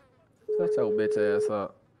 Shut your bitch ass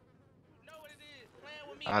up.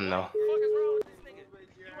 I know.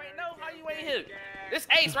 This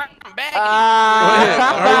Ace right back.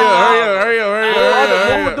 Hurry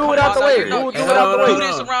up. Do it out the way. Do it out the way. Do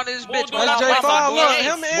this around this bitch. Move that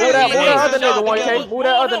other nigga, 1K. Move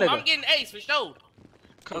that other nigga. I'm getting Ace for sure.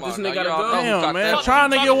 Come on, this nigga gotta go. Damn, man.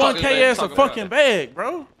 Trying to get 1K ass a fucking bag,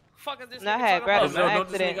 bro. I had grabbed him by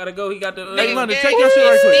accident. Gotta go. He got the. Hey, London, take your shit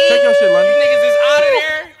right quick. Take your shit, London. These niggas is out of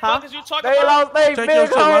there. Fuck is you talking about? They lost they Take big your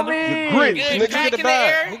shit, London. homie. Grits, nigga, get the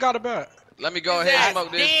bag. Who got the bag? Let me go ahead and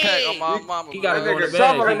smoke this pack on my mama. He gotta go to bed.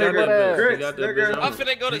 I'm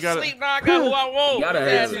finna go to sleep now. I got who I want. You gotta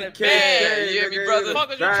have it. You hear me, brother?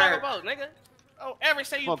 Fuck is you talking about, nigga? Oh, ever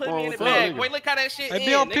say you put me in the bag. Wait, look how that shit in,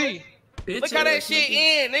 nigga. Look how that shit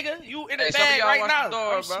in, nigga. You in the bag right now.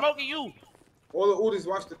 I'm smoking you. All the Udis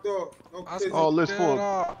watch the door. All this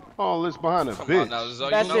behind a bitch.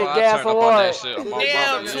 That shit gas for what?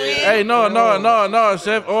 Hey, no,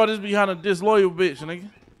 chef. All this behind a disloyal bitch, nigga.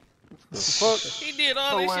 Fuck. He did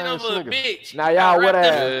all this shit over a bitch. Now y'all would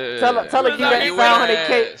have. Tell her give that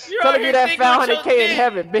 500K. Tell her give that 500K in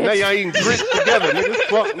heaven, bitch. Now y'all eating grits together, niggas.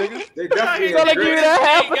 Fuck, niggas. They definitely tell her give that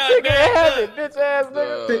half a ticket in heaven, bitch ass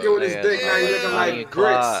nigga. Thinking with his dick now, you looking like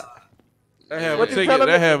grits.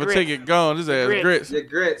 That have a ticket gone. This ass grits. Your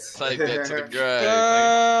grits. Take that to the grave.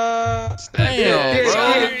 Damn,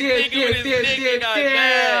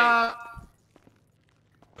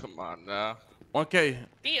 Come on now. 1K.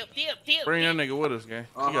 Dip. Bring that nigga with us, gang.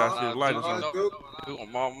 He got shit light or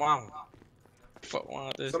something. My mama. Fuck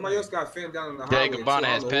one this. Somebody else got fanned down in the Jay highway. Gabbana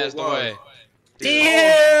has passed away.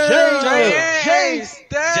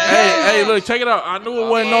 Hey, look, check it out. I knew it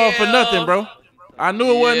wasn't on for nothing, bro. I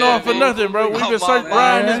knew it wasn't on for nothing, bro. We've been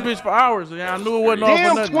riding this bitch for hours, and I knew it wasn't on for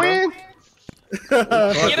nothing, twin.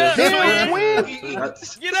 Get up,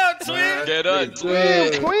 twin. Get up,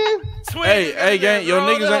 twin. Hey, gang, your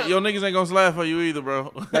niggas ain't gonna slide for you either,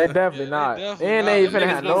 bro. They definitely not. And they ain't finna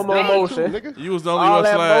have no more motion. You was the only one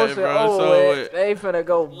sliding, bro. So they finna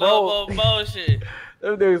go broke. No more bullshit.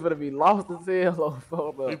 Them niggas finna be lost as hell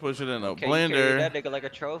on we push it in a Can you carry blender. that nigga like a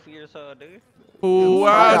trophy or something, dude? Ooh,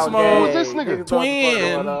 I smoke. Who's this nigga?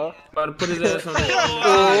 Twin. About to put his ass on there.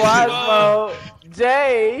 Ooh, I smoke.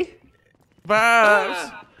 Jay.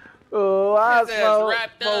 Vibes. Ooh, I His ass smoke.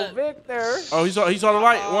 wrapped For up. Victor. Oh, he saw the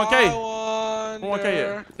light. 1K. 1K,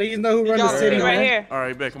 yeah. Please know who run the city, Right man. here. All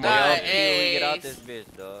right, bet. Come on. Y'all we get out this bitch,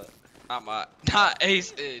 dog. I'm not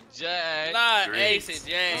Ace and Jay. Not Ace and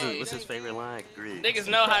Jay. What's his favorite line? Grizz. Niggas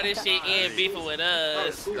know how this shit end beefing with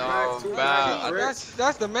us.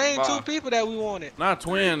 That's the main two people that we wanted. Not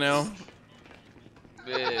twin now.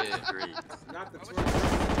 Yeah. Not the twin.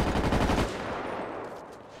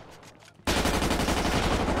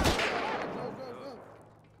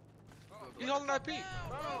 He's holding that peak.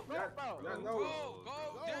 Y'all know.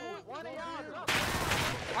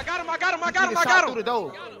 I got him. I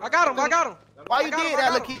got him. Why you did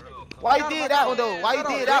that, Lucky? Why you did that one though? Why you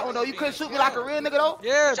did that one though? You couldn't shoot me like a real nigga though?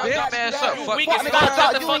 Yeah, Shut your ass up. You Fuck weak you. as fuck.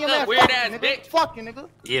 Shut the fuck up, weird ass bitch. Fuck you, nigga.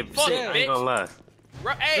 Yeah, Fuck shit, it, I ain't gonna lie.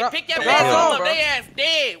 Hey, pick your Drop ass on, up. bro. They ass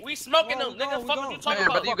dead. We smoking them, nigga. Fuck what you talking Man,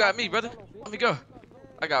 about? brother, you got me, brother. Let me go.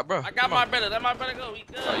 I got bro. I got my brother. Let my brother go. We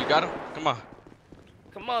good. Oh, you got him? Come on.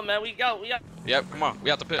 Come on, man. We go. We out. Yep, come on. We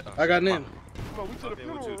out the pit. I got him.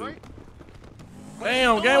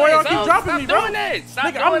 Damn, gang, why y'all keep dropping me, bro? Stop doing that. Stop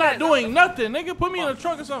Nigga, doing I'm not that. doing nothing, nigga. Put me in a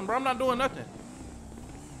trunk or something, bro. I'm not doing nothing.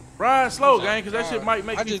 Ride slow, gang, because that shit might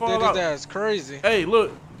make I me just fall did out. his ass crazy. Hey,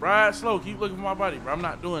 look. Ride slow. Keep looking for my body, bro. I'm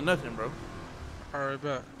not doing nothing, bro. All right,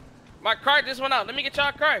 bet. My card just went out. Let me get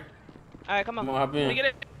y'all card. All right, come on. Come on, hop Let me in. get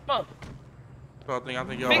it. Come on. So I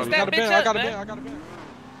think y'all Fix that about to... bitch I up, got a man. bin. I got a bin.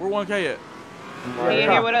 Where 1K at? He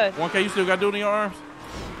in here with us. 1K, you still got dude in your arms?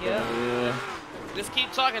 Yeah. Yeah. Just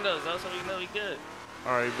keep talking to us, though, so we know we good.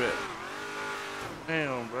 All right, bet.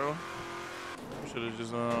 Damn, bro. Should have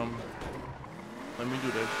just let me do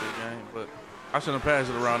that shit, gang. But I shouldn't have passed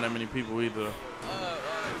it around that many people either.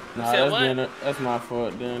 Nah, that's my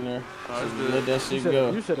fault down there. Let that shit go.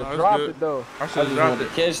 You should have No, it's dropped good. it though. I I should just have dropped wanted it.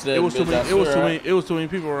 to catch that It was too bitch, many. I It was too swear. many. It was too many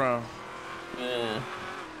people around. Yeah.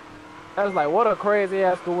 I was like, what a crazy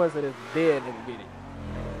ass coincidence. Dead nigga get it.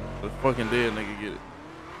 The fucking dead nigga get it.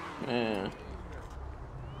 Man.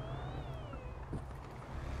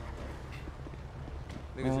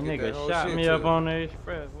 Man, nigga shot me up on the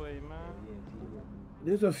expressway, man.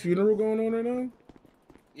 There's a funeral going on right now?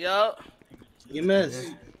 Yo. You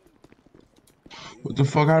missed. What the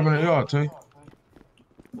fuck happened to y'all, Tay?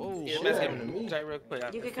 Whoa. Yeah, let's get him Jay real quick.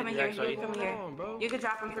 You could come in here. You could come here. You could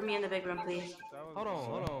drop him for me in the big room, please. Hold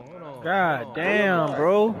on. God damn,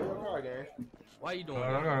 bro. Why you doing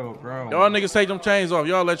I that? gotta go, bro. Y'all niggas take them chains off.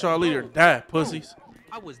 Y'all let y'all leader die, pussies.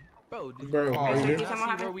 I was, bro. Bro,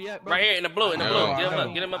 Where we at, bro? Right here in the blue, in the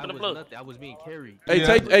blue. Get him up in the blue. I was being carried. Hey,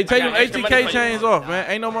 take them ATK chains off, man.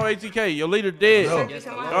 Ain't no more ATK. Your leader dead.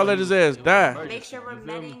 Y'all let his ass die. Make sure we're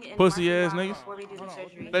meeting and Pussy ass niggas. before we do the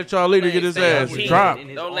surgery. Let y'all leader get his ass dropped.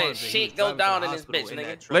 Don't let shit go down in this bitch,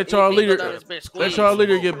 nigga. Let y'all Anything leader, go down this bitch, let squeeze. y'all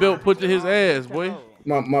leader get built, put to his ass, boy.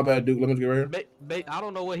 My bad, Duke. Let me get right here. I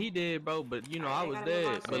don't know what he did, bro, but you know I was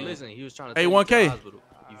dead. But listen, he was trying to Hey, take me to the 1K. hospital.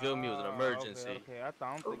 You feel me? It was an emergency. Okay, I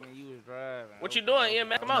thought I'm thinking you was driving. What you doing, Ian,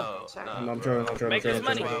 man? Come on. I'm trying. Make this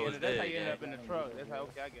money. That's how you end up in the truck. That's how,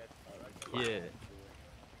 okay, I got you. Yeah.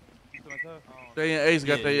 They and Ace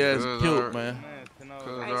got their ass killed, man. Cuz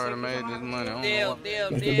already made this money.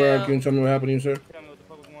 Mr. Bird, can you tell me what happened to you, sir?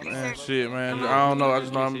 Man, shit, man. I don't know. I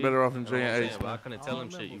just know I'm better off than Jay and Ace. I couldn't tell him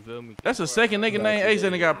shit. You feel me? That's the second nigga named Ace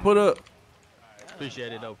and they got put up.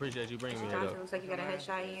 Appreciate it though. Appreciate you bringing me here Johnson, though. looks like you got a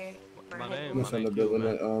headshot here. My I'm name. gonna send the bill in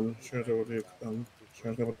that insurance over to you.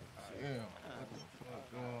 Insurance over.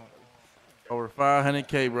 Over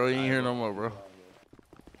 500K, bro. You ain't hear no more, bro.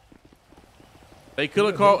 They could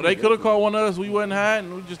have called. They could have called one of us. We wasn't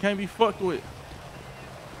hiding. We just can't be fucked with.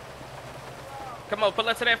 Come on, pull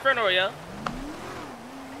up to that funeral, yo.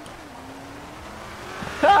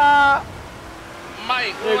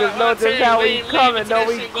 Mike, Niggas know just how we coming. No,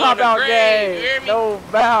 we cop out game. No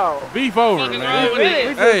bow. Beef over, man.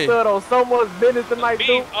 We just stood on so much business tonight,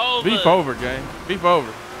 dude. Beef over, gang. Beef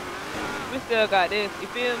over. We still got this. You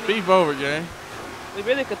feel me? Beef over, gang. We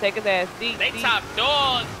really could take his ass deep. They top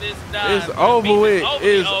dogs this time. It's over with.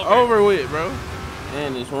 It's over with, bro.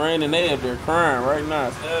 Man, it's raining. They up there crying right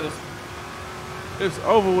now. Status. It's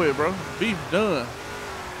over with, bro. Beef done.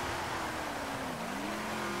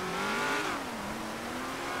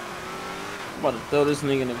 I'm about to throw this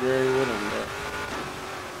nigga in the grave with him, bro.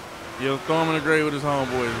 Yo, throw him in the grave with his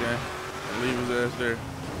homeboys, gang. And leave his ass there.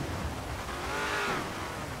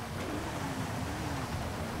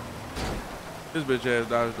 This bitch ass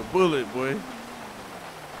dodged the bullet, boy.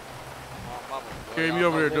 Carry me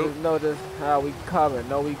over there, dude. Know this how we cover.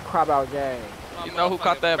 No, we crop out gang. You know who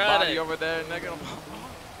caught that body over there, nigga?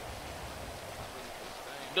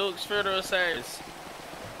 Duke's funeral service.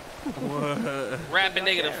 What? Rapping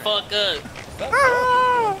nigga the fuck up.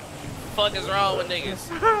 Fuck is wrong with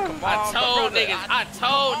niggas? I told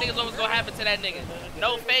niggas what was gonna happen to that nigga.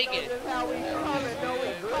 No faking. This is how we coming. No,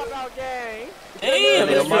 we crop out gang. Damn,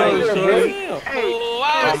 it's shorty.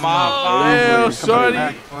 Damn, shorty.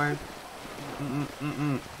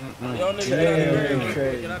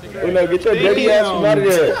 Get your dirty ass from out of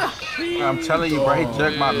there. I'm telling you, bro, he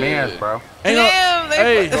took my mans, bro. Hey, man,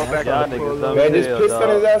 just piss on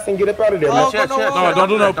his ass and get up out of there. No, don't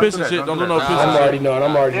do no pissing shit. Don't do no pissing shit. I'm already knowing.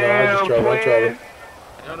 I'm just trolling. I'm trolling.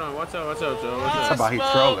 Hold on, watch out, Joe. Talk about he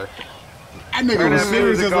trolling. That nigga was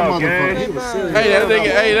serious as a motherfucker.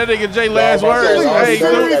 Hey, that nigga Jay last words. Hey,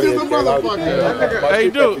 serious as a motherfucker. Hey,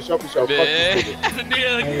 dude.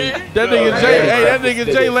 That nigga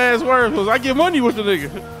Jay last words was I get money with the nigga.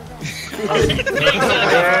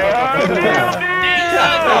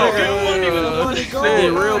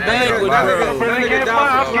 Real bag with him.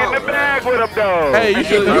 Hey, you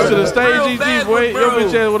should have stayed GG, boy. Your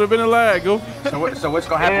bitch ass would have been alive, go. So what's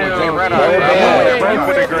gonna happen with Jay Red Eye?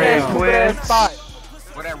 With the grave, twin.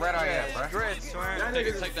 Where that Red Eye at, bro? That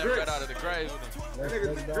nigga take that red out of the grave with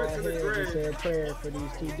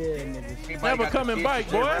him. Never coming back,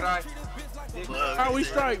 boy. How we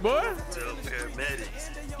strike, boy?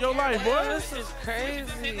 Your life, boy. This is crazy.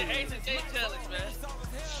 This is the ATK challenge, man.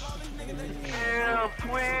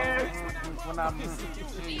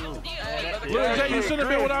 Look, Jay, you should have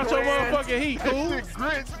been without your motherfucking heat, cool? That shit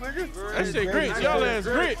grits, nigga. That shit grits. Y'all ass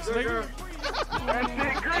grits, nigga. That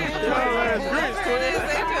shit grits. Y'all ass grits, twin.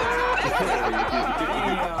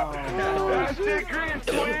 That shit grits,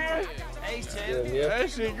 twin. That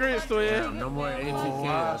shit grits, twin. No more ATK.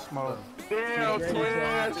 I smoke. Damn, twin.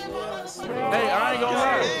 Hey, I ain't gonna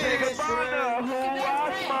lie.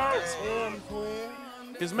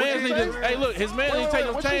 His man need to, hey look, his man need to take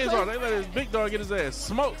them chains off. They let his big dog get his ass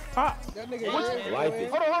smoked. Pop. Life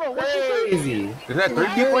is crazy. Is that 3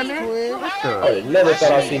 people in there? I never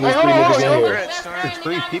thought I'd see these 3 niggas in here. There's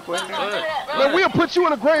 3 people in there? Man, we'll put you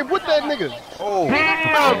in the grave with that nigga. Oh.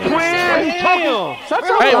 Damn, twin.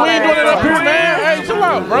 Hey, we ain't doing it up here, man. Hey, chill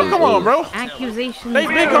out, bro. Come on, bro. Accusations. They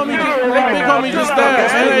big on me just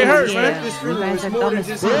died, man. They hurt, man.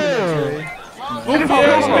 Goofy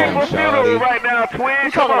ass funeral right now, twin.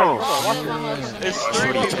 Come on.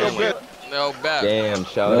 No bad. Damn,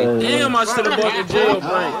 shawty. Damn, I should have bought the jail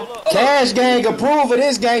break. Cash gang approve of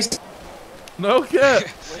this gangster. No cap.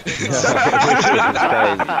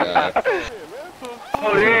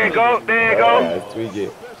 Oh, there you go. There you go. That's tweak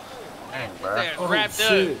it. Wrapped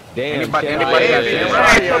up. Damn, somebody knew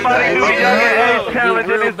Yungeen challenge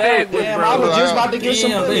in this bitch. Damn, I was just about to get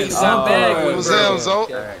some big. I'm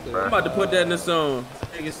about to put that in the song.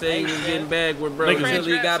 Niggas say he was getting bagged with bro. Until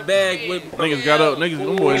he got bagged with Niggas got up.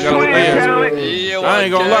 Them boys got up with their ass. I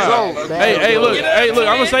ain't gonna lie. Hey, look,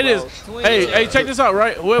 I'm gonna say this. Hey, check this out,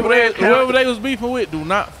 right? Whoever they was beefing with, do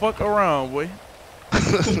not fuck around, boy.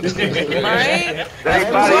 Right? They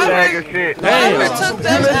body bag and shit. You missed your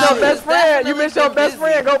best friend. You missed your best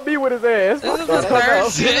friend. Go be with his ass. This is the third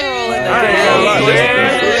funeral.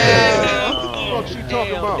 What you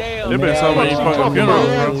talking about? There been so many fucking funerals,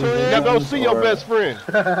 bro. Now go see your best friend.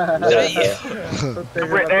 That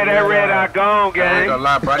red eye gone, gang. I ain't gonna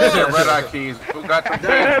lie, bro. I just said Red Eye keys. Who got the keys?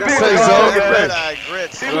 Say so. Red Eye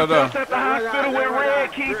grits. He was just at the hospital with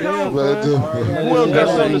red keys on. Who else got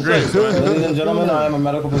something to say? Ladies and gentlemen, I am a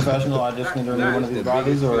medical professional. I just need to remove one of these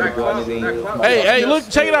bodies or do anything. Hey, look,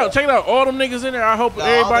 check it out. All them niggas in there, I hope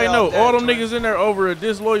everybody know. All them niggas in there over a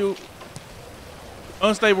disloyal,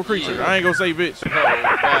 unstable creature. I ain't gonna say bitch.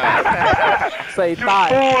 Say thigh.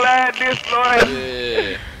 Fool ass disloyal.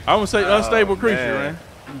 Yeah. I'm gonna say unstable creature, man.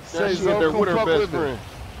 Say so. There with her best friend.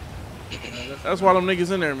 That's why them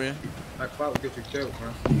niggas in there, man. Like Cloud get you killed,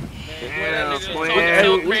 man.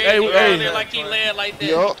 Like he land like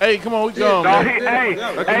that. Hey, come on, we gone, man. Hey,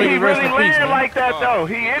 he really land like that though.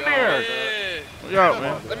 He in there. Y'all,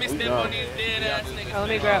 man. Let me step on these dead ass niggas. Let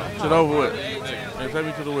me grab. Shit over with. Hey, take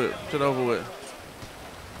me to the whip. Shit over with.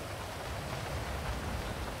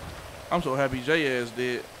 I'm so happy J ass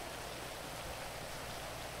dead.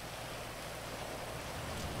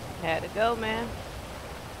 Had to go, man.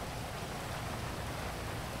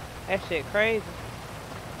 That shit crazy.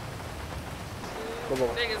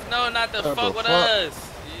 Niggas know not to fuck with us.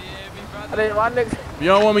 You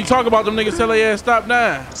don't want me to talk about them niggas till they ass stop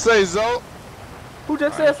dying. Say Zo. Who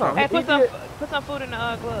just said something? Hey, put some food in the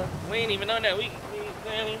glove. We ain't even on that. We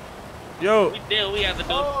Yo. We did what we have to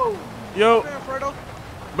do. Yo.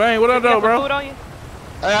 Bang, what up, though, bro? Food on you?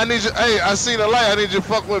 Hey, I need you. Hey, I seen a light. I need you to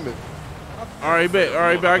fuck with me. All right, bet. All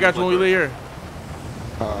right, bet. I got you when we leave here.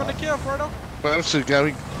 I'm gonna kill Fredo. Man, that shit got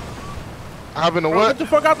me. Hop in the Bro, what? get the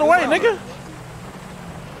fuck out the way, nigga.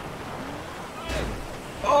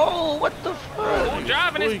 Oh, what the fuck? Who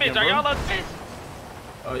driving this bitch? Are y'all on this?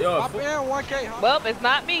 Oh, y'all. Hop in 1K, huh? Well, it's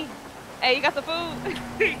not me. Hey, you got the food?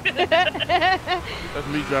 That's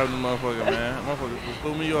me driving the motherfucker, man. Motherfucker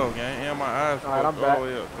flew me off, gang. And my eyes fucked all the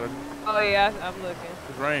way up, buddy. Oh, yeah, I'm looking.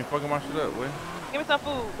 This rain fucking my shit up, boy. Give me some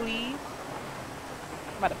food, please.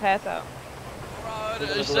 I'm about to pass out.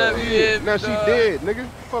 Now she dead, nigga.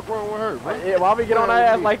 Fuck wrong with her, bro? Yeah, why we get on our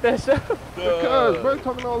ass like that, shit? Because, bro,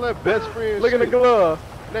 talking all that best friend Look shit. at the glove.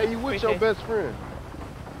 Now you with your best friend.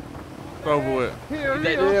 It's over with. Yeah,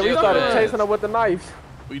 we started chasing her with the knives.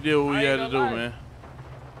 We did what we had to do, man.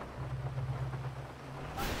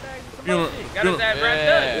 Got his ass wrapped up.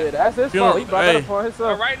 Yeah, that's his fault. He brought that up for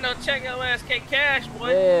himself. Right now, check your ass, K Cash,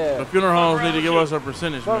 boy. Yeah. The funeral homes need to give us a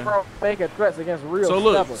percentage, man. Making threats against real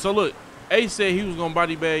So look, Ace said he was gonna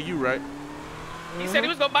body bag you, right? He said he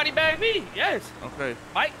was gonna body bag me. Yes. Okay.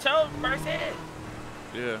 Mike told first head.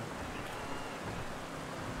 Yeah.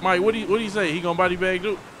 Mike, what do you say? He gonna body bag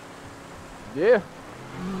dude? Yeah.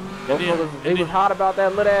 And He was hot about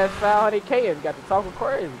that little ass 500K and got to talking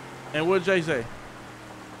crazy. And what Jay say?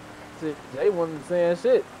 Jay wasn't saying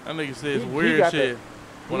shit. That nigga said some weird shit.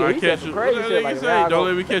 When I catch you, crazy what shit, that nigga like, say? Don't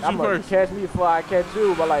let me catch you first. Catch me before I catch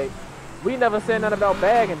you, but like, we never said nothing about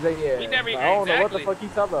bagging Jay yet. We never, I don't know what the fuck he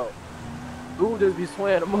talking about. Dude just be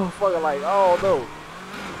swearing the motherfucker like, oh no.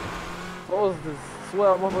 Supposed to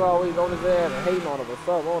swear motherfucker always on his ass and hating on him or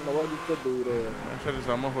something. I don't know what you could do there. Man, check this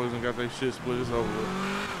out. Motherfuckers done got their shit split. It's over with.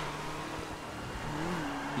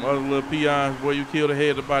 Mother little peons, boy, you kill the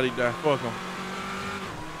head, the body die. Fuck them.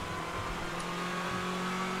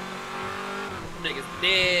 Niggas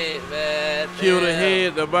dead, man. Kill the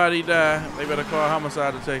head, the body die. They better call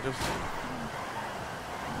homicide detectives.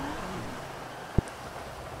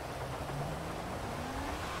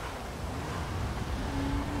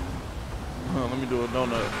 Let me do a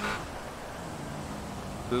donut.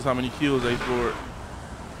 This is how many kills they scored.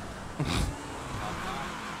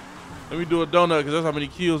 Let me do a donut because that's how many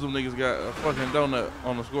kills them niggas got. A fucking donut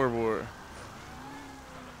on the scoreboard.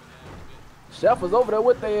 Chef was over there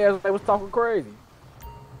with their ass. They was talking crazy.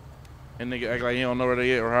 And nigga act like he don't know where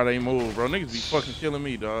they at or how they move, bro. Niggas be fucking killing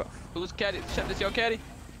me, dog. Who's caddy? Chef, this your caddy?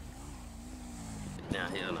 Nah,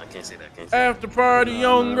 hell no, I can't say that. After party,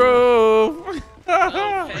 Young Grove.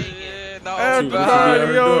 After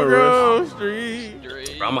party, Young Grove Street.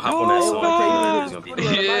 Bro, I'm gonna hop on that song. It's gonna be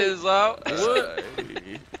Is out. What?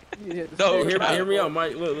 No, hear me out,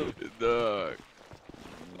 Mike. Look. Dog.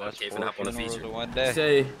 Okay, finna hop on the feature. One day.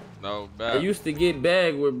 Say, no, I bad. used to get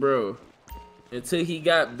bagged with bro. Until he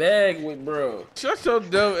got bagged with bro. Shut your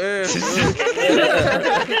dumb ass.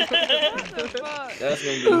 That's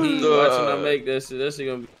gonna be heat. Watching I make that shit. That shit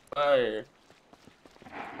gonna be fire.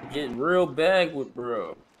 Get real bagged with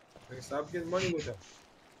bro. Stop getting money with them.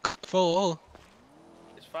 Full.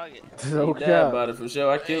 It's fucking. He died about it for sure.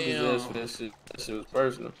 I killed his ass for that shit. That shit was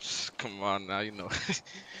personal. Come on now, you know.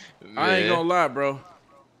 I ain't gonna lie, bro.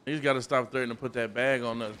 He's gotta stop threatening to put that bag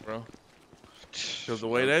on us, bro. Cause the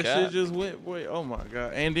way that shit just went, boy, oh my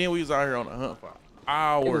god. And then we was out here on the hunt for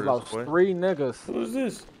hours, It was about boy. 3 niggas. Who's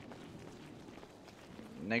this?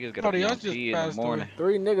 Niggas gotta be on G in the morning.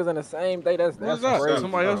 3 niggas in the same day. That's What's crazy. that?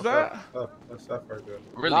 Somebody else died? That's right there.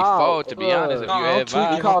 Really fall, to be honest, if you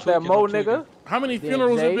advise. You called that Mo nigga? How many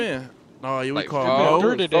funerals it been? No, yeah, we Like called four?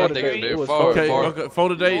 Mo. I think it's been four. Okay, 4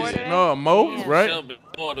 today. No, Mo, right?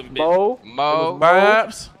 Mo,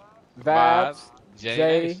 Vibes,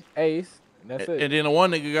 Jay, Ace. That's it. and then the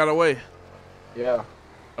one nigga got away. Yeah.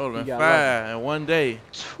 That would've He been got 5 in one day.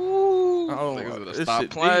 Oh, this stop shit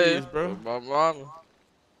playing, devious, bro. My mama.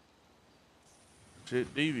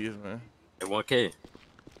 Shit devious, man. Hey, 1K.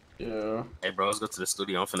 Yeah. Hey, bro, let's go to the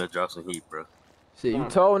studio. I'm finna drop some heat, bro. Shit, you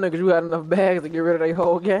told niggas you had enough bags to get rid of their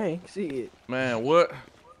whole gang. Shit. Man, what?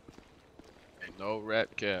 Ain't no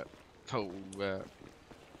rat cap. Oh, man.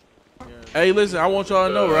 Hey, listen, I want y'all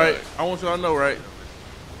to know, right? I want y'all to know, right?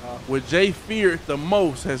 What Jay feared the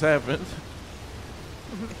most has happened.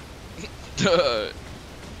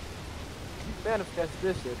 Manifest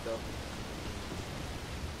this shit though.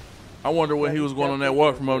 I wonder when he was going on that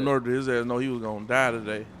walk from up north to his ass. No, he was gonna die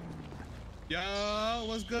today. Yo,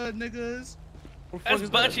 what's good, niggas? That's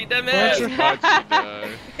Bunchy, that man.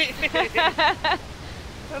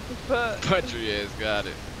 What the fuck? Country ass got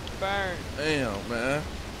it. Burn. Damn, man.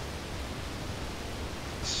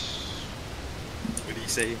 What did he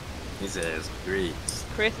say? He says, "Grease."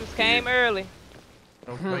 Christmas came early.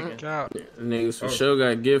 Niggas for sure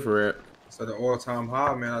got gift wrap. So the all-time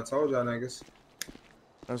high, man. I told y'all niggas.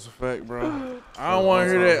 That's a fact, bro. I don't want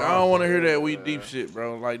to hear that. I don't want to hear that we deep shit,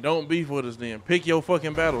 bro. Like, don't beef with us then. Pick your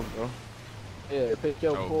fucking battles, bro. Yeah, pick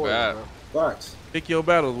your poison, bro. Facts. Pick your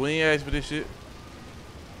battles. We ain't asked for this shit.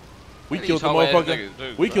 We What killed the these hoe-ass motherfucker. niggas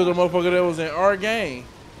do, We bro? killed the motherfucker that was in our game.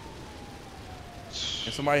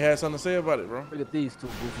 And somebody had something to say about it, bro. Look at these two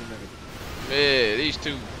goofy niggas. Yeah, these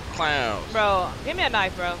two clowns. Bro, give me a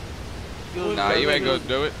knife, bro. Nah, you ain't gonna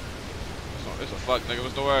do it. It's a fuck, nigga.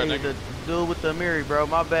 What's the word, Hey, nigga? the dude with the mirror, bro.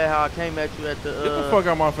 My bad how I came at you at the. Get the fuck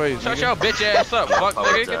out my face. Shut nigga. your bitch ass up, fuck,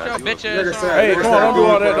 nigga. Get your bitch ass up. Hey, come on, don't do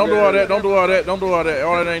all that. Don't do all that. Don't do all that. Don't do all that.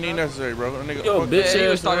 All that ain't even necessary, bro. Nigga, Yo, fuck bitch that. Yeah, he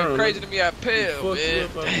was ass talking around, crazy nigga. to me at Pill, man.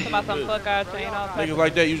 Talking about some fuck our chain all Niggas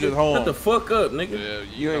like that, you just hold Shut the on. fuck up, nigga. Yeah,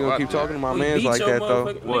 You ain't gonna keep talking to my We mans beat like your that though.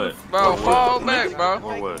 motherfucking- What? Bro, fall back,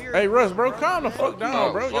 bro. What? Hey, Russ, bro, calm the fuck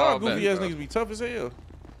down, bro. Y'all fall goofy back, ass bro. niggas be tough as hell.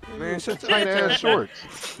 Man, shut your tight ass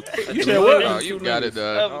shorts. You said what? Oh, you got it,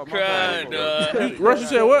 dog. I'm crying, dog. Russ, you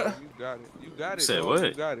said what? You got it. You got it. Said dog. what?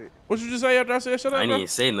 You got it. What you just say after I said shut I up, ain't bro? even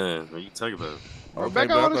say nothing. What you talking about? Okay, back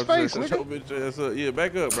bro, out I on his thought you face, said, nigga. shut your bitch ass up. Yeah,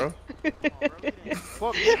 back up, bro.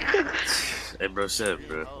 Fuck. Hey, bro, shut up,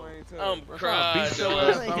 bro. I'm crying,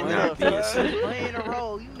 Nah, dog. Playing a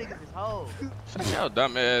role, you niggas is hoes. Shut your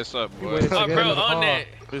dumb ass up, boy. Oh, bro, on that.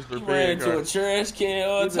 Mr. You ran into a Big trash can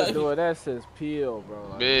all He the been time. doing that since Peel, bro.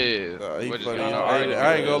 Like, Yeah. He What is funny. going on?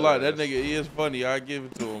 I ain't gonna lie, that nigga is funny. I give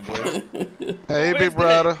it to him, boy. Hey, big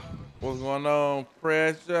brother. What's going on,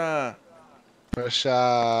 Pressure? Pressure.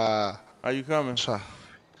 How you coming?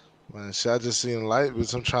 Man, shit, I just seen the light,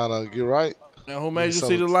 but I'm trying to get right. Now, who made you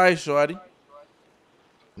see the light, shorty?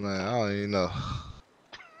 Man, I don't even know.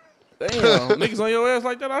 Damn, niggas on your ass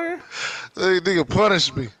like that out here? Nigga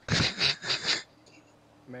punish me.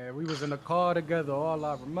 Man, we was in the car together. All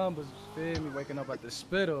I remember is, feel me, waking up at the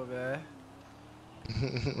spittle, man.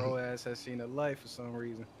 Bro ass had seen the light for some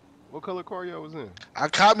reason. What color car y'all was in? I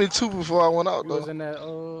caught me too before I went out, We was though. in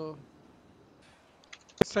that,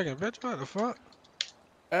 Second, bitch, what the fuck?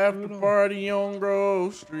 After party on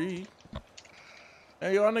Grove Street.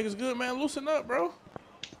 Hey, y'all niggas good, man. Loosen up, bro.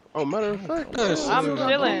 Oh, matter of fact, I'm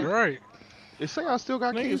chilling. Right. they say I still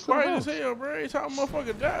got keys Niggas to the quiet house. as hell, bro. Every time a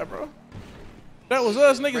motherfucker die, bro. That was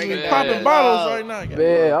us niggas be it popping down. bottles right now.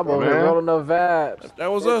 man, I'm over here Man. rolling up vibes.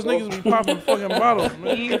 That was us niggas be popping fucking bottles,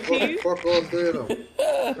 man. Fuck all three of them.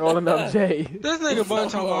 Rolling up Jay. This nigga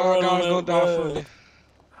bunch of all guys gonna die for me.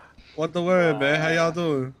 What the word, man? How y'all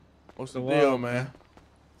doing? What's the deal, man?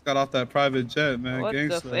 Got off that private jet, man. What the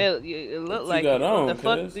Gangster. fuck? It look like. got on, What the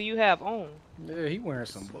fuck cuz? do you have on? yeah, he wearing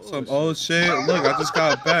some bullshit. Some old shit. Look, I just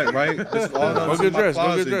got back, right? This all Go that's get in my dressed. Go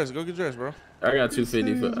closet. get dressed. Go get dressed, bro. I got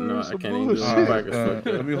 250 for no, I can't even do it. All My right, pocket's fucked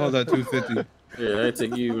up. let me hold that 250. Yeah, I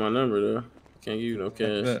take you my number though. Can't give you no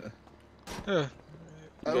cash. Bet. Yeah.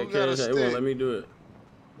 You got cash, it won't let me do it.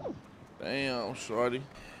 Damn, shorty.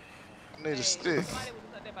 I need a stick.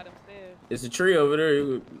 It's a tree over there.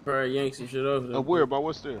 You could probably yank some shit off there. Up where? About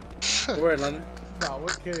what's there? Where, London? Nah,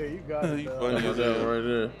 what kid? You got it, You dog. funny Got as that hell. right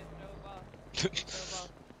there.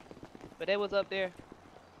 But they was up there.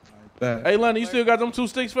 Bet. Hey, London, you still got them 2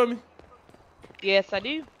 sticks for me? Yes, I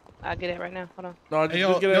do. I'll get it right now. Hold on. No, just, Hey,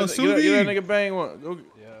 just get yo, that Suvi. nigga bang one. Go,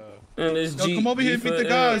 And this Yo, Jeep, come over here and Jeep meet the for,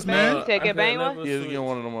 guys, man. You take it, bang one? yeah, just get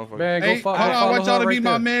one of them motherfuckers. Man, Hey, go follow, hold on. I follow want y'all her to right meet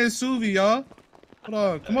my there. man Suvi, y'all. Hold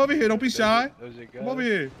on. Come over here. Don't be shy. Come over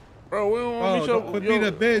here. Bro, we don't want to Bro, meet your... don't be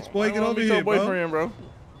the bitch, boy. I Get don't wanna over meet here, your bro. boyfriend, bro.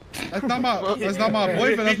 That's not my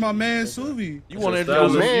boyfriend. That's my man Suvi. You want to So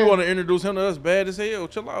introduce style, you want to introduce him to us bad as hell.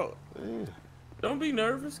 Chill out. Don't be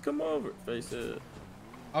nervous. Come over. Face it.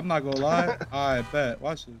 I'm not gonna lie. All right, bet.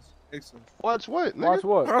 Watch this. Excellent. Watch what, nigga? Watch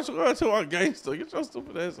what? I'm going to our gangster. Get your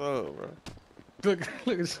stupid ass up, bro. Look at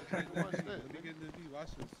Let me get in the beat. Watch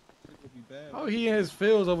this. Shit gonna be bad. Oh, he in his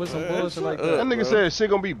fields over some bullshit like That that. nigga said shit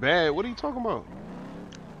gonna be bad. What are you talking about?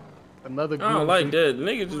 Another I goofy. don't like that.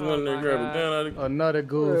 Nigga just went there and grab a gun out of Another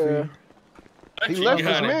goofy. He left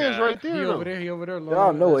his mans right there. He though. over there. He over there.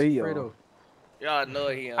 Y'all know what he Fredo. on. Y'all know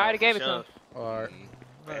he on. I already gave it to Sure. him. All right.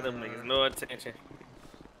 Hey, them niggas no attention.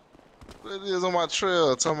 What it is on my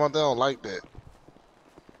trail? Talking about they don't like that.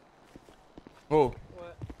 Oh.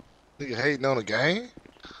 Nigga hating on the game?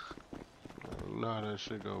 Nah, that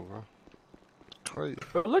shit go, bro. Crazy.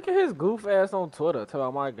 Bro, look at his goof ass on Twitter. Tell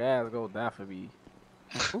my gas go down for me.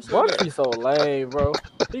 Bunchy so lame, bro.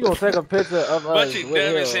 He gonna take a picture of us Bunchy with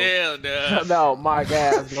dumb him. as hell, dog. No, my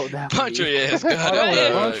gas go down for me. Country ass.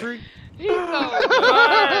 Country. He's so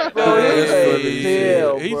Bro, That's funny he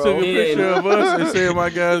shit. He bro. took a picture of us and said my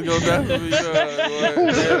guys go down for me.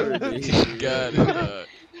 Got it, dog.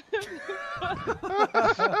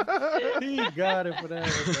 He got it for that,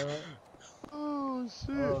 dog. Oh,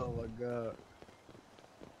 shit. Oh, my God.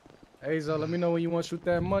 Hey, Zo, let me know when you want to shoot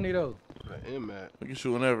that money, though. We can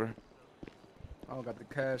shoot whenever. I don't got the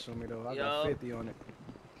cash on me, though. I got 50 on it.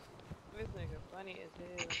 This nigga funny as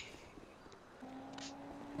hell.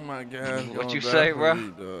 Oh my God. What you say, bro?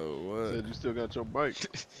 What? Said you still got your bike.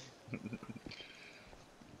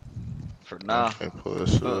 For now. I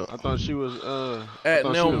thought she was At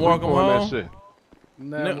Nim walk him home. That shit.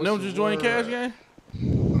 Nim just joined cash game?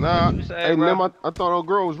 Nah, hey Nim, I thought old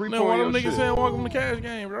girl was repoing Nim, one of them your niggas shit. saying welcome to cash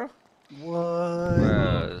game, bro. What?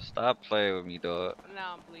 Bro, stop playing with me, dog.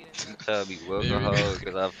 Now I'm bleeding. Tell me welcome home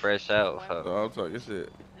because I'm fresh out. Ho. Oh, I'm talking shit.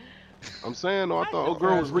 I'm saying though, I thought old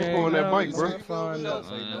girl was repoing that bike, bro.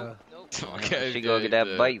 She gonna get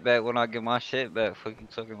that bike back when I get my shit back. Fuck you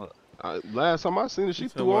talking about? Last time I seen her, she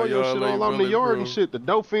Tell threw all my your y'all shit late all out in the brother, yard bro. and shit. The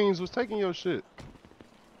dope fiends was taking your shit.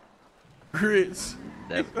 Grits.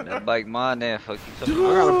 That bike mine there. Fuck you talking I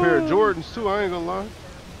about? got a pair of Jordans too. I ain't gonna lie.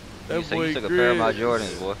 You said you took a pair of my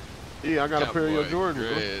Jordans, boy. Yeah, I got a pair of your Jordans,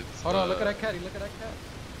 bro. Hold on, look at that caddy. Look at that cat.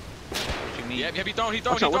 What you mean? Yeah, he thrown, he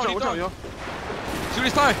thrown, Watch he out, watch thrown, out, he watch out, thrown. y'all. Shoot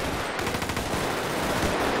his time.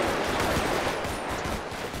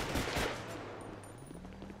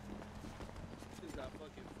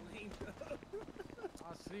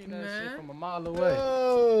 I seen that shit from a mile away.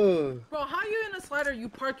 Bro, how you in a slider? You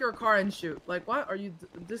park your car and shoot. Like, what are you?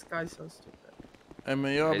 This guy's so stupid. Hey,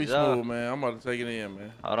 man, y'all be smooth, man. I'm about to take it in,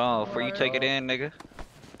 man. Hold on, before you take it in, nigga.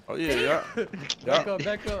 Oh, yeah, y'all.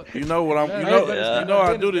 Back up. You know what I'm, you know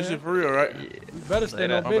I do this shit for real, right? You better stay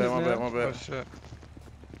on My business, bad, man. my bad.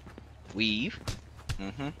 Weave.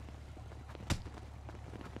 Mm-hmm.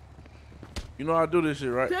 You know I do this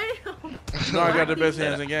shit, right? Damn. You know I got the best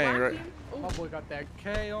hands in game, right? My boy got that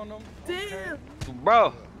K on him. Damn.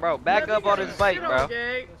 Bro, back up on his bike, bro.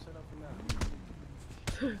 Okay.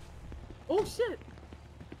 Oh shit.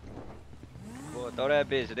 Boy, throw that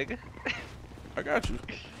bitch, nigga. I got you.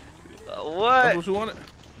 What? That's what you wanted?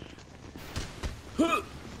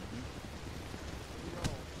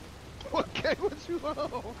 Okay, what you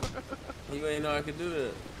want? You ain't know I could do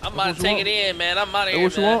that. I'm about to take it in, man. I'm out of here,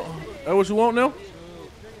 That's what you want? That's what you want, Nim?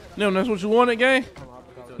 Nim, that's what you wanted, gang?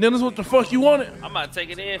 Nim, that's what the fuck you wanted? I'm about to take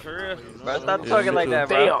it in for real. Bro, stop talking like that,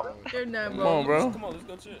 bro. You're not, Come on, bro. Come on, let's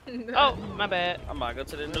go check. Oh, my bad. I'm about to go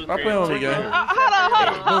to the new Stop crib. playing with me, gang.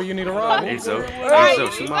 Hold on. Do you need a ride? Hey, so, Right, so,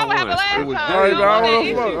 you she know might what happened want last to. time. Alright, You bro, I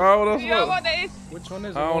don't want want no that smoke. I want no issue. You don't smoke. want that issue. Which one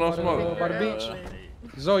is it? I don't know By the- smoke. By the beach?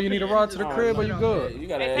 Zoe, you need a ride to the crib or you good? You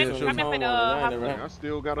gotta Hey, ask hey, him come in, I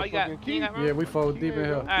still got a Oh, you got, fucking you key. got Yeah, we fold deep in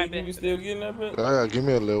here. Alright, You bet. can still get in that bit? I gotta give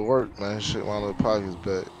me a little work, man. Shit, my little pockets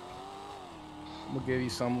back. I'm gonna give you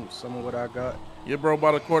some of what I got. Your bro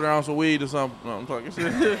bought a quarter ounce of weed or something. No, I'm talking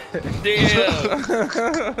shit.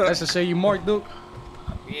 Damn. That's to say you Mark Duke.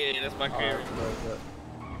 Yeah, that's my crib.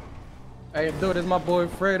 Hey, dude, that's my boy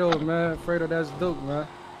Fredo, man. Fredo, that's Duke, man.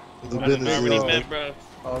 The I already business met, is bro.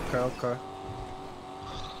 Okay.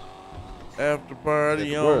 After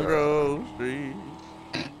party on Grove Street.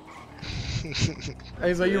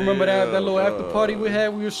 Hey, so you remember that little after party we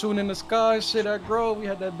had? We were shooting in the sky and shit at Grove. We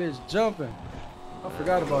had that bitch jumping. I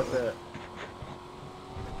forgot about that.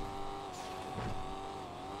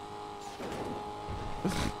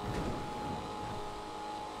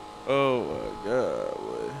 Oh my God,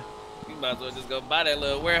 boy. You might as well just go buy that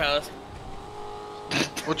little warehouse.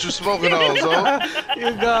 What you smoking on, Zoe?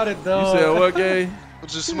 You got it, though. You said what, gang?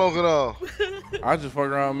 What you smoking on? I just fuck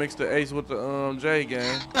around and mix the ace with the J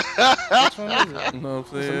gang. Which one is it? You know what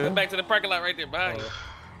I'm Go saying? back to the parking lot right there behind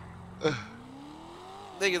you.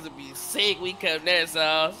 Niggas would be sick. We come that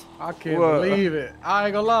sauce. I can't What? believe it. I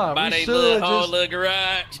ain't gonna lie. Buy We they should little whole just, little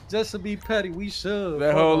garage. just to be petty. We should. That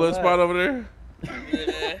Fuck whole all little that. spot over there.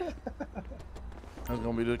 Yeah. That's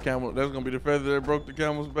gonna be the camel. That's gonna be the feather that broke the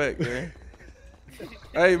camel's back, man.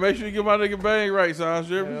 Hey, make sure you get my nigga Bang right, son.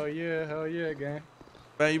 Hell yeah, gang.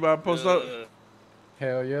 Bang, you about to post up?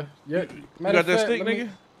 Hell yeah. Yeah. You got that stick, nigga?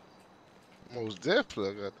 Most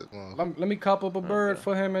definitely, I got that one. Let me cop up a bird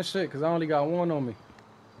for him and shit, cause I only got one on me.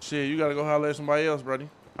 Shit, you gotta go holler at somebody else, buddy.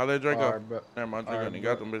 Holla at Draco. Alright, bet. Never mind, Draco Alright, ain't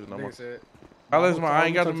got bet. them bitches no more. Nigga said. Holla at I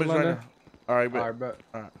ain't got them bitches right now. Alright, bet. Alright, bet.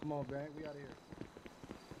 Alright. Come on, gang. We out of here.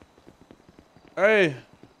 Hey.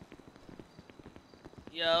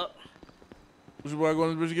 Yo. What your boy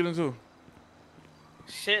going to get into?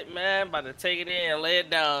 Shit, man. About to take it in and lay it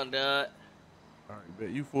down, dog. Alright, bet.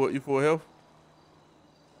 You full health?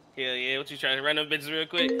 Hell yeah. What you trying to run them bitches real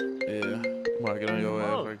quick? Yeah. Come on, get on your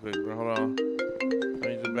ass right quick, bro. Hold on. I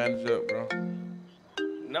need to bandage up, bro.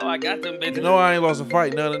 No, I got them bitches. You know I ain't lost a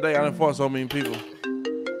fight the other day. I done fought so many people.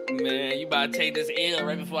 Man, you about to take this L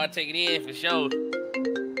right before I take it in for sure.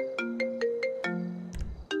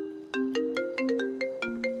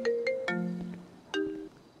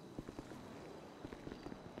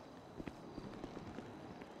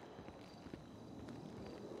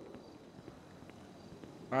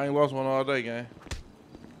 I ain't lost one all day, gang.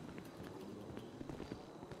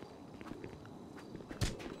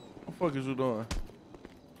 What the fuck is you doing?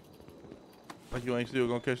 Like you ain't still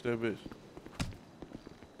gonna catch that bitch.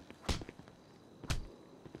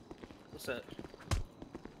 What's up?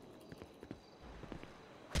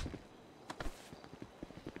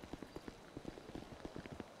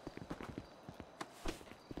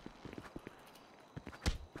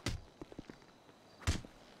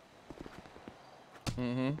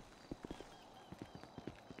 Mm-hmm.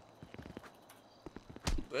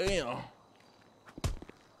 Damn.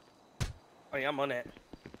 Oh yeah, I'm on that.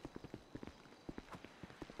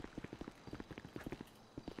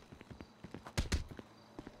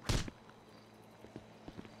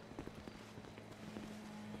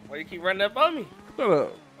 Why you keep running up on me? Shut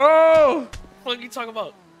up. Oh! What you talking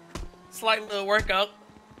about? Slight little workout.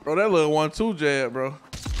 Bro, that little 1-2 jab, bro.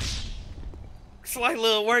 Slight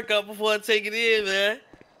little workout before I take it in, man.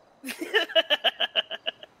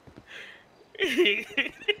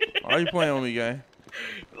 Why you playing with me, gang?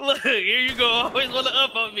 Look, here you go. Always want to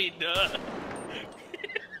up on me, dog.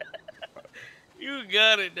 You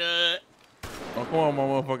got it, dog. Oh, come on, my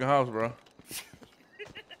motherfucking house, bro.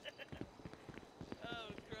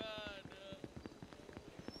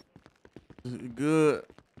 Good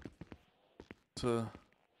to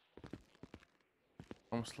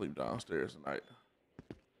I'm gonna sleep downstairs tonight.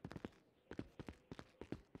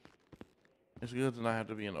 It's good to not have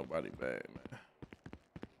to be in nobody's bag, man.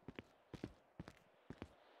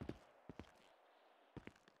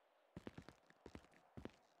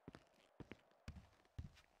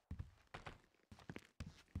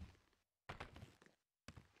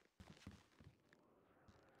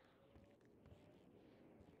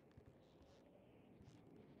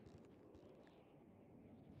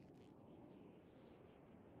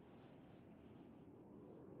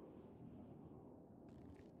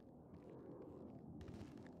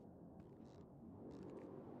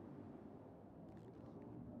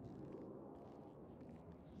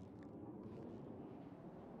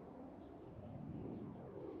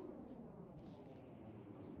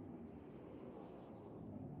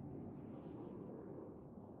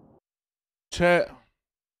 Chat.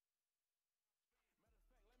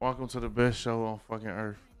 Welcome to the best show on fucking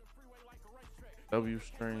earth. W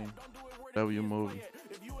stream, W movie,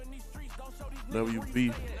 W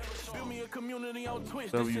beef,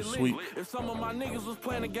 W sweet. If some of my niggas was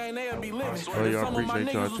playing the game, they'd be living. Oh, y'all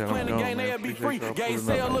appreciate y'all channel. They'd be free. Gang Appreciate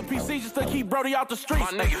sell y'all a PC just to keep Brody out the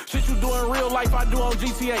streets. Shit you do in real life, I do on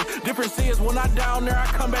GTA. Difference is when I down there, I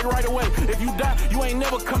come back right away. If you die, you ain't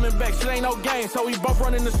never coming back. Shit ain't no game, so we both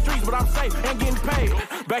running the streets, but I'm safe and getting paid.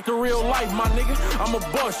 Back to real life, my nigga. I'm a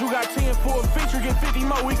boss. You got 10 for a feature, get 50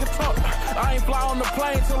 more, we can talk. I ain't fly on the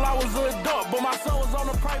plane till I was an adult, but my son was on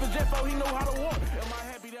a private jet, so he knew how to walk. Am I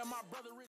happy that my brother